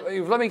have.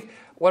 Let me.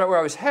 Where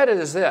I was headed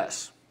is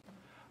this.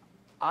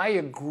 I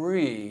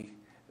agree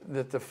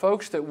that the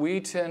folks that we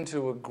tend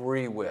to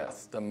agree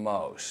with the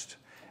most,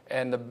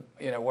 and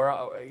where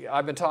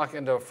I've been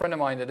talking to a friend of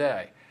mine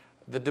today,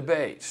 the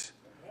debates.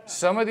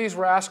 Some of these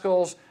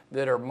rascals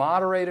that are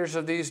moderators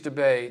of these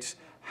debates,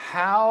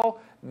 how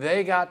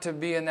they got to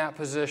be in that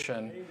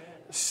position,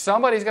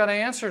 somebody's got to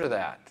answer to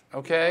that,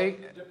 okay?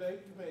 The debate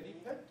committee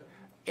picked them.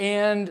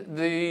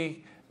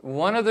 And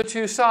one of the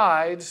two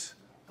sides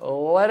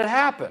let it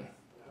happen,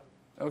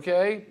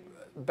 okay?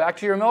 Back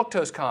to your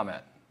milquetoast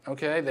comment,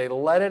 okay? They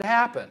let it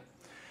happen.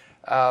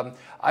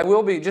 I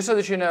will be, just so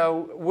that you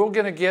know, we're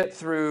going to get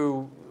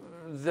through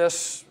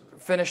this,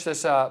 finish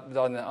this up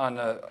on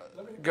the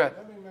go ahead.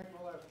 Let me make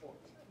my last point.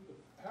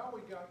 How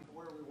we got to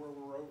where we were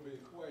with Roe v.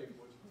 Wade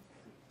was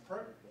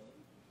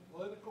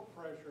political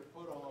pressure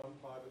put on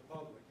by the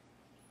public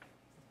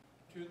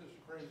to the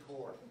Supreme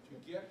Court to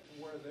get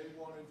to where they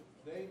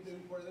knew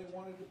where they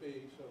wanted to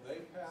be, so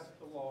they passed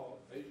the law.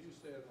 As you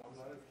said, I'm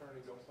not an attorney,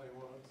 don't play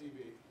one on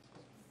TV,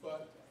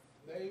 but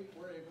they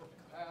were able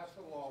to pass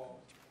a law,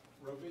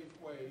 Roe v.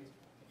 Wade,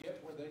 to get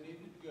where they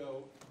needed to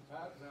go to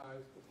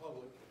patronize the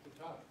public at the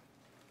time.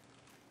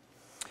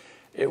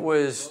 It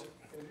was...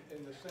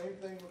 And the same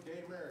thing with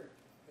gay marriage.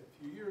 A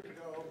few years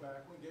ago,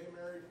 back when gay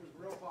marriage was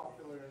real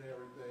popular and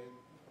everything,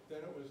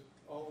 then it was,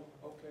 oh,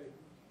 okay,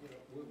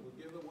 we'll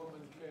give the woman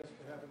a chance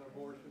to have an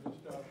abortion and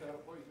stuff.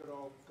 That'll put it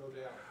all go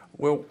down.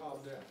 Calm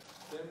down.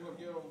 Then we'll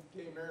give them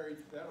gay marriage.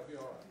 That'll be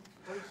all right.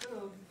 Pretty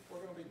soon,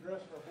 we're going to be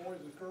dressing our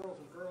boys as girls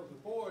and girls as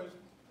boys.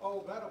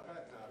 Oh, that'll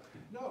patronize.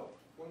 No.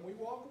 When we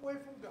walk away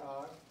from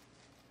God,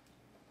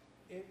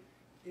 it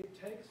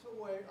takes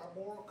away our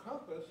moral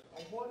compass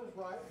of what is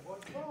right and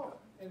what's wrong.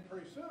 And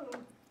pretty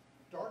soon,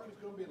 dark is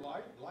going to be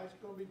light, light's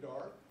going to be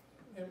dark,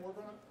 and we're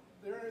going to,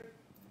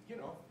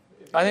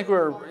 I think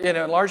we're,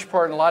 in large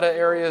part, in a lot of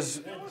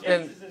areas,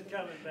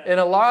 in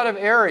a lot of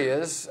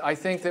areas, I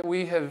think that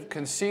we have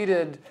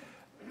conceded,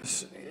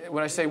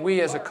 when I say we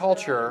as a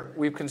culture,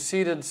 we've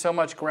conceded so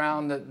much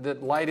ground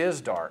that light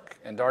is dark,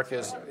 and dark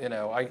is,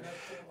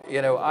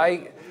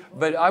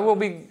 but I will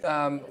be,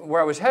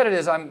 where I was headed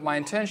is, my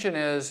intention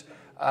is,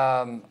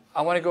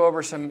 I want to go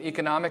over some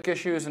economic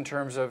issues in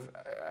terms of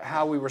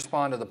how we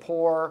respond to the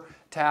poor,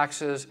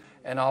 taxes,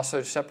 and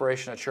also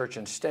separation of church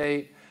and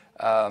state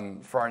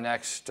for our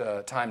next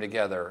time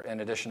together, in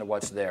addition to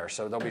what's there.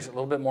 So there'll be a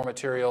little bit more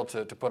material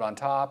to put on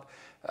top.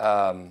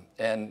 And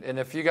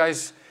if you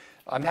guys,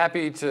 I'm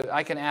happy to,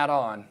 I can add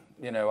on.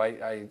 And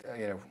I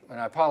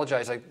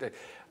apologize.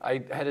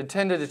 I had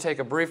intended to take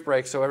a brief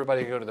break so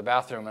everybody could go to the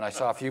bathroom, and I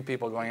saw a few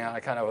people going out.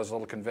 I kind of was a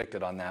little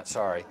convicted on that.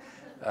 Sorry.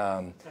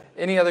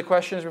 Any other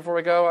questions before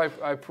we go?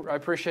 I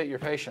appreciate your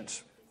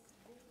patience.